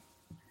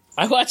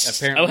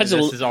 Apparently,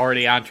 this is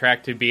already on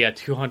track to be a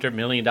 $200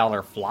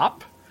 million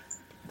flop.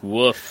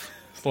 Woof.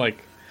 It's like,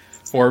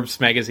 Forbes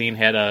magazine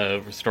had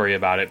a story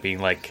about it being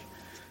like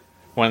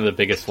one of the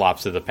biggest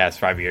flops of the past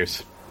 5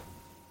 years.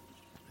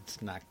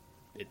 It's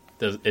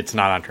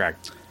not on track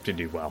to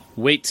do well.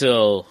 Wait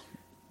till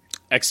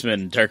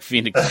X-Men Dark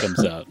Phoenix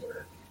comes out.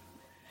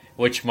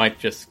 Which might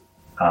just...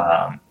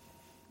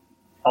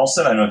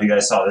 Also, I don't know if you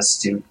guys saw this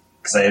too,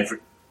 because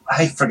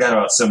I forgot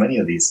about so many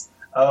of these.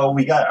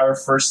 We got our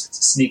first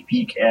sneak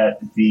peek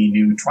at the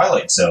new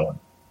Twilight Zone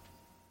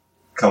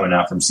coming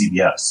out from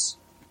CBS.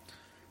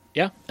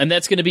 Yeah, and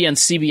that's going to be on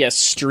CBS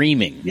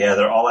streaming. Yeah,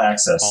 they're all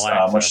access.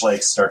 Much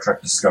like Star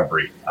Trek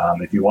Discovery.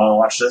 If you want to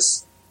watch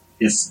this,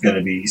 it's going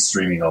to be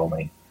streaming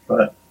only.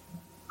 But,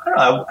 I don't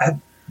know,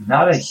 I'm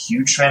not a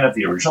huge fan of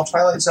the original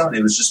Twilight Zone.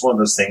 It was just one of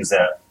those things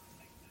that,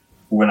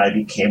 when I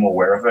became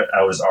aware of it,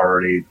 I was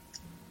already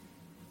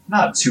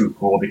not too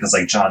cool, because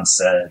like John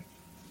said,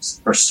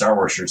 or Star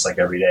Wars shirts like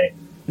every day.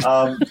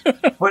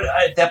 But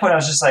at that point I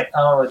was just like,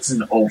 oh, it's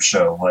an old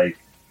show. Like,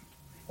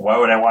 why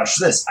would I watch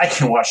this? I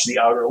can watch The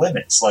Outer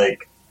Limits.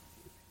 Like,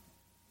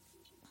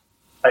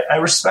 I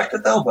respect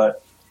it though,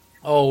 but...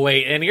 Oh,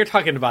 wait, and you're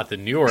talking about the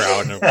newer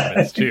Outer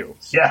Limits too.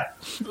 Yeah.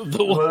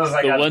 The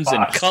ones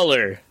in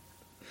color.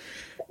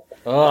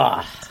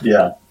 Ugh.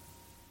 Yeah.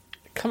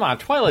 Come on,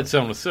 Twilight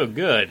Zone was so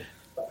good.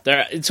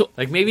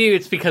 Like, maybe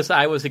it's because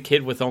I was a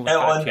kid with only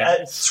 5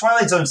 channels.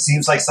 Twilight Zone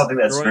seems like something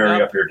that's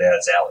very up your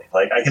dad's alley.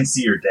 Like, I can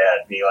see your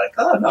dad being like,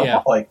 "Oh no,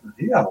 Yeah. like,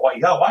 you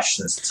gotta watch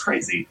this. It's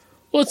crazy."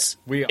 Well, that's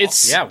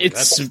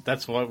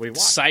what we want.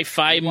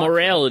 Sci-fi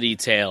morality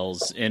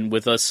tales, and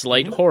with a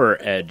slight horror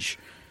edge.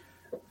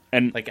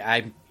 And like,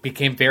 I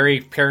became very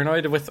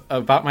paranoid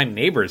about my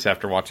neighbors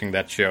after watching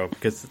that show,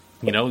 because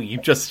you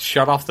just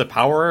shut off the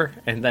power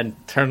and then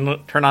turn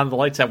on the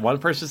lights at one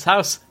person's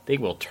house, they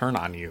will turn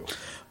on you.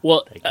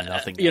 Well, like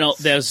nothing that was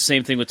the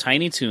same thing with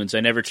Tiny Toons.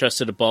 I never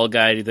trusted a bald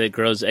guy that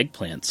grows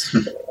eggplants.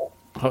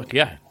 Oh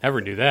yeah,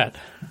 never do that.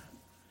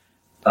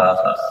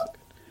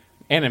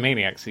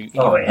 Animaniacs.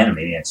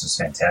 Animaniacs was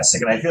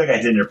fantastic, and I feel like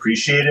I didn't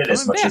appreciate it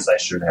as much as I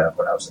should have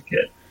when I was a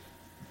kid.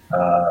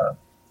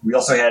 We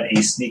also had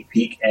a sneak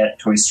peek at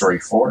Toy Story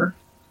 4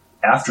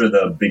 after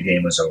the big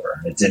game was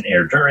over. It didn't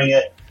air during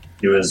it.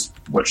 It was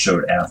what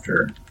showed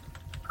after.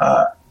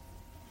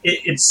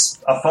 It's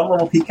a fun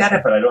little peek at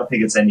it, but I don't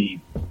think it's any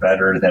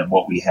better than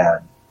what we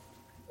had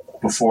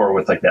before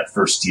with like that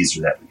first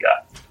teaser that we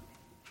got.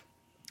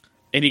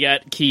 And you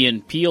got Key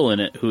and Peele in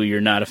it, who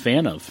you're not a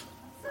fan of.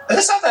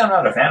 It's not that I'm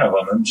not a fan of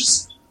them.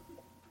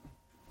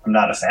 I'm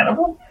not a fan of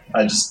them.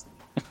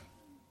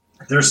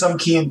 There's some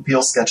Key and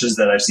Peele sketches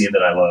that I've seen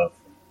that I love.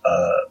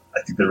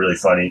 I think they're really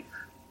funny.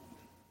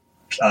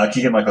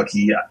 Keegan-Michael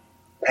Key,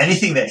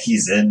 anything that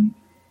he's in,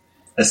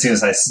 as soon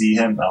as I see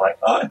him, I'm like,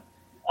 oh,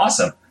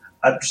 awesome.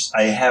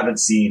 I haven't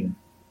seen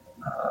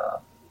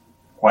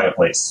Quiet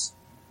Place.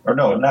 Or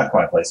no, not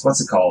Quiet Place.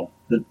 What's it called?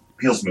 The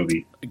Peele's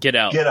movie. Get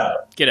Out.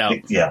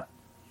 Yeah.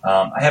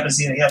 I haven't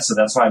seen it yet, so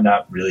that's why I'm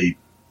not really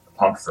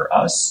pumped for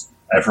Us.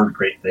 I've heard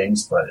great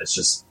things, but it's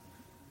just...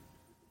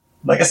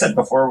 Like I said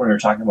before, when we were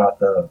talking about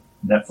the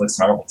Netflix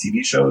Marvel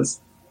TV shows,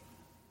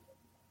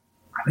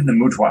 I'm in the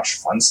mood to watch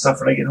fun stuff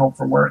when I get home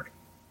from work.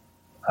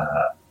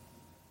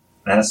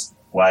 And that's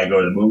why I go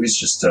to the movies,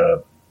 just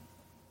to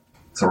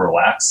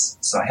relax.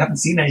 So I haven't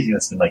seen anything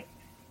that's been like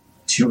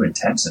too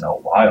intense in a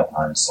while,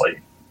 honestly.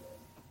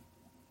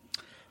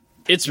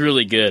 It's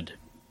really good.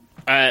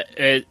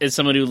 As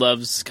someone who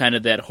loves kind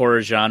of that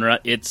horror genre,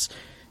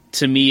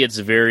 to me it's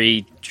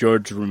very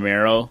George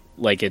Romero.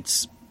 Like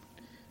it's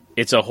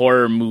a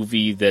horror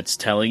movie that's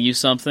telling you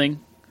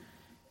something.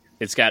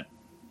 It's got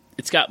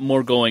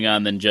more going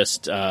on than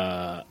just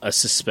a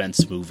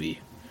suspense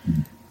movie,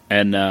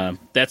 and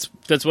that's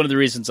one of the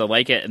reasons I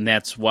like it, and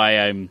that's why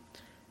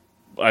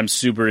I'm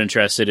super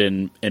interested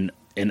in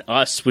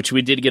Us, which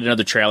we did get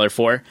another trailer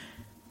for.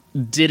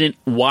 Didn't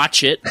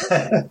watch it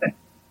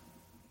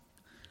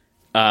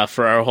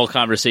for our whole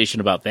conversation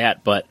about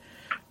that, but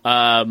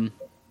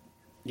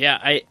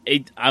yeah,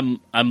 I'm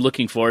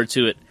looking forward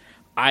to it.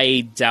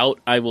 I doubt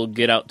I will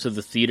get out to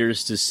the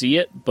theaters to see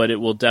it, but it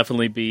will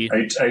definitely be... Are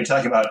you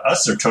talking about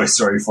Us or Toy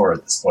Story 4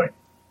 at this point?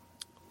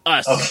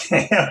 Us.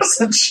 Okay, I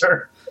wasn't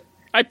sure.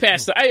 I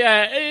passed.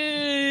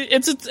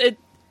 It's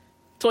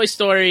Toy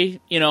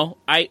Story,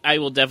 I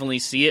will definitely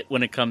see it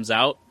when it comes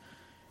out.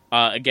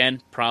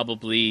 Again,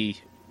 probably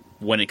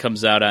when it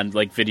comes out on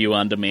like video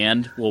on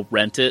demand, we'll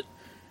rent it.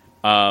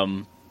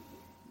 But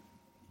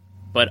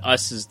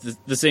Us is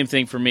the same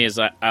thing for me. As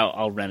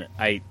I'll rent it.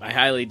 I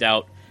highly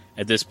doubt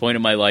at this point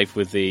in my life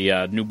with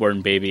a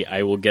newborn baby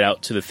I will get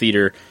out to the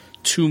theater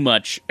too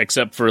much,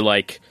 except for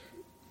like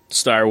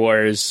Star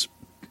Wars,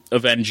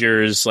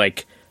 Avengers,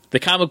 like the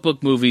comic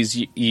book movies.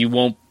 You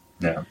won't.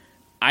 No.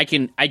 I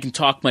can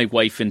talk my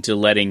wife into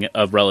letting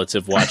a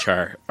relative watch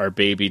our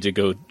baby to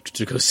go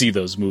see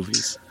those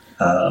movies.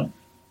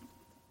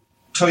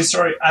 Toy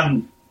Story,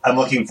 I'm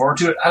looking forward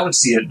to it. I would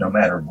see it no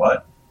matter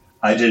what.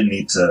 I didn't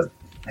need to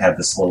have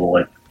this little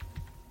like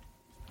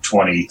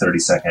 20,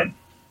 30-second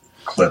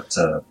clip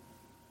to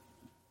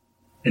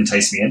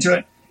entice me into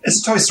it.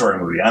 It's a Toy Story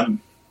movie.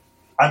 I'm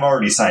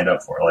already signed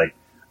up for it. Like,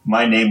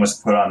 my name was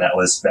put on that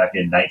list back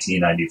in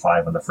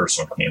 1995 when the first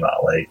one came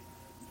out. Like,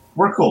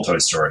 we're cool, Toy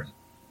Story.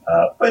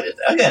 But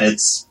again,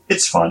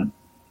 it's fun.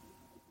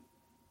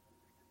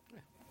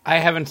 I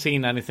haven't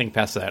seen anything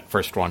past that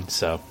first one,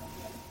 so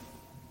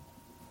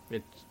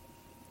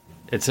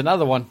it's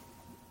another one.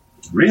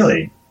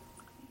 Really?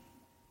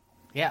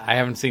 Yeah, I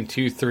haven't seen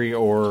 2, 3,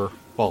 or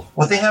well,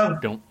 they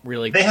have don't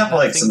really. They have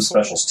like some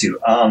specials too.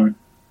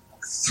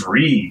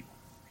 3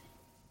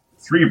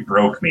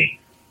 broke me.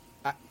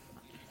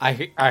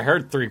 I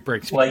heard 3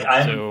 breaks me, Like,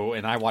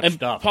 and I watched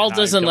stuff. Paul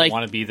doesn't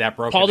want to be that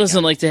broken. Paul doesn't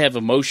again. like to have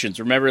emotions.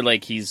 Remember,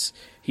 like he's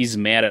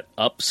mad at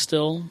Up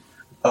still.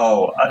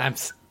 Oh,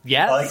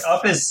 yes. like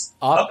Up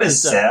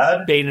is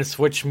sad. A bait and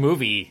switch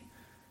movie,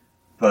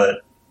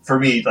 But for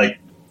me, like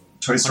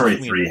Toy Story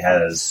 3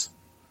 has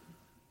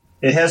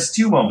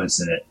 2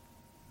 moments in it.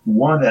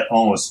 One that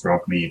almost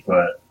broke me,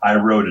 but I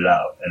wrote it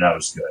out and that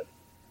was good.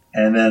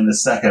 And then the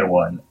second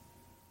one,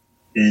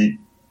 it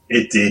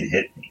did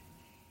hit me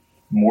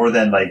more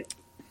than like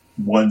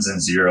ones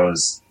and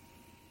zeros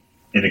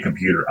in a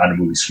computer on a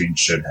movie screen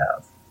should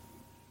have.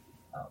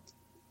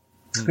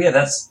 But yeah,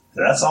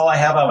 that's all I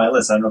have on my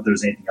list. I don't know if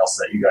there's anything else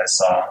that you guys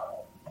saw.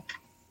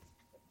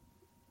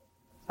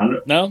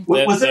 No,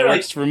 that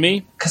works for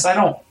me. Because I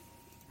don't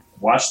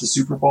watch the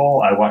Super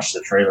Bowl. I watch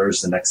the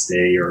trailers the next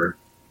day or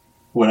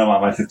when I'm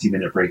on my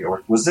 15-minute break at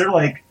work. Was there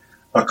like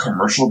a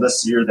commercial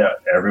this year that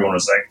everyone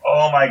was like,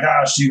 oh my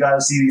gosh, you got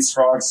to see these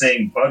frogs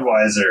saying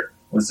Budweiser?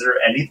 Was there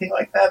anything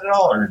like that at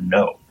all or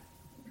no?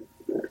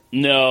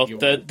 No,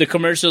 the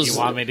commercials. You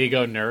want me to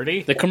go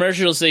nerdy? The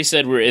commercials they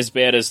said were as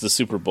bad as the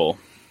Super Bowl.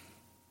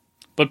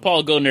 But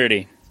Paul, go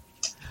nerdy.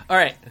 All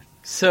right.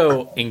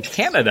 So in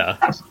Canada,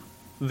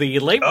 the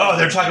labor. Oh,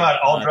 they're talking about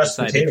all dressed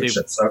potato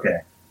chips. Okay,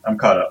 I'm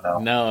caught up now.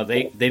 No,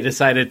 they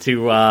decided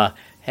to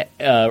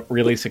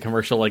release a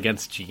commercial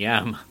against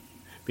GM,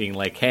 being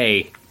like,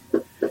 "Hey,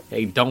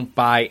 don't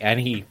buy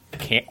any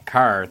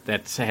car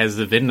that has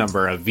the VIN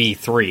number of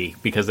V3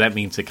 because that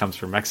means it comes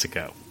from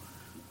Mexico."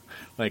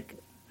 Like,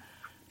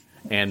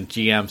 and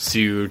GM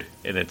sued,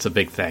 and it's a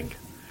big thing.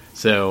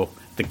 So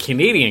the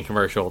Canadian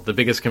commercial, the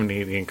biggest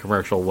Canadian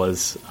commercial,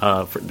 was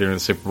during the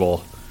Super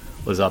Bowl,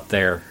 was up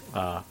there.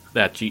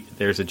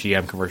 There's a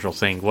GM commercial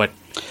saying, "What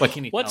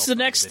can you?" What's the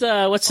next?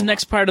 What's the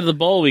next part of the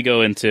bowl we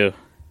go into?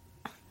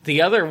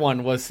 The other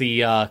one was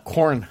the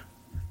corn,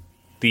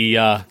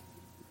 the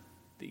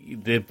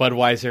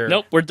Budweiser.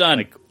 Nope, we're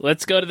done.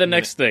 Let's go to the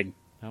next thing.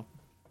 No.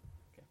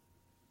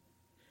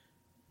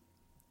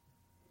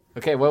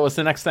 Okay, what was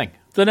the next thing?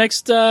 The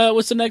next,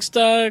 what's the next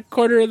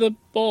quarter of the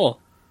bowl?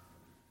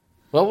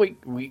 Well,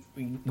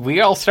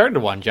 we all started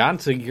one, John.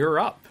 So you're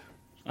up.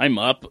 I'm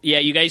up. Yeah,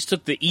 you guys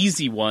took the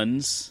easy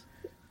ones.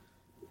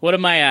 What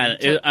am I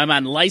on? I'm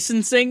on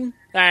licensing.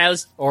 All right,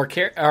 let's...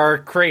 or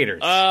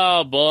creators.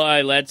 Oh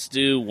boy, let's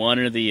do one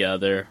or the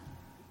other.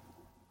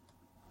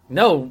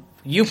 No,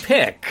 you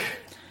pick.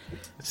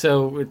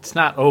 So it's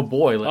not oh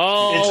boy. It's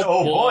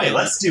oh boy.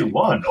 Let's do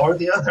one or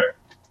the other.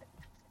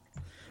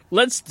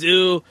 Let's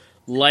do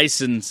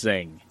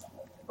licensing.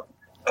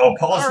 Oh,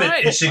 Paul's been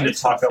itching to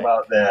talk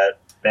about that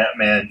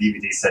Batman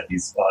DVD set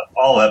he's bought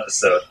all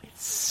episode.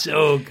 It's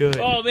so good.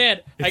 Oh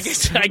man, I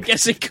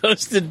guess it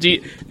goes to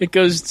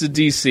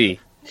DC.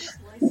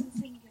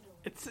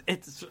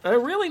 It's a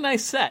really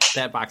nice set,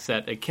 that box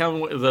set. It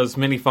came with those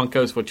mini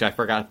Funkos, which I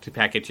forgot to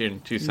package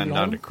in to send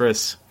down to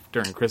Chris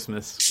during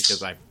Christmas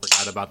because I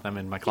forgot about them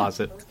in my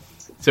closet.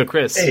 So,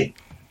 Chris, hey,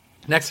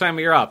 next time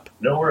you're up,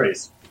 no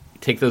worries.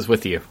 Take those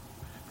with you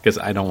because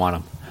I don't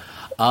want them.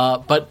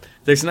 But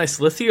there's nice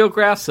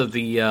lithographs of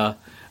the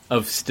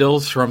of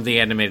stills from the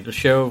animated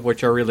show,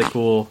 which are really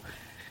cool.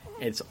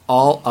 It's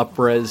all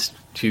up-res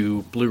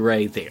to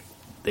Blu-ray.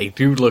 They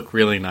do look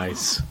really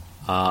nice.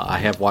 I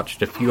have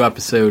watched a few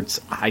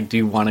episodes. I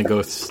do want to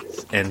go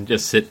and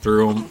just sit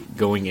through them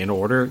going in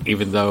order,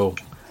 even though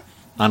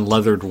on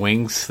Leathered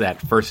Wings,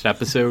 that first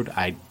episode,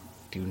 I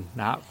do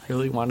not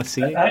really want to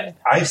see it.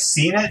 I've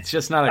seen it. It's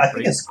just not I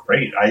think it's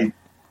great.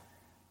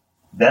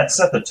 That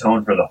set the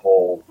tone for the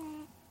whole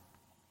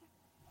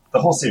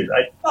series.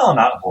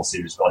 Not the whole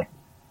series, but like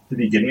the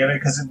beginning of it,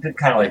 because it did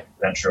kind of like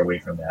venture away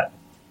from that.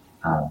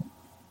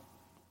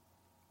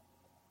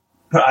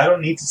 But I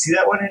don't need to see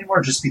that one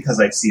anymore just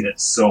because I've seen it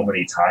so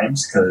many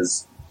times,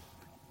 because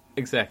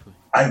exactly.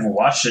 I've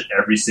watched it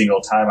every single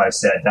time I've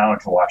sat down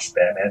to watch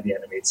Batman the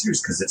Animated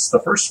Series, because it's the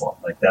first one.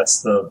 Like,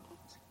 that's the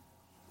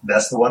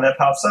one that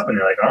pops up, and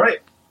you're like, all right,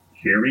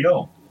 here we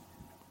go.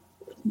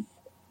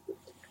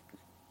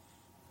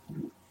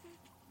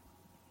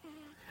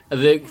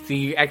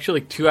 The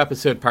actually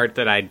 2-episode part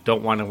that I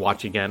don't want to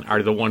watch again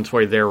are the ones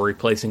where they're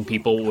replacing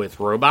people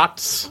with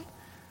robots.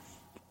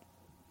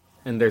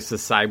 And there's the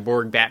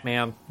cyborg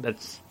Batman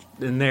that's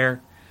in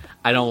there.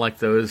 I don't like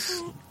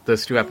those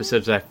 2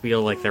 episodes. I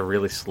feel like they're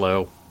really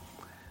slow.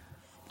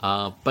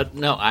 But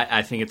no,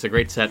 I think it's a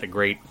great set, a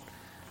great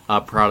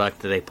product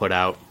that they put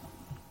out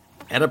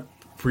at a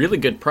really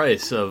good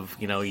price. Of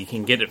you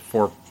can get it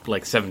for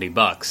like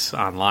 $70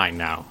 online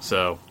now.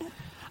 So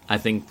I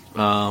think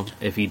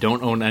if you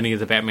don't own any of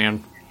the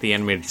Batman the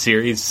animated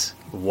series,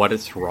 What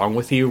Is Wrong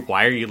With You?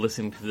 Why are you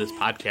listening to this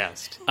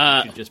podcast?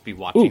 You should just be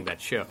watching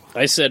that show.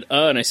 I said,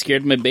 and I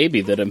scared my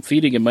baby that I'm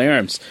feeding in my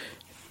arms.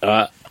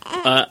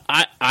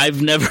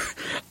 I've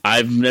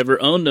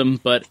never owned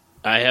them, but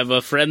I have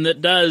a friend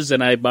that does,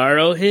 and I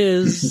borrow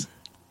his.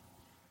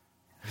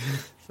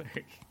 There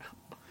you go.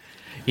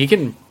 You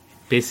can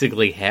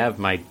basically have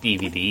my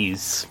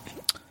DVDs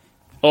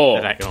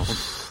that I own.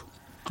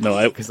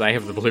 No, because I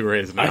have the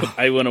Blu-rays now.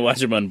 I want to watch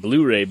them on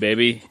Blu-ray,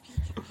 baby.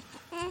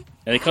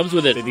 And it comes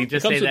with it. Did he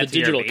just comes say with a that to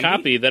your digital baby?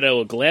 copy that I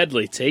will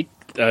gladly take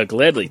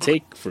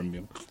from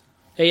you.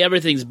 Hey,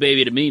 everything's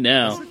baby to me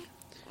now.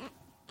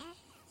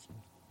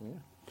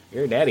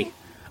 You're a daddy.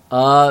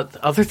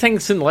 Other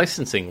things in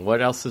licensing.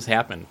 What else has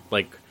happened?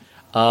 Like,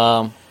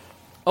 you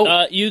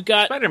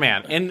got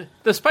Spider-Man and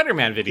the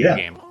Spider-Man video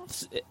game.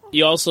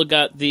 You also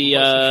got the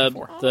PlayStation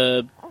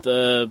 4.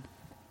 the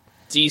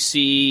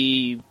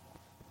DC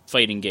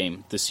fighting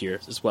game this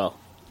year as well.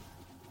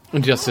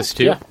 Injustice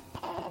 2. Yeah.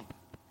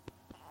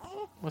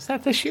 Was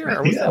that this year? I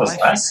Or think was that was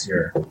last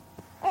year.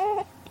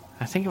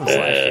 I think it was last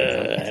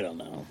year. I don't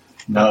know.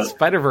 No,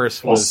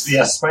 Spider-Verse well, was...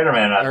 yeah,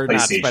 Spider-Man on or not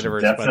PlayStation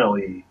Spider-Verse,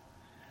 definitely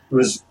it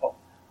was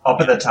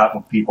up at the top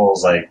of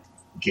people's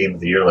Game of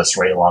the Year list,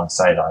 right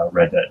alongside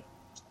Red Dead.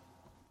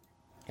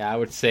 Yeah, I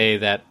would say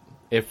that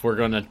if we're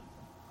going to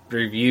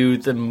review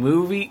the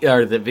movie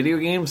or the video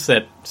games,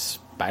 that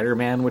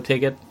Spider-Man would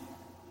take it.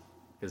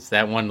 Because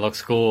that one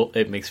looks cool.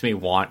 It makes me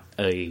want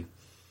a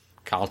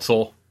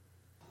console.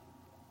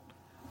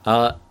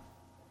 But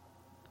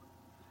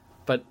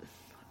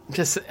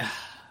just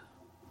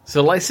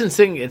so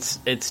licensing, it's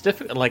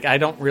difficult. Like, I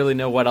don't really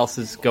know what else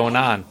is going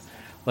on.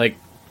 Like,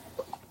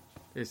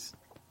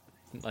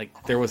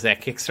 there was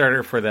that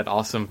Kickstarter for that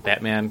awesome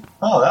Batman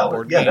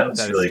board game that was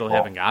that really I still cool.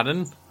 haven't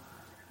gotten,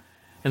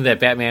 and that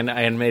Batman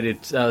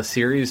animated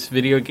series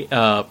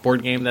video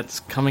board game that's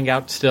coming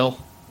out still.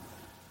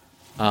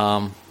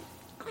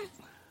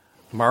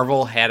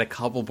 Marvel had a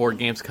couple board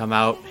games come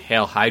out.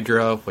 Hail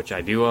Hydra, which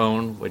I do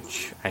own,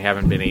 which I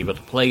haven't been able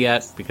to play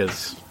yet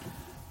because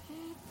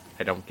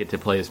I don't get to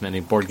play as many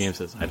board games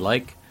as I'd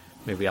like.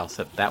 Maybe I'll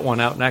set that one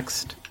out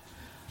next.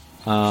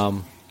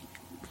 So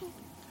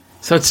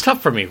it's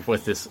tough for me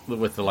with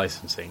the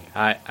licensing.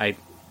 I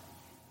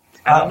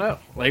don't know.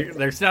 Like,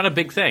 there's not a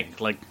big thing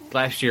like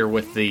last year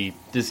with the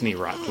Disney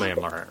Land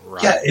ride.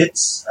 Yeah,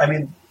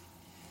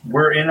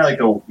 we're in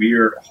a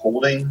weird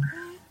holding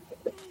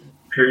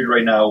period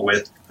right now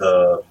with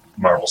the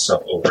Marvel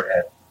stuff over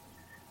at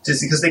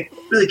Disney because they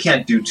really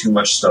can't do too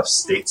much stuff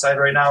stateside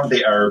right now.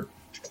 They are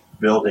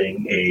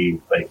building a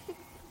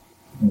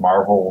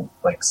Marvel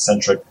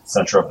centric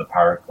center of the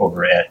park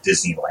over at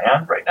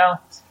Disneyland right now.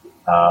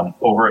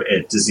 Over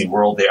at Disney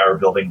World, they are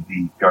building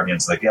the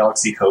Guardians of the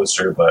Galaxy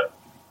coaster, but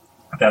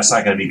that's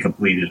not going to be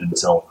completed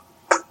until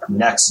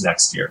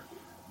next year.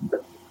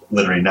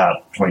 Literally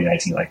not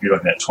 2019. You're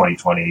looking at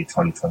 2020,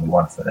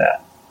 2021 for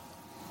that.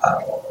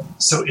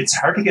 So it's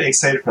hard to get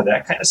excited for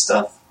that kind of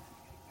stuff.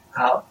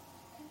 And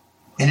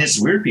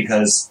it's weird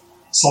because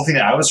something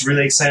that I was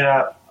really excited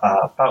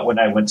about when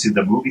I went to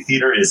the movie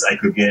theater is I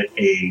could get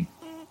a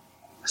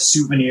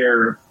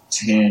souvenir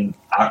tin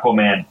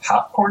Aquaman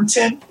popcorn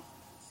tin.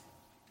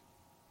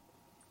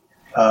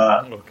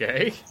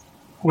 Okay.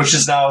 Which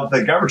is now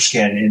the garbage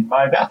can in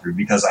my bathroom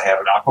because I have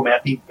an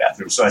Aquaman themed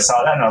bathroom. So I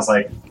saw that and I was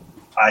like,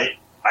 I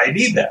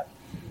need that.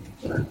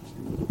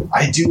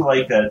 I do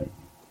like that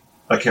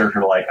a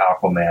character like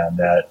Aquaman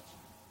that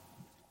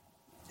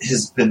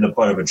has been the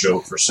butt of a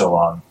joke for so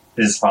long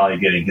is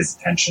finally getting his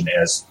attention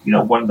as,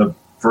 one of the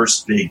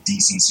first big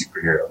DC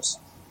superheroes.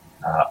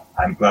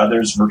 I'm glad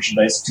there's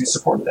merchandise to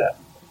support that.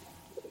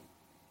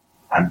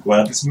 I'm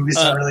glad this movie's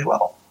done really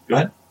well. Go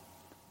ahead.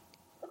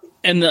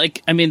 And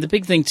the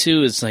big thing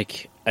too is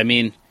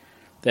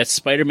that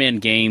Spider-Man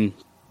game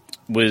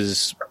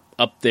was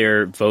up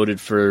there voted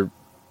for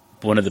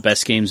one of the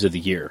best games of the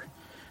year.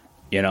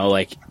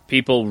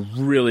 People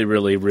really,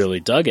 really, really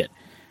dug it.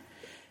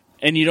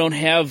 And you don't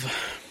have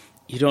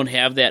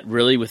that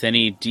really with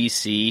any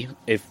DC.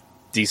 If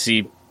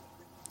DC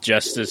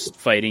Justice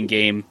fighting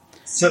game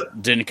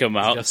didn't come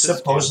out,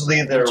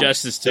 supposedly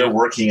they're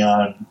working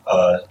on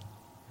a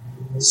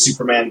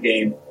Superman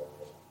game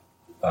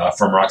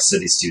from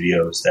Rocksteady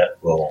Studios that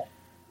will,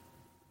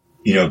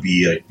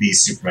 be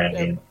Superman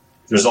game.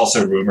 There's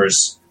also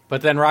rumors,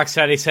 but then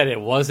Rocksteady said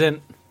it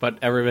wasn't. But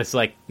everybody's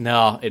like,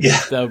 "No, it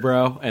is though,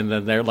 bro." And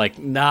then they're like,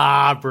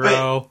 "Nah,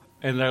 bro."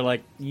 And they're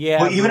like,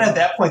 "Yeah." Well, even at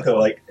that point,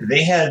 though,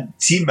 they had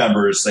team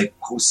members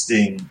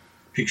posting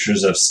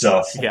pictures of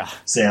stuff,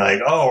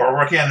 saying "Oh, we're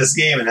working on this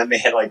game," and then they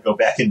had go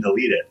back and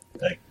delete it.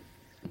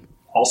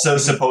 Also,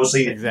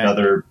 supposedly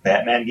another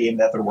Batman game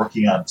that they're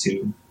working on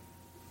too.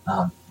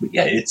 But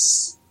yeah,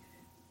 it's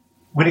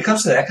when it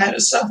comes to that kind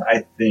of stuff,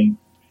 I think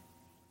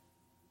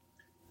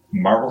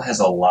Marvel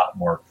has a lot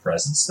more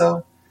presence,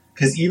 though.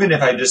 Because even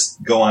if I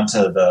just go onto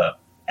the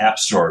App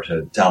Store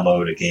to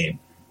download a game,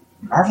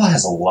 Marvel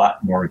has a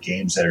lot more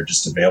games that are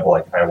just available.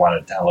 If I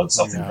want to download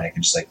something, I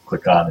can just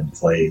click on and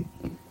play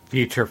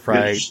Future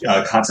Fright.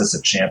 Contest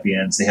of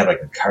Champions. They have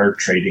like a card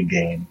trading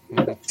game.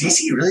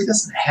 DC really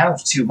doesn't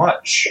have too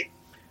much.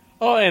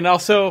 Oh, and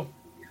also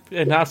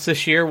announced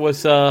this year was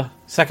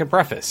Second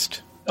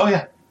Breakfast. Oh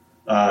yeah,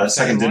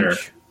 Second Dinner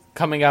Lunch,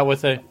 coming out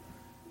with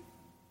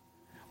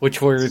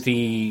which were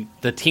the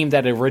team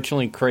that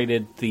originally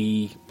created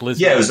the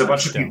Blizzard. Yeah, it was a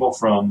bunch of people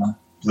from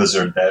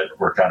Blizzard that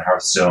worked on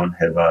Hearthstone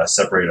have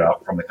separated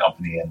out from the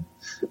company and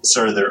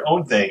started their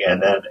own thing.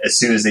 And then as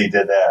soon as they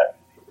did that,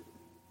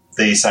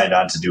 they signed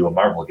on to do a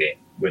Marvel game,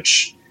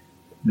 which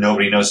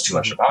nobody knows too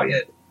much about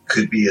yet.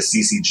 Could be a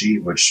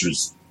CCG, which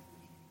was,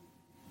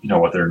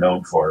 what they're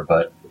known for,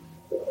 but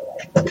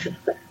could be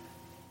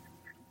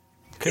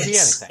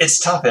anything. It's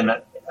tough, and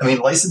I mean,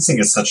 licensing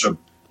is such a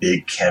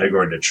big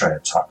category to try to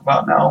talk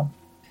about now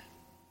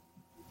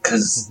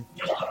because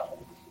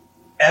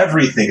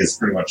everything is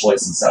pretty much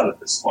licensed out at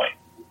this point.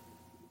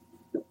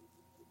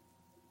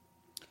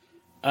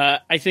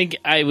 I think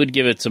I would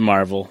give it to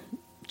Marvel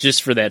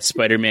just for that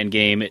Spider-Man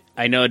game.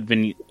 I know it'd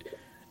been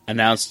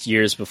announced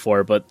years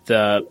before, but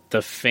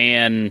the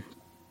fan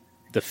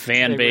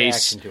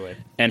base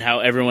and how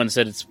everyone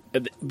said it's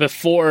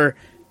before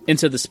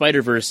Into the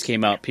Spider-Verse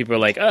came out, people were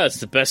like, "Oh, it's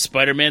the best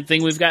Spider-Man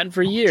thing we've gotten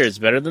for years,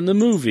 better than the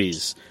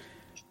movies."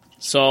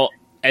 So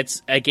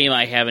it's a game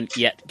I haven't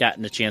yet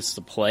gotten a chance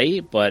to play,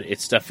 but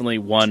it's definitely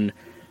one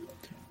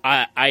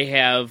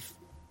I've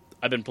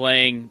been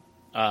playing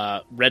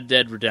Red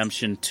Dead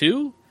Redemption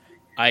 2.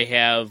 I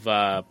have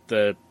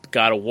the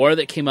God of War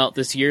that came out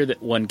this year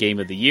that won Game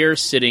of the Year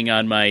sitting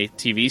on my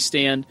TV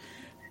stand.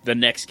 The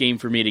next game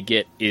for me to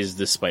get is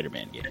the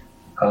Spider-Man game.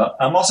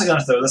 I'm also going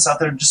to throw this out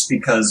there just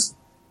because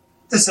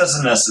this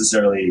doesn't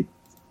necessarily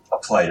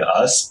apply to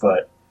us,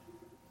 but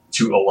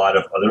to a lot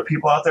of other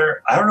people out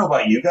there. I don't know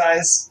about you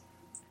guys,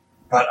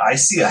 but I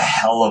see a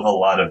hell of a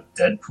lot of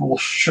Deadpool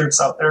shirts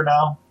out there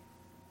now.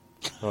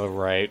 Oh,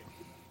 right.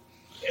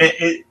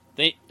 I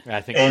think you're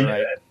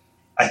right.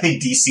 I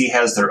think DC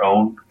has their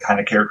own kind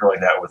of character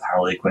like that with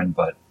Harley Quinn,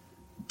 but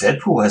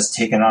Deadpool has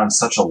taken on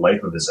such a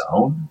life of his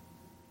own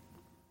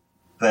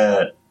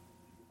that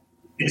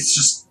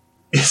it's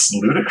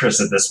ludicrous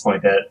at this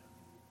point that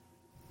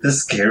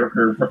this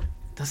character...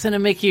 Doesn't it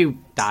make you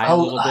die a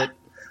little bit?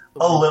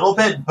 A little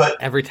bit, but...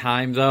 Every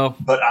time, though?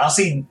 But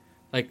honestly...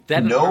 Like, that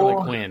and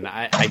Harley Quinn,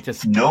 I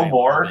just... No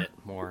more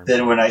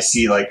than when I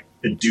see, like,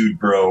 a dude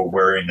bro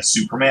wearing a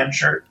Superman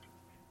shirt.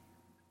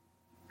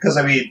 Because,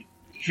 I mean,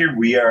 here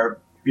we are,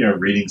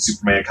 reading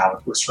Superman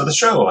comic books for the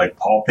show. Like,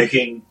 Paul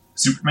picking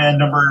Superman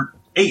number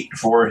 8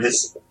 for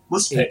his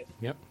list pick.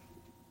 Yep.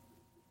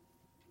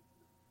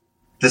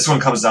 This one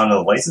comes down to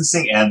the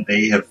licensing, and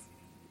they have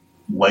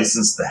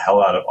licensed the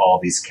hell out of all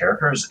these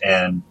characters,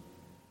 and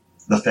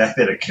the fact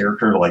that a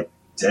character like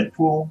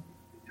Deadpool,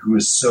 who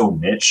is so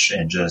niche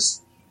and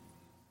just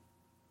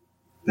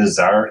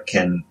bizarre,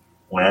 can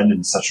land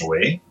in such a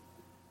way,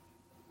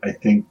 I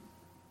think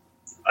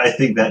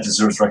that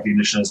deserves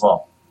recognition as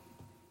well.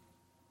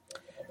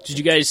 Did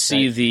you guys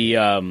see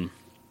the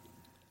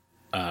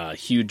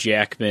Hugh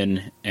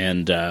Jackman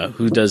and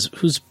who's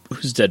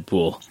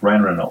Deadpool?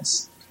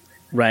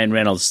 Ryan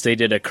Reynolds. They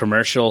did a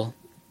commercial.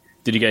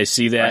 Did you guys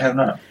see that? I have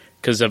not.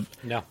 Because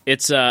no.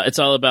 It's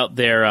all about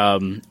their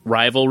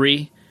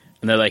rivalry,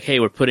 and they're like, "Hey,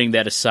 we're putting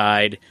that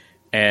aside."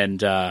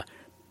 And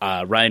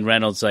Ryan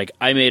Reynolds like,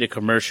 "I made a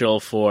commercial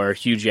for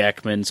Hugh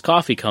Jackman's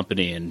coffee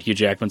company," and Hugh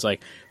Jackman's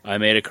like, "I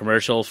made a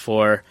commercial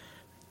for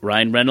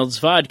Ryan Reynolds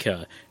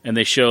vodka," and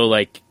they show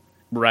like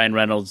Ryan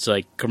Reynolds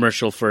like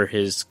commercial for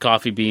his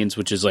coffee beans,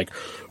 which is like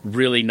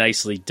really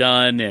nicely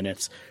done, and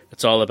it's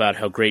all about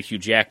how great Hugh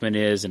Jackman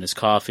is and his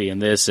coffee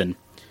and this and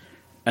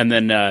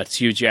then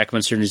it's Hugh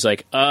Jackman's turn. He's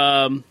like,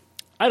 I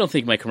don't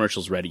think my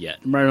commercial's ready yet.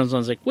 And Ryan Reynolds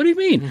was like, what do you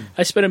mean?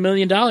 I spent $1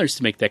 million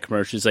to make that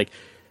commercial. He's like,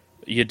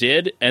 you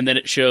did? And then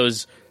it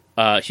shows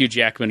Hugh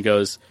Jackman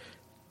goes,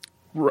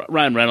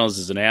 Ryan Reynolds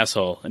is an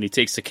asshole, and he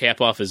takes the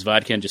cap off his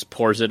vodka and just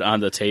pours it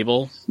on the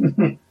table.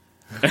 and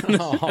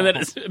then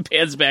it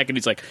pans back, and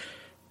he's like,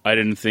 I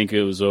didn't think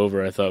it was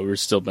over. I thought we were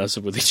still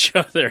messing with each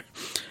other.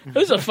 It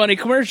was a funny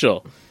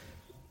commercial.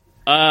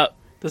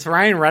 Does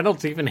Ryan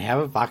Reynolds even have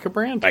a vodka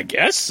brand? I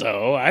guess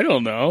so. I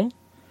don't know.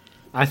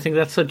 I think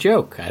that's a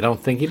joke. I don't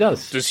think he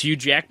does. Does Hugh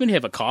Jackman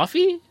have a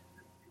coffee?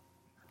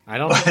 I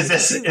don't. Is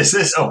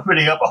this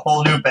opening up a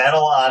whole new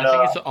battle on? I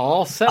think it's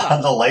all set up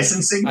on the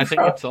licensing. I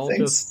think it's all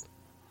just.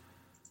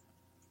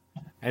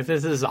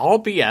 This is all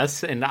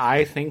BS, and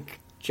I think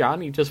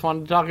Johnny just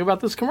wanted to talk about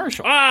this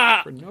commercial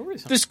for no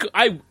reason.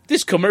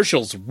 This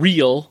commercial's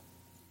real.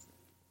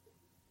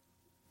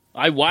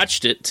 I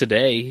watched it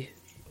today.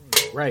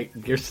 Right,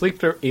 you're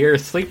a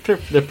sleep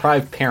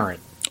deprived parent.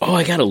 Oh,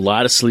 I got a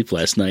lot of sleep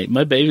last night.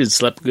 My baby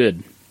slept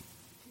good.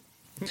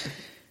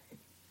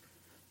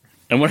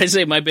 And when I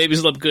say my baby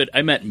slept good,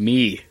 I meant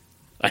me.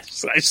 I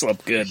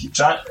slept good.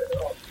 John,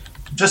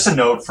 just a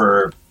note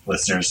for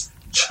listeners: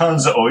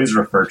 John's always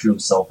referred to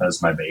himself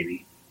as my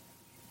baby.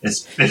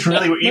 It's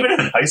really even in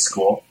high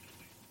school.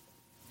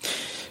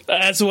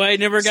 That's why I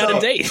never got a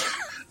date.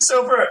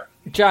 So for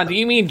John, do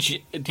you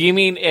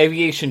mean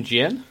aviation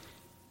gin?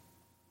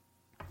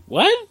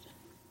 What?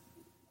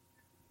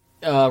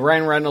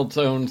 Ryan Reynolds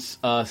owns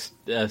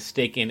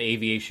stake in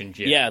Aviation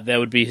Gin. Yeah, that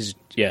would be his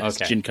his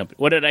Okay. gin company.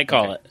 What did I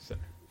call it? So,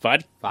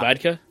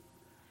 Vodka?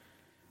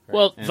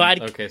 Well, and-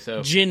 vodka. okay,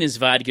 so- Gin is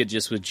vodka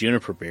just with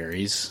juniper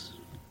berries.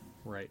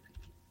 right.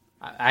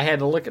 I had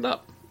to look it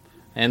up.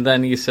 And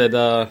then you said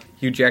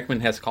Hugh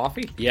Jackman has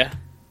coffee? Yeah.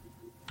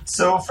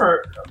 So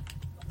for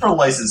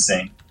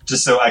licensing,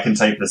 just so I can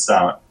type this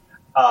down,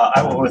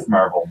 I went with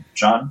Marvel.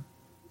 John,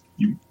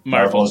 you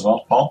Marvel as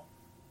well. Paul.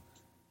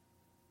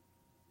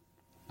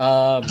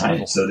 Marvel.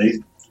 Right, so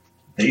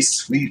they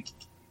sweep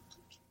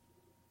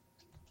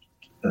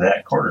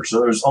that quarter.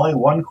 So there's only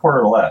one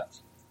quarter left.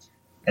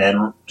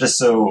 And just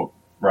so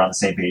we're on the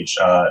same page,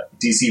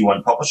 DC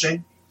won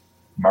publishing,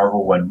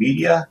 Marvel won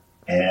media,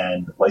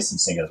 and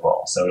licensing as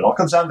well. So it all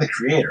comes down to the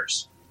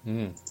creators.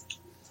 Ooh.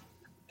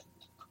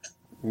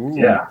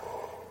 Yeah.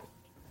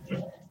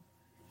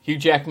 Hugh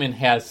Jackman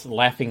has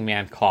Laughing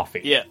Man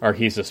coffee. Yeah. Or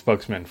he's a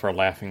spokesman for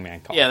Laughing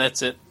Man coffee. Yeah,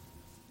 that's it.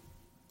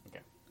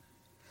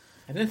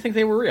 I didn't think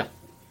they were real.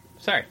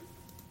 Sorry.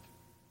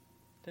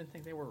 Didn't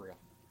think they were real.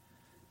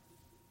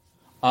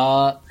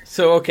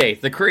 So, okay,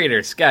 the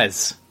creators.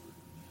 Guys,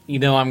 you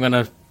know I'm going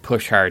to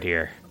push hard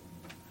here.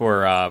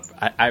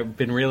 I've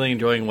been really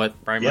enjoying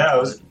what Brian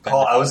Yeah,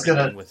 Paul, I was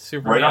gonna with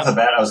Superman. right off the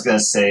bat. I was gonna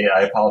say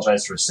I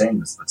apologize for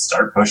saying this, but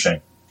start pushing.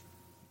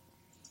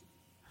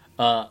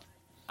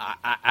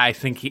 I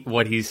think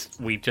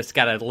we just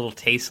got a little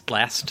taste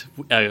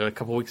a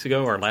couple weeks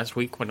ago or last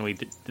week when we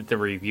did the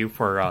review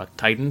for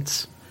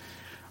Titans,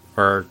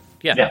 or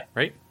Yeah.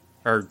 right,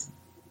 or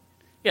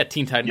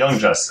Teen Titans, Young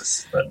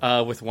Justice,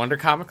 but with Wonder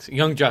Comics,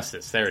 Young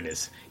Justice. There it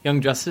is,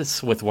 Young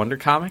Justice with Wonder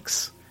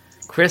Comics.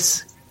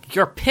 Chris,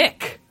 your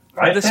pick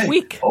for this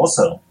week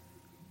also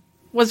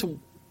was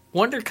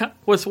Wonder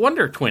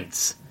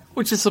Twins,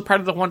 which is a part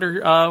of the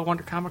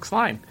Wonder Comics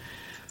line.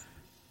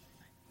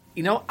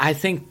 You know, I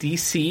think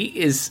DC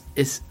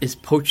is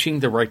poaching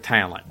the right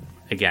talent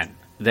again.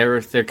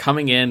 They're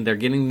coming in. They're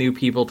getting new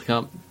people to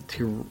come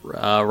to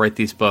write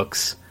these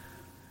books.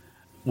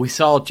 We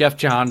saw Jeff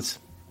Johns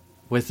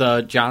with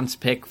John's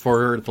pick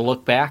for the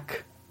look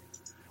back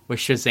with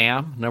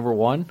Shazam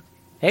 #1.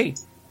 Hey,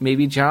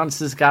 maybe Johns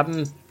has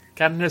gotten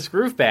his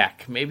groove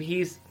back.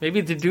 Maybe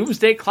the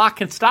doomsday clock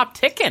can stop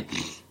ticking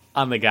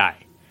on the guy,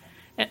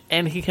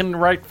 and he can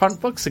write fun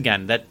books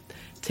again that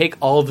take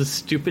all the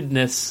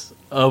stupidness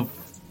of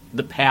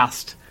the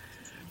past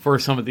for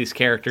some of these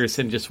characters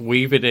and just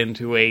weave it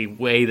into a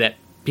way that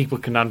people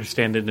can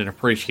understand it and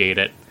appreciate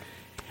it,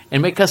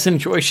 and make us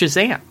enjoy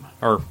Shazam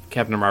or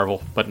Captain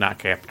Marvel, but not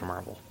Captain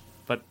Marvel,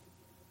 but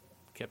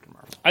Captain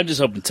Marvel. I'm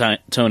just hoping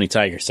Tony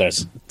Tiger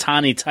says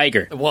Tawny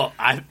Tiger. Well,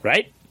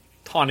 Right?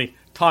 Tawny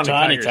Tiger.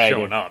 Tiger's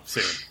showing up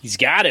soon. He's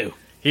got to.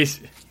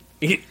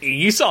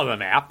 You saw the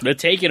map. They're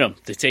taking him.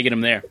 They're taking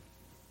him there.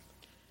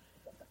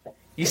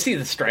 You see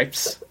the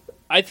stripes.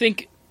 I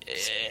think.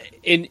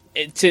 I think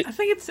it's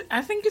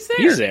there.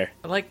 He's there.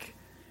 Like,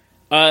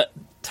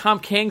 Tom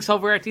King's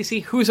over at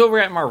DC. Who's over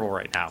at Marvel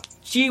right now?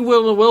 G.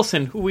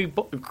 Wilson, who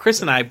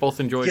Chris and I both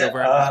enjoyed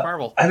over at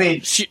Marvel. I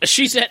mean,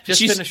 she's at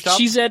finished up.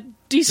 She's at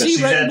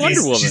DC right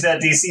Wonder Woman. She's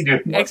at DC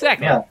doing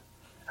Exactly. Yeah.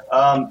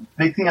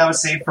 Big thing I would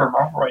say for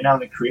Marvel right now on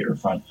the creator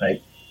front,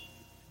 like,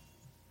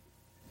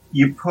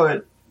 you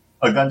put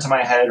a gun to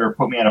my head or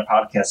put me on a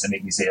podcast and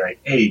make me say, like,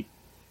 hey,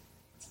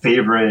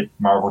 favorite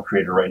Marvel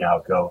creator right now,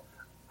 go.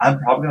 I'm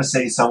probably going to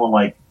say someone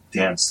like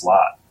Dan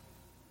Slott,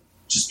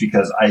 just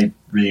because I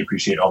really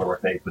appreciate all the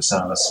work that he puts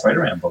on the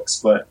Spider-Man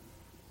books. But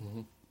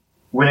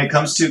when it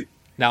comes to...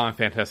 Now I'm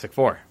Fantastic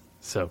Four,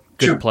 so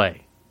good True.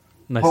 play.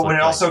 Nice but when it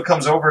play. also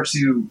comes over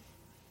to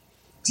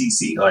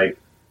DC, like,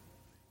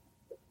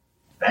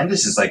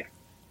 Bendis is like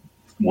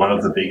one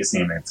of the biggest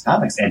names in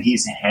comics, and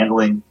he's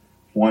handling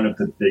one of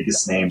the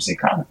biggest names in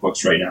comic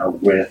books right now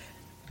with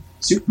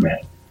Superman.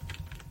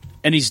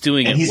 And he's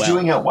doing And it he's well.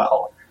 doing it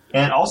well.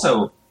 And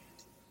also,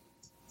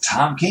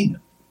 Tom King.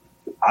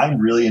 I'm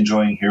really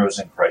enjoying Heroes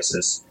in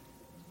Crisis.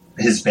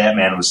 His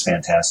Batman was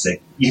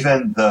fantastic.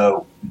 Even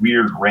the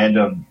weird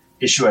random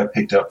issue I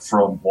picked up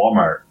from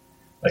Walmart,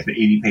 like the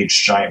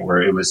 80-page giant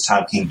where it was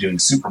Tom King doing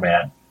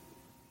Superman,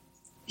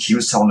 he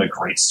was telling a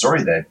great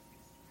story that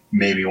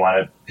made me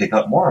want to pick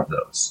up more of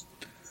those.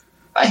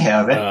 I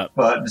haven't,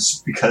 but it's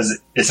because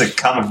it's a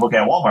comic book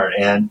at Walmart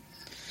and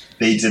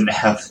they didn't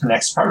have the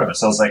next part of it.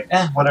 So I was like,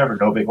 whatever,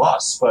 no big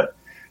loss. But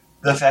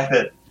the fact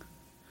that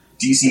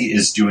DC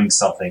is doing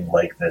something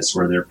like this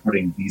where they're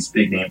putting these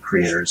big name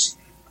creators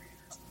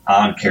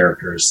on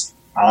characters,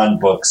 on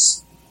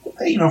books,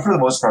 you know, for the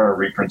most part are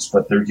reprints,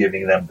 but they're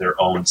giving them their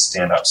own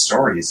stand-up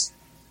stories.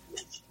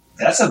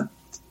 That's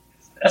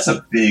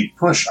a big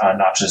push on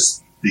not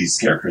just these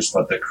characters,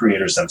 but the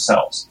creators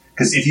themselves.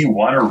 Because if you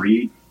want to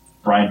read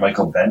Brian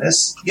Michael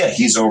Bendis, yeah,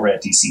 he's over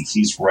at DC.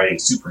 He's writing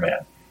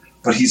Superman.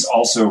 But he's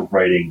also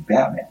writing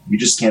Batman. You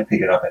just can't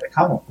pick it up at a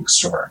comic book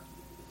store.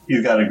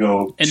 You've got to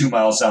go 2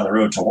 miles down the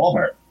road to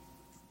Walmart.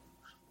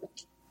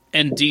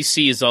 And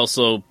DC is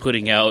also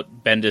putting out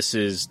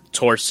Bendis's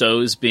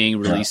Torsos being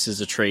released as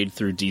a trade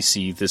through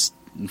DC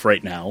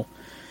right now.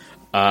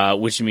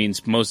 which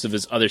means most of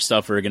his other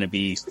stuff are going to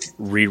be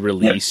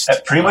re-released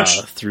pretty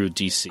much through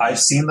DC. I've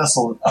seen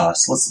the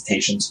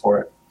solicitations for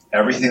it.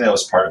 Everything that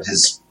was part of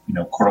his,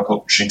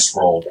 quote-unquote, Jinx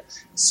World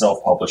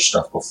self-published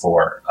stuff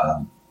before.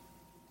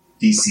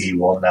 DC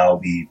will now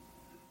be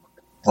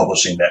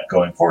publishing that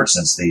going forward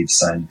since they've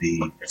signed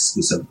the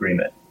exclusive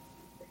agreement.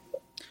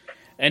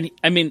 And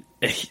I mean,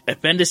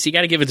 Bendis, you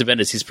got to give it to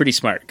Bendis. He's pretty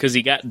smart because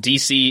he got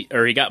he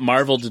got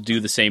Marvel to do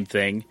the same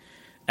thing,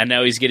 and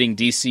now he's getting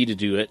DC to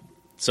do it.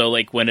 So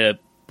like when a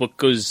book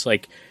goes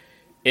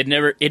it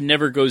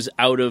never goes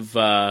out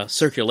of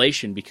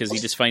circulation because he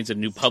just finds a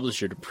new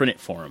publisher to print it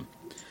for him.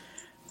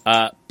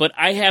 But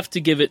I have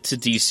to give it to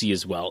DC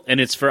as well, and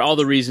it's for all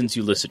the reasons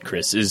you listed,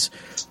 Chris. Is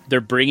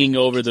they're bringing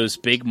over those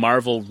big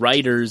Marvel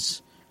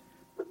writers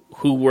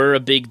who were a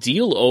big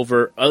deal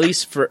over, at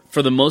least for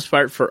the most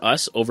part for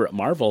us over at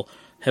Marvel,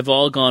 have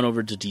all gone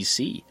over to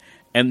DC.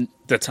 And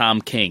the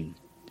Tom King,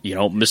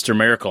 Mr.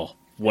 Miracle,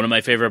 one of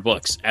my favorite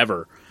books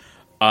ever.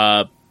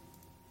 Some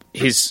of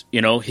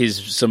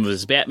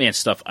his Batman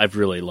stuff I've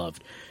really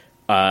loved.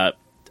 I've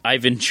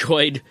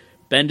enjoyed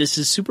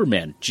Bendis'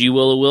 Superman, G.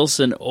 Willow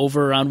Wilson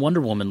over on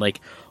Wonder Woman. Like,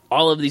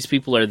 all of these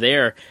people are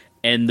there,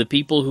 and the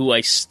people who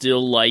I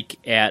still like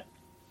at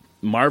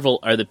Marvel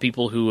are the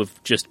people who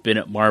have just been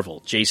at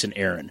Marvel. Jason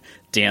Aaron,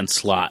 Dan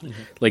Slott.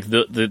 Mm-hmm. Like,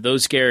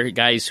 those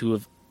guys who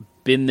have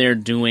been there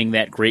doing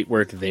that great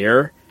work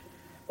there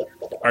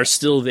are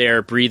still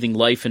there breathing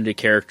life into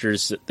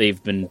characters that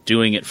they've been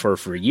doing it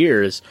for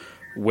years,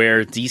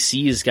 where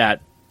DC has got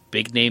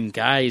big-name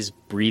guys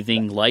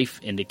breathing life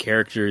into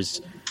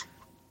characters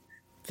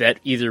that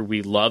either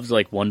we loved,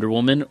 like Wonder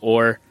Woman,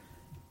 or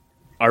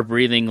are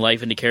breathing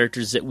life into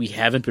characters that we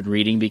haven't been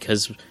reading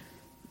because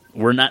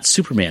we're not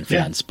Superman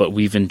fans, but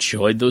we've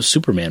enjoyed those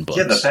Superman books.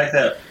 Yeah, the fact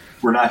that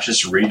we're not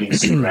just reading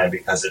Superman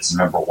because it's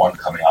 #1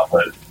 coming out,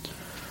 but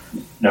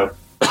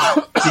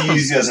to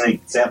use you as an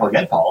example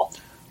again, Paul,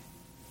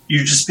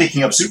 you're just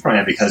picking up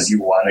Superman because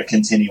you want to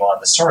continue on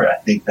the story. I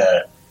think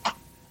that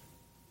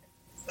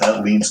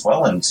leans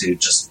well into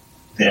just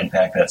the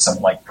impact that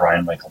someone like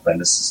Brian Michael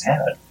Bendis has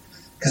had.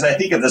 Because I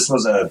think if this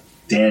was a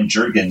Dan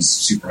Jurgens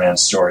Superman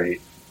story,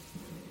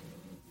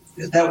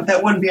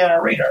 that wouldn't be on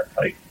our radar.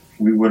 Like,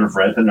 we would have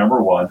read the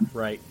 #1.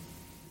 Right.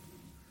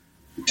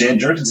 Dan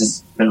Jurgens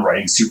has been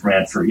writing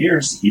Superman for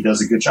years. He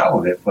does a good job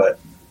of it, but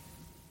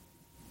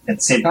at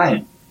the same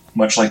time,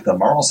 much like the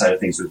Marvel side of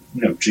things,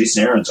 with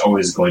Jason Aaron's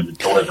always going to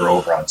deliver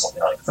over on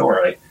something like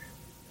Thor. Like,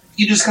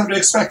 you just come to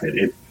expect it.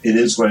 It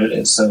is what it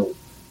is. So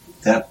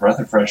that breath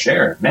of fresh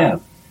air,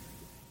 man,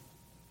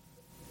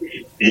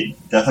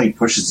 it definitely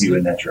pushes you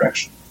in that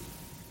direction.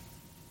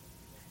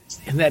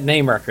 And that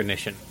name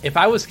recognition. If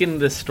I was getting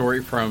this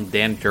story from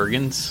Dan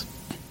Jurgens,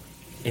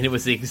 and it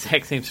was the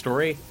exact same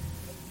story,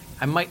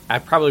 I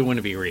probably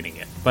wouldn't be reading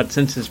it. But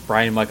since it's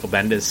Brian Michael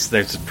Bendis,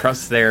 there's a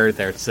trust there.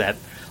 There's that,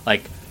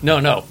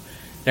 no,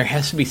 there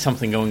has to be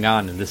something going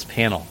on in this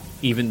panel.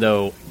 Even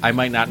though I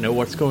might not know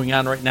what's going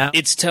on right now,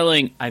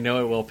 I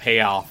know it will pay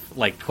off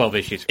 12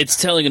 issues. It's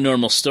telling a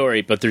normal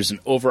story, but there's an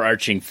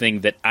overarching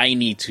thing that I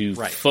need to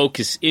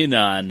focus in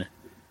on,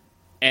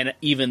 and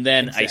even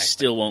then, exactly. I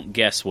still won't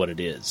guess what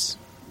it is.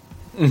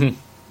 Mm-hmm.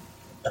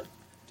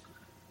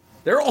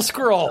 They're all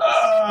Skrull.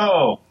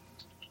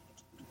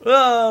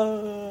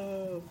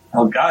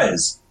 Oh,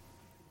 guys,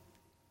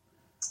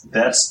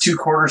 that's 2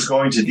 quarters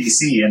going to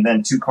DC, and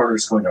then 2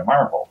 quarters going to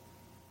Marvel.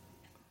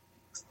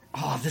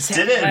 Oh, this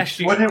happened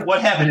last year.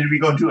 What happened? Did we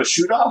go do a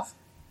shoot-off?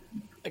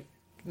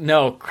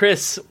 No,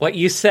 Chris, what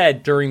you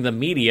said during the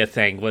media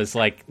thing was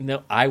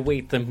no, I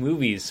weight the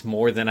movies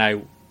more than I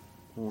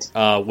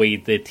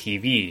weight the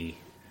TV.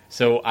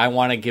 So I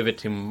want to give it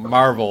to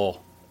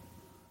Marvel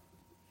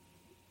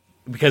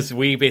because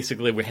we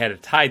had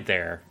it tied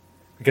there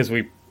because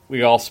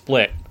we all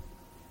split.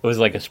 It was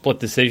like a split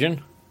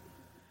decision.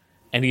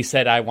 And he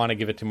said, I want to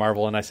give it to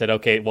Marvel. And I said,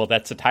 okay, well,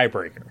 that's a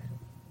tiebreaker.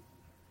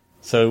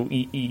 So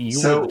you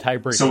were the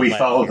tiebreaker. So we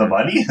follow the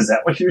money? Is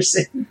that what you're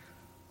saying?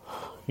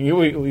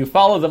 We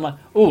follow the money.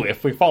 Ooh,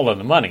 if we follow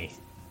the money,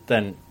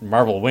 then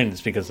Marvel wins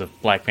because of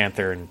Black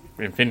Panther and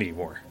Infinity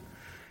War.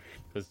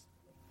 Because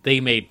they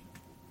made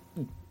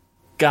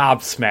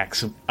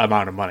gobsmacks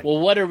amount of money. Well,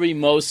 what are we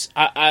most...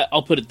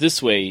 I'll put it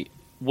this way.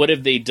 What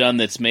have they done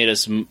that's made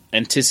us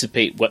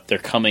anticipate what they're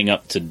coming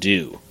up to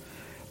do?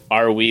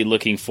 Are we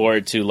looking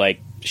forward to,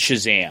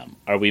 Shazam?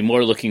 Are we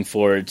more looking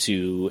forward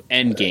to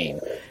Endgame?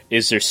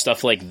 Is there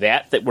stuff like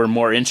that we're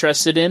more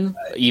interested in,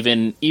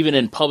 even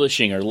in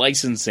publishing or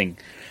licensing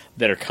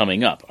that are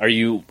coming up? Are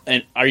you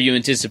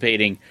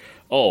anticipating?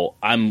 Oh,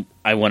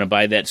 I want to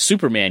buy that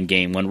Superman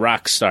game when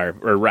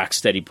Rockstar or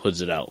Rocksteady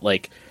puts it out.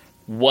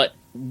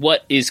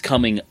 What is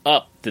coming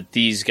up that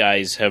these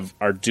guys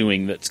are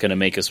doing that's going to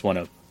make us want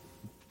to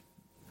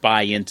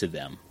buy into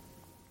them?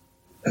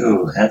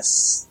 Ooh,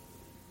 that's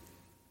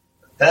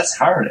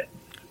hard.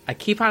 I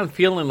keep on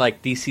feeling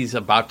like DC's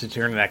about to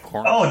turn that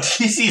corner. Oh,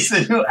 DC's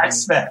the new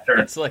X Factor.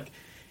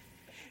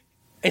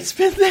 It's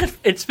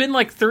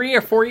been 3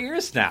 or 4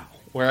 years now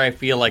where I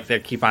feel like they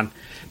keep on.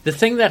 The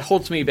thing that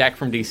holds me back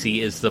from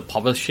DC is the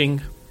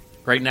publishing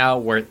right now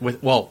where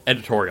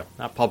editorial,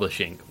 not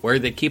publishing, where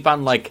they keep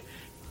on like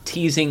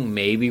teasing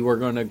maybe we're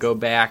going to go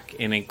back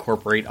and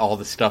incorporate all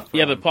the stuff.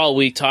 Yeah, but Paul,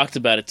 we talked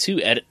about it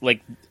too.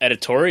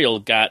 Editorial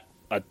got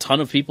a ton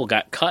of people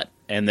got cut,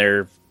 and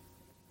they're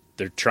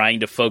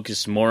trying to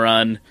focus more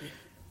on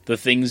the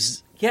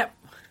things. Yep.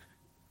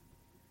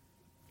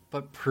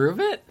 But prove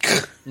it?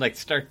 Like,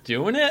 start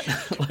doing it?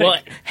 Like, well,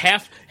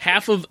 half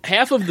of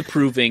the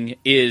proving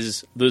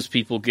is those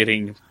people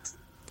getting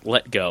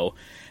let go,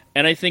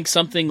 and I think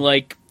something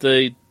like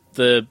the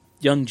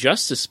Young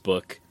Justice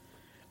book.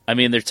 I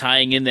mean, they're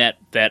tying in that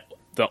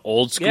the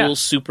old school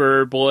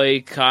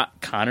Superboy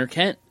Connor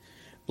Kent.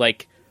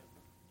 Like,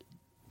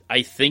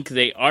 I think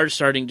they are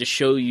starting to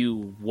show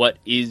you what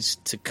is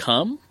to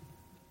come.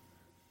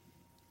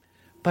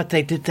 But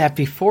they did that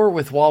before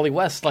with Wally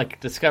West,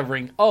 like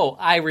discovering, oh,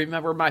 I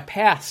remember my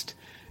past.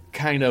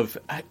 Kind of,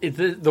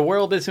 the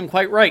world isn't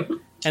quite right.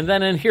 And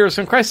then in Heroes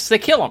in Crisis, they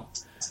kill him.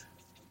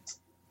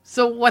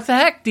 So what the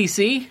heck,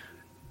 DC?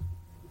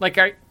 Like,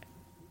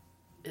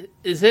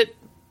 is it?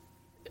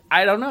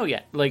 I don't know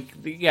yet. Like,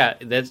 yeah,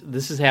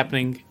 this is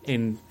happening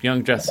in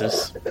Young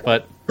Justice,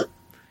 but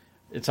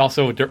it's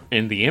also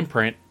in the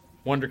imprint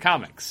Wonder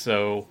Comics.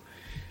 So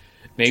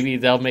maybe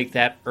they'll make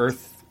that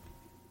Earth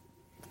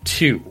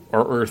 2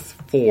 or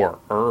Earth 4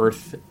 or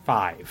Earth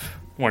 5.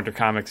 Wonder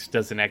Comics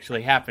doesn't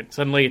actually happen.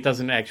 Suddenly it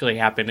doesn't actually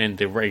happen in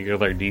the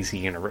regular DC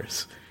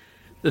universe.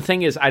 The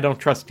thing is, I don't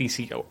trust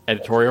DC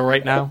editorial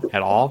right now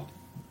at all.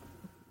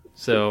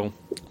 So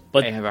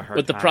but, I have a hard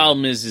but the time.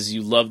 problem is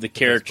you love the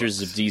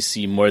characters of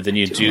DC more than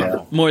you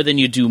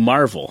do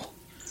Marvel.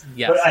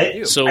 Yes, But I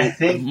do. So I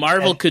think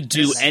Marvel could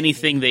do this-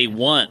 anything they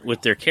want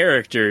with their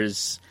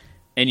characters,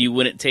 and you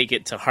wouldn't take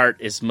it to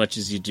heart as much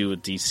as you do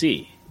with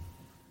DC.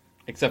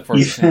 Except for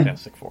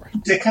Fantastic Four.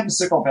 To kind of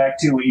circle back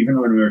to even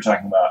when we were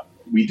talking about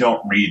we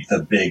don't read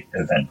the big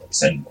event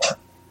books anymore,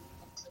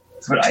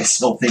 but I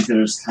still think that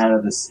there's kind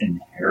of this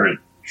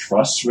inherent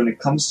trust when it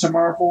comes to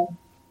Marvel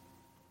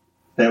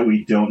that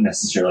we don't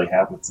necessarily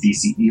have with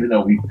DC, even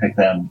though we pick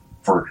them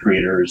for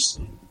creators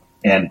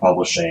and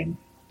publishing.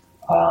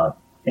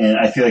 And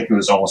I feel like it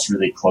was almost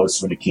really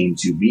close when it came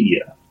to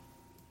media.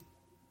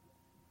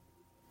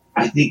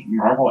 I think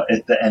Marvel,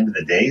 at the end of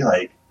the day,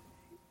 like,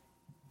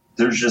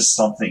 there's just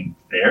something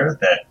there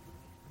that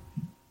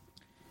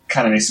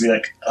kind of makes me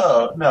like,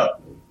 oh, no.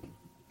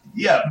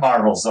 Yeah,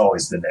 Marvel's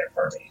always been there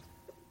for me.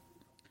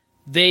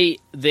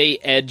 They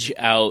edge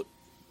out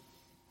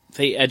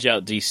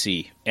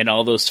DC and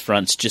all those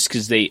fronts just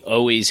because they're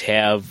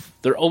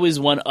always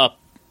one up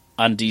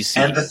on DC.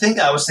 And the thing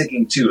I was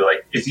thinking, too,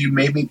 like, if you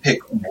made me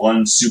pick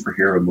one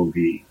superhero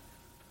movie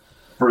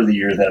for the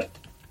year that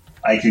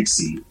I could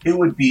see, it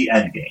would be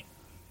Endgame.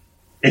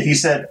 If you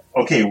said,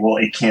 okay, well,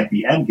 it can't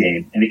be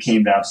Endgame, and it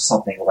came down to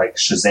something like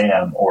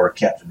Shazam or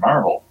Captain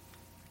Marvel,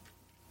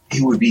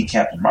 it would be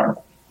Captain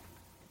Marvel.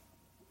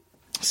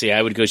 See,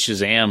 I would go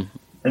Shazam.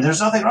 And there's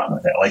nothing wrong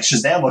with that. Like,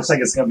 Shazam looks like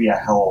it's going to be a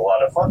hell of a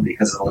lot of fun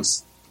because it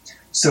looks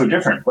so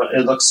different, but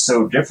it looks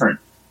so different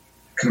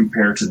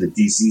compared to the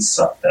DC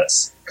stuff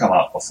that's come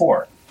out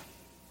before.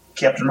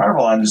 Captain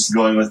Marvel, I'm just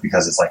going with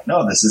because it's like,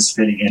 no, this is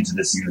fitting into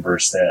this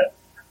universe that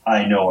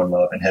I know and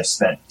love and have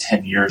spent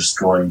 10 years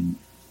going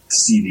to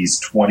see these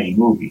 20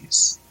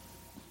 movies.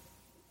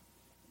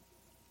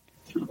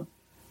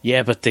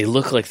 Yeah, but they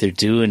look like they're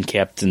doing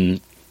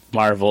Captain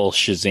Marvel,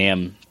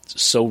 Shazam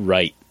so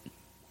right.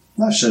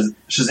 No,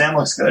 Shazam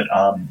looks good.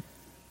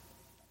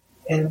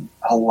 And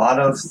a lot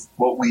of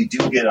what we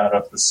do get out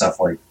of the stuff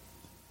like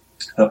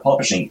the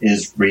publishing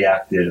is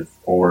reactive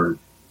or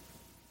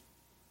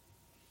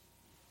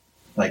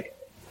like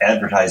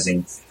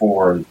advertising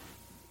for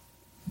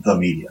the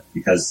media.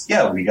 Because,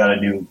 yeah, we got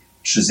a new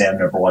Shazam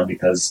 #1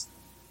 because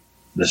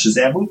the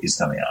Shazam movie's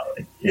coming out.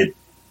 It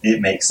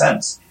makes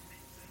sense.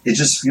 It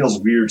just feels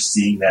weird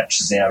seeing that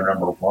Shazam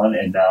 #1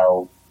 and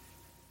now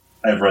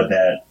I've read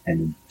that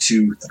in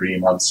 2-3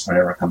 months,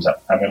 whenever it comes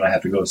out, I'm going to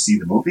have to go see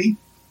the movie.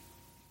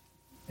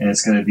 And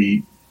it's going to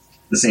be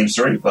the same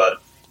story,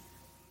 but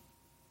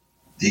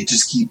they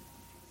just keep...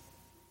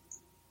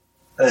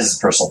 This is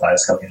personal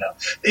bias coming out.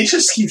 They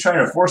just keep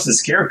trying to force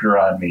this character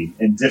on me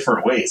in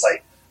different ways.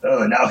 Like,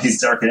 oh, now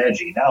he's dark and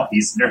edgy. Now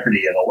he's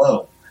nerdy and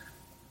alone.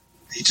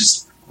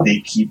 They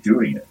keep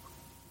doing it.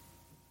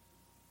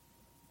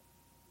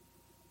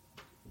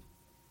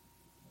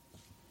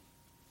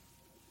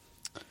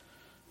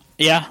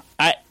 Yeah,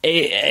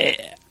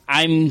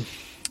 I'm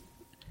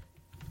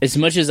as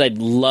much as I'd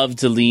love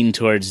to lean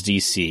towards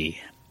DC.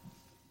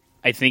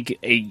 I think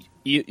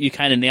you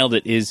kind of nailed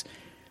it. Is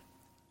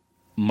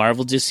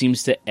Marvel just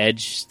seems to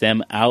edge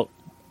them out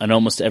on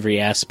almost every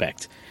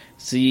aspect.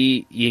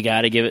 See, you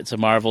got to give it to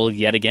Marvel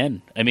yet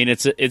again. I mean,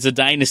 it's a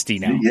dynasty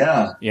now.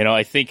 Yeah, you know,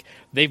 I think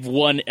they've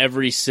won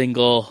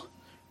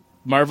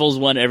Marvel's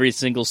won every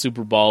single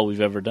Super Bowl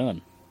we've ever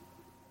done.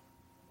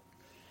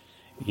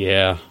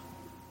 Yeah.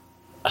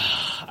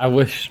 I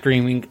wish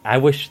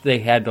they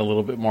had a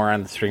little bit more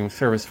on the streaming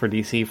service for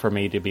DC for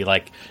me to be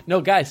like, no,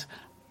 guys,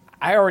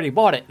 I already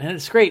bought it and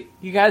it's great.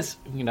 You guys,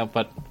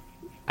 but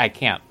I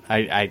can't.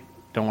 I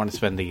don't want to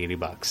spend the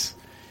 $80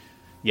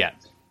 yet.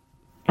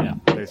 Yeah,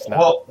 there's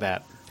not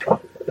that.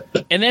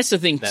 And that's the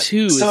thing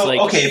too. So is like,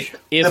 okay,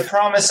 the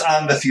promise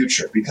on the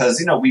future,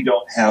 because we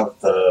don't have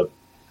the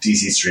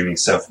DC streaming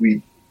stuff.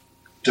 We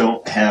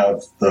don't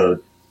have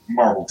the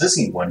Marvel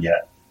Disney one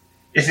yet.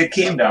 If it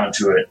came down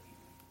to it,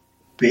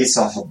 based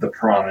off of the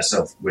promise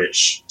of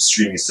which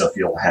streaming stuff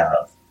you'll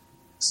have,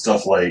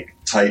 stuff like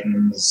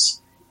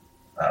Titans,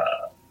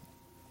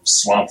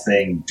 Swamp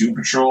Thing, Doom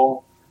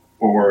Patrol,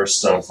 or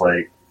stuff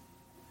like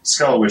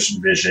Scarlet Witch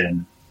and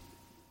Vision,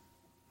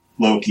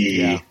 Loki.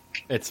 Yeah,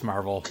 it's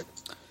Marvel.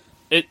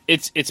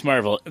 It's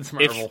Marvel. It's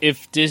Marvel.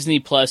 If Disney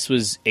Plus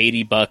was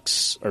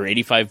 $80 or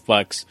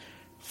 $85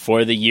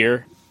 for the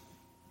year,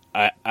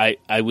 I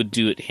would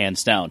do it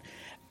hands down.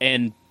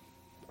 And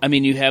I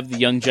mean, you have the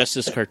Young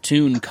Justice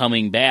cartoon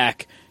coming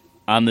back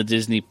on the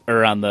Disney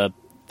or on the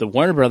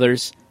Warner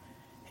Brothers.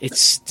 It's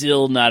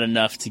still not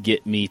enough to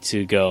get me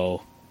to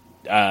go,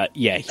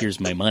 yeah, here's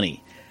my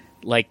money.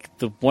 Like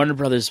the Warner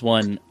Brothers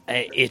one,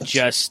 I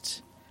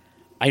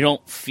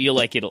don't feel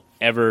like it'll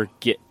ever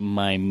get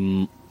my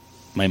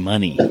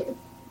money,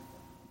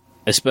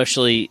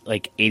 especially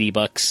like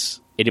 $80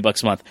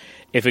 a month.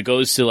 If it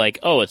goes to like,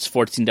 oh, it's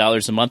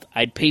 $14 a month,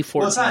 I'd pay $14.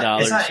 Well,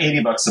 it's not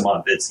 $80 a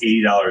month. It's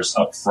 $80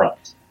 up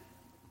front.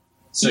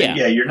 So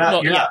yeah, you're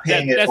not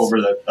paying it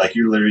over the, like,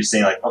 you're literally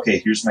saying like, okay,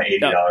 here's my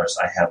 $80. No.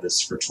 I have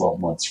this for 12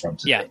 months from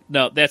today. Yeah,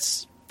 no,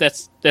 that's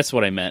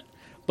what I meant.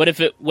 But if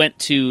it went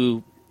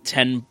to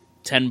 $10,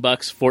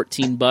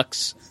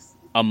 $14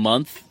 a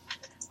month,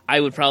 I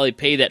would probably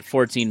pay that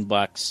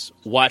 $14,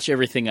 watch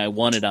everything I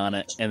wanted on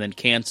it, and then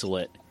cancel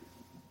it.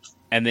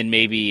 And then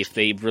maybe if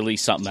they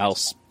release something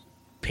else,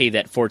 pay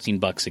that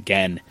 $14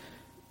 again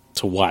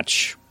to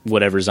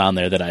whatever's on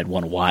there that I'd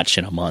want to watch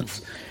in a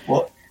month.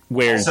 Well,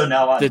 where also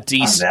now on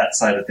that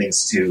side of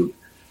things too,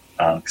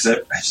 because I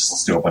just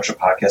listened to a bunch of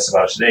podcasts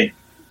about it today.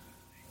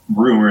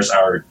 Rumors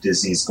are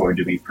Disney's going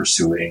to be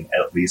pursuing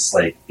at least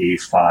like a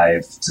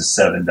 $5 to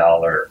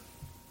 $7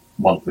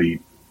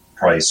 monthly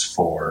price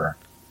for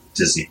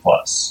Disney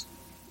Plus.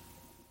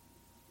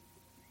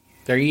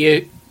 Their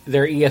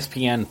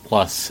ESPN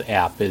Plus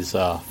app is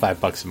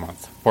 $5 a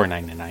month,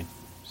 $4.99.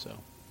 So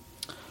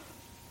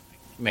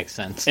makes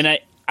sense. And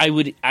I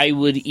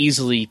would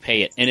easily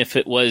pay it. And if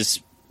it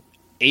was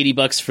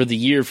 $80 for the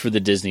year for the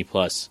Disney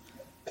Plus,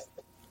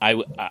 I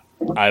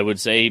would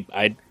say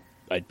I'd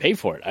pay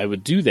for it. I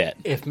would do that.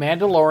 If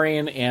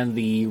Mandalorian and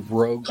the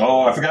Rogue...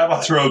 Oh, I forgot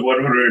about the Rogue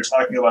One when we were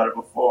talking about it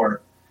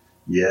before.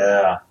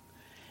 Yeah.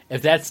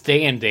 If that's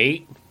day and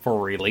date for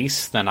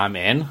release, then I'm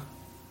in.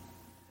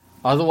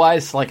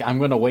 Otherwise, like, I'm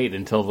going to wait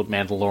until the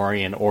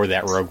Mandalorian or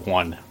that Rogue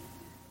One,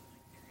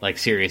 like,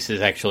 series is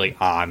actually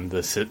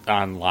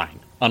online.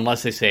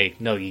 Unless they say,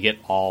 no, you get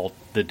all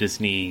the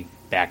Disney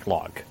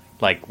backlog.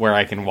 Like, where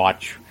I can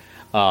watch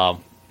the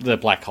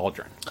Black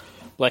Cauldron.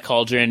 Black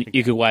Cauldron,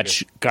 you could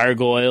watch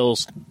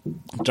Gargoyles,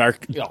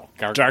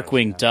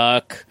 Darkwing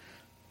Duck,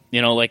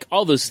 like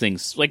all those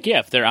things. Like, yeah,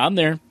 if they're on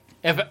there.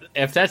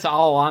 If that's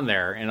all on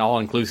there and all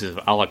inclusive,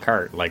 a la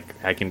carte, like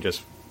I can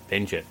just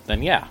binge it,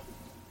 then yeah,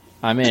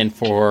 I'm in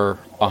for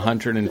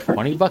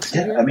 $120 a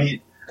year. I mean,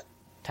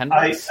 $10.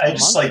 I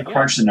just month?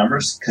 Crunch the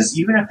numbers, because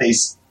even if they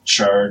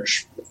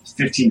charge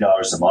 $15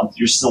 a month,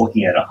 you're still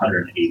looking at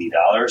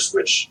 $180,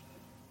 which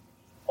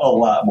a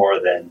lot more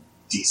than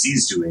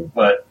DC's doing.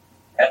 But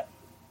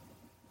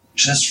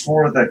just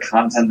for the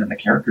content and the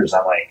characters,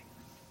 I'm like,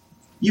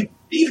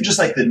 even just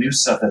like the new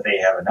stuff that they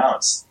have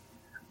announced,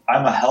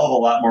 I'm a hell of a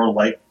lot more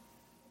likely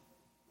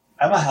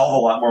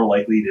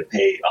to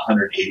pay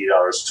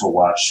 $180 to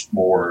watch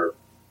more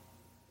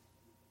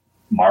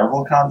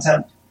Marvel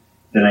content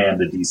than I am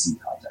the DC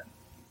content.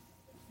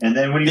 And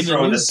then when you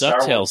throw the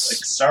Star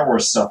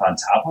Wars stuff on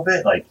top of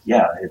it, like,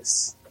 yeah,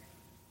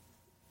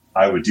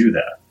 I would do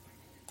that.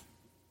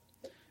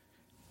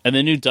 And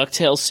the new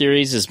DuckTales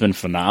series has been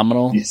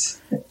phenomenal.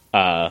 Yes.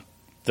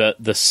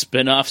 The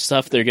spin-off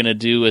stuff they're going to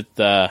do with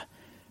the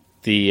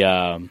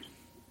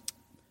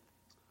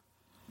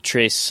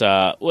Trace,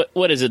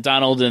 what is it?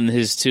 Donald and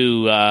his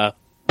two the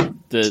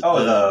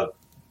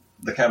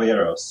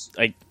Caballeros.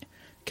 Like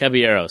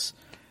Caballeros.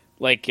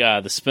 Like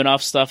the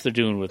spin-off stuff they're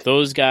doing with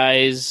those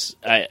guys.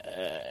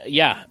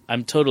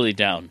 I'm totally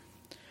down.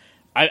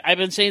 I've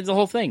been saying the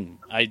whole thing.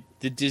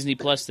 The Disney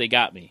Plus, they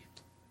got me.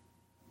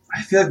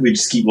 I feel like we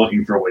just keep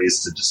looking for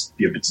ways to just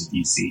give it to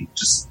DC,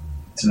 just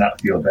to not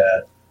feel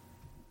bad.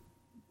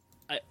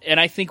 And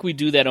I think we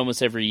do that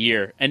almost every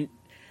year. And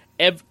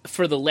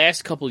for the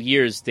last couple of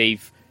years,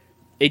 it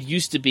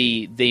used to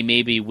be they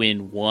maybe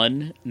win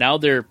one. Now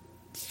they're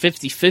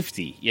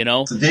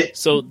 50-50,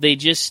 So they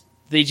just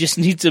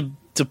need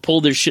to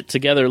pull their shit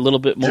together a little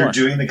bit more. They're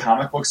doing the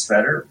comic books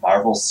better.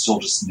 Marvel's still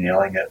just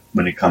nailing it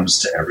when it comes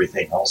to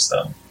everything else,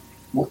 though,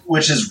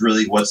 which is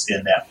really what's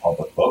in that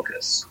public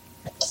focus.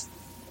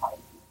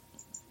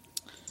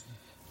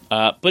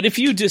 But if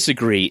you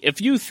disagree,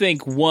 if you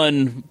think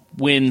one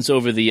wins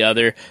over the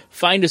other,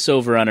 find us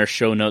over on our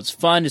show notes.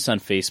 Find us on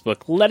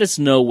Facebook. Let us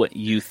know what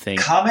you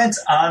think. Comment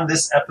on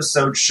this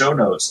episode's show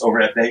notes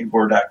over at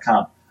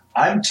bagboard.com.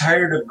 I'm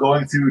tired of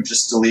going through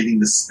just deleting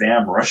the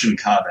spam Russian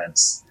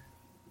comments.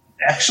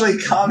 Actually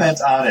comment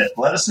on it.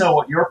 Let us know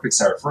what your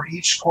picks are for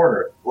each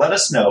quarter. Let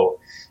us know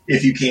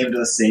if you came to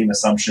the same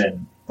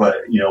assumption, but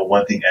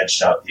one thing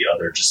edged out the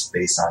other just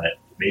based on it.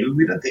 Maybe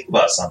we didn't think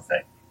about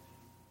something.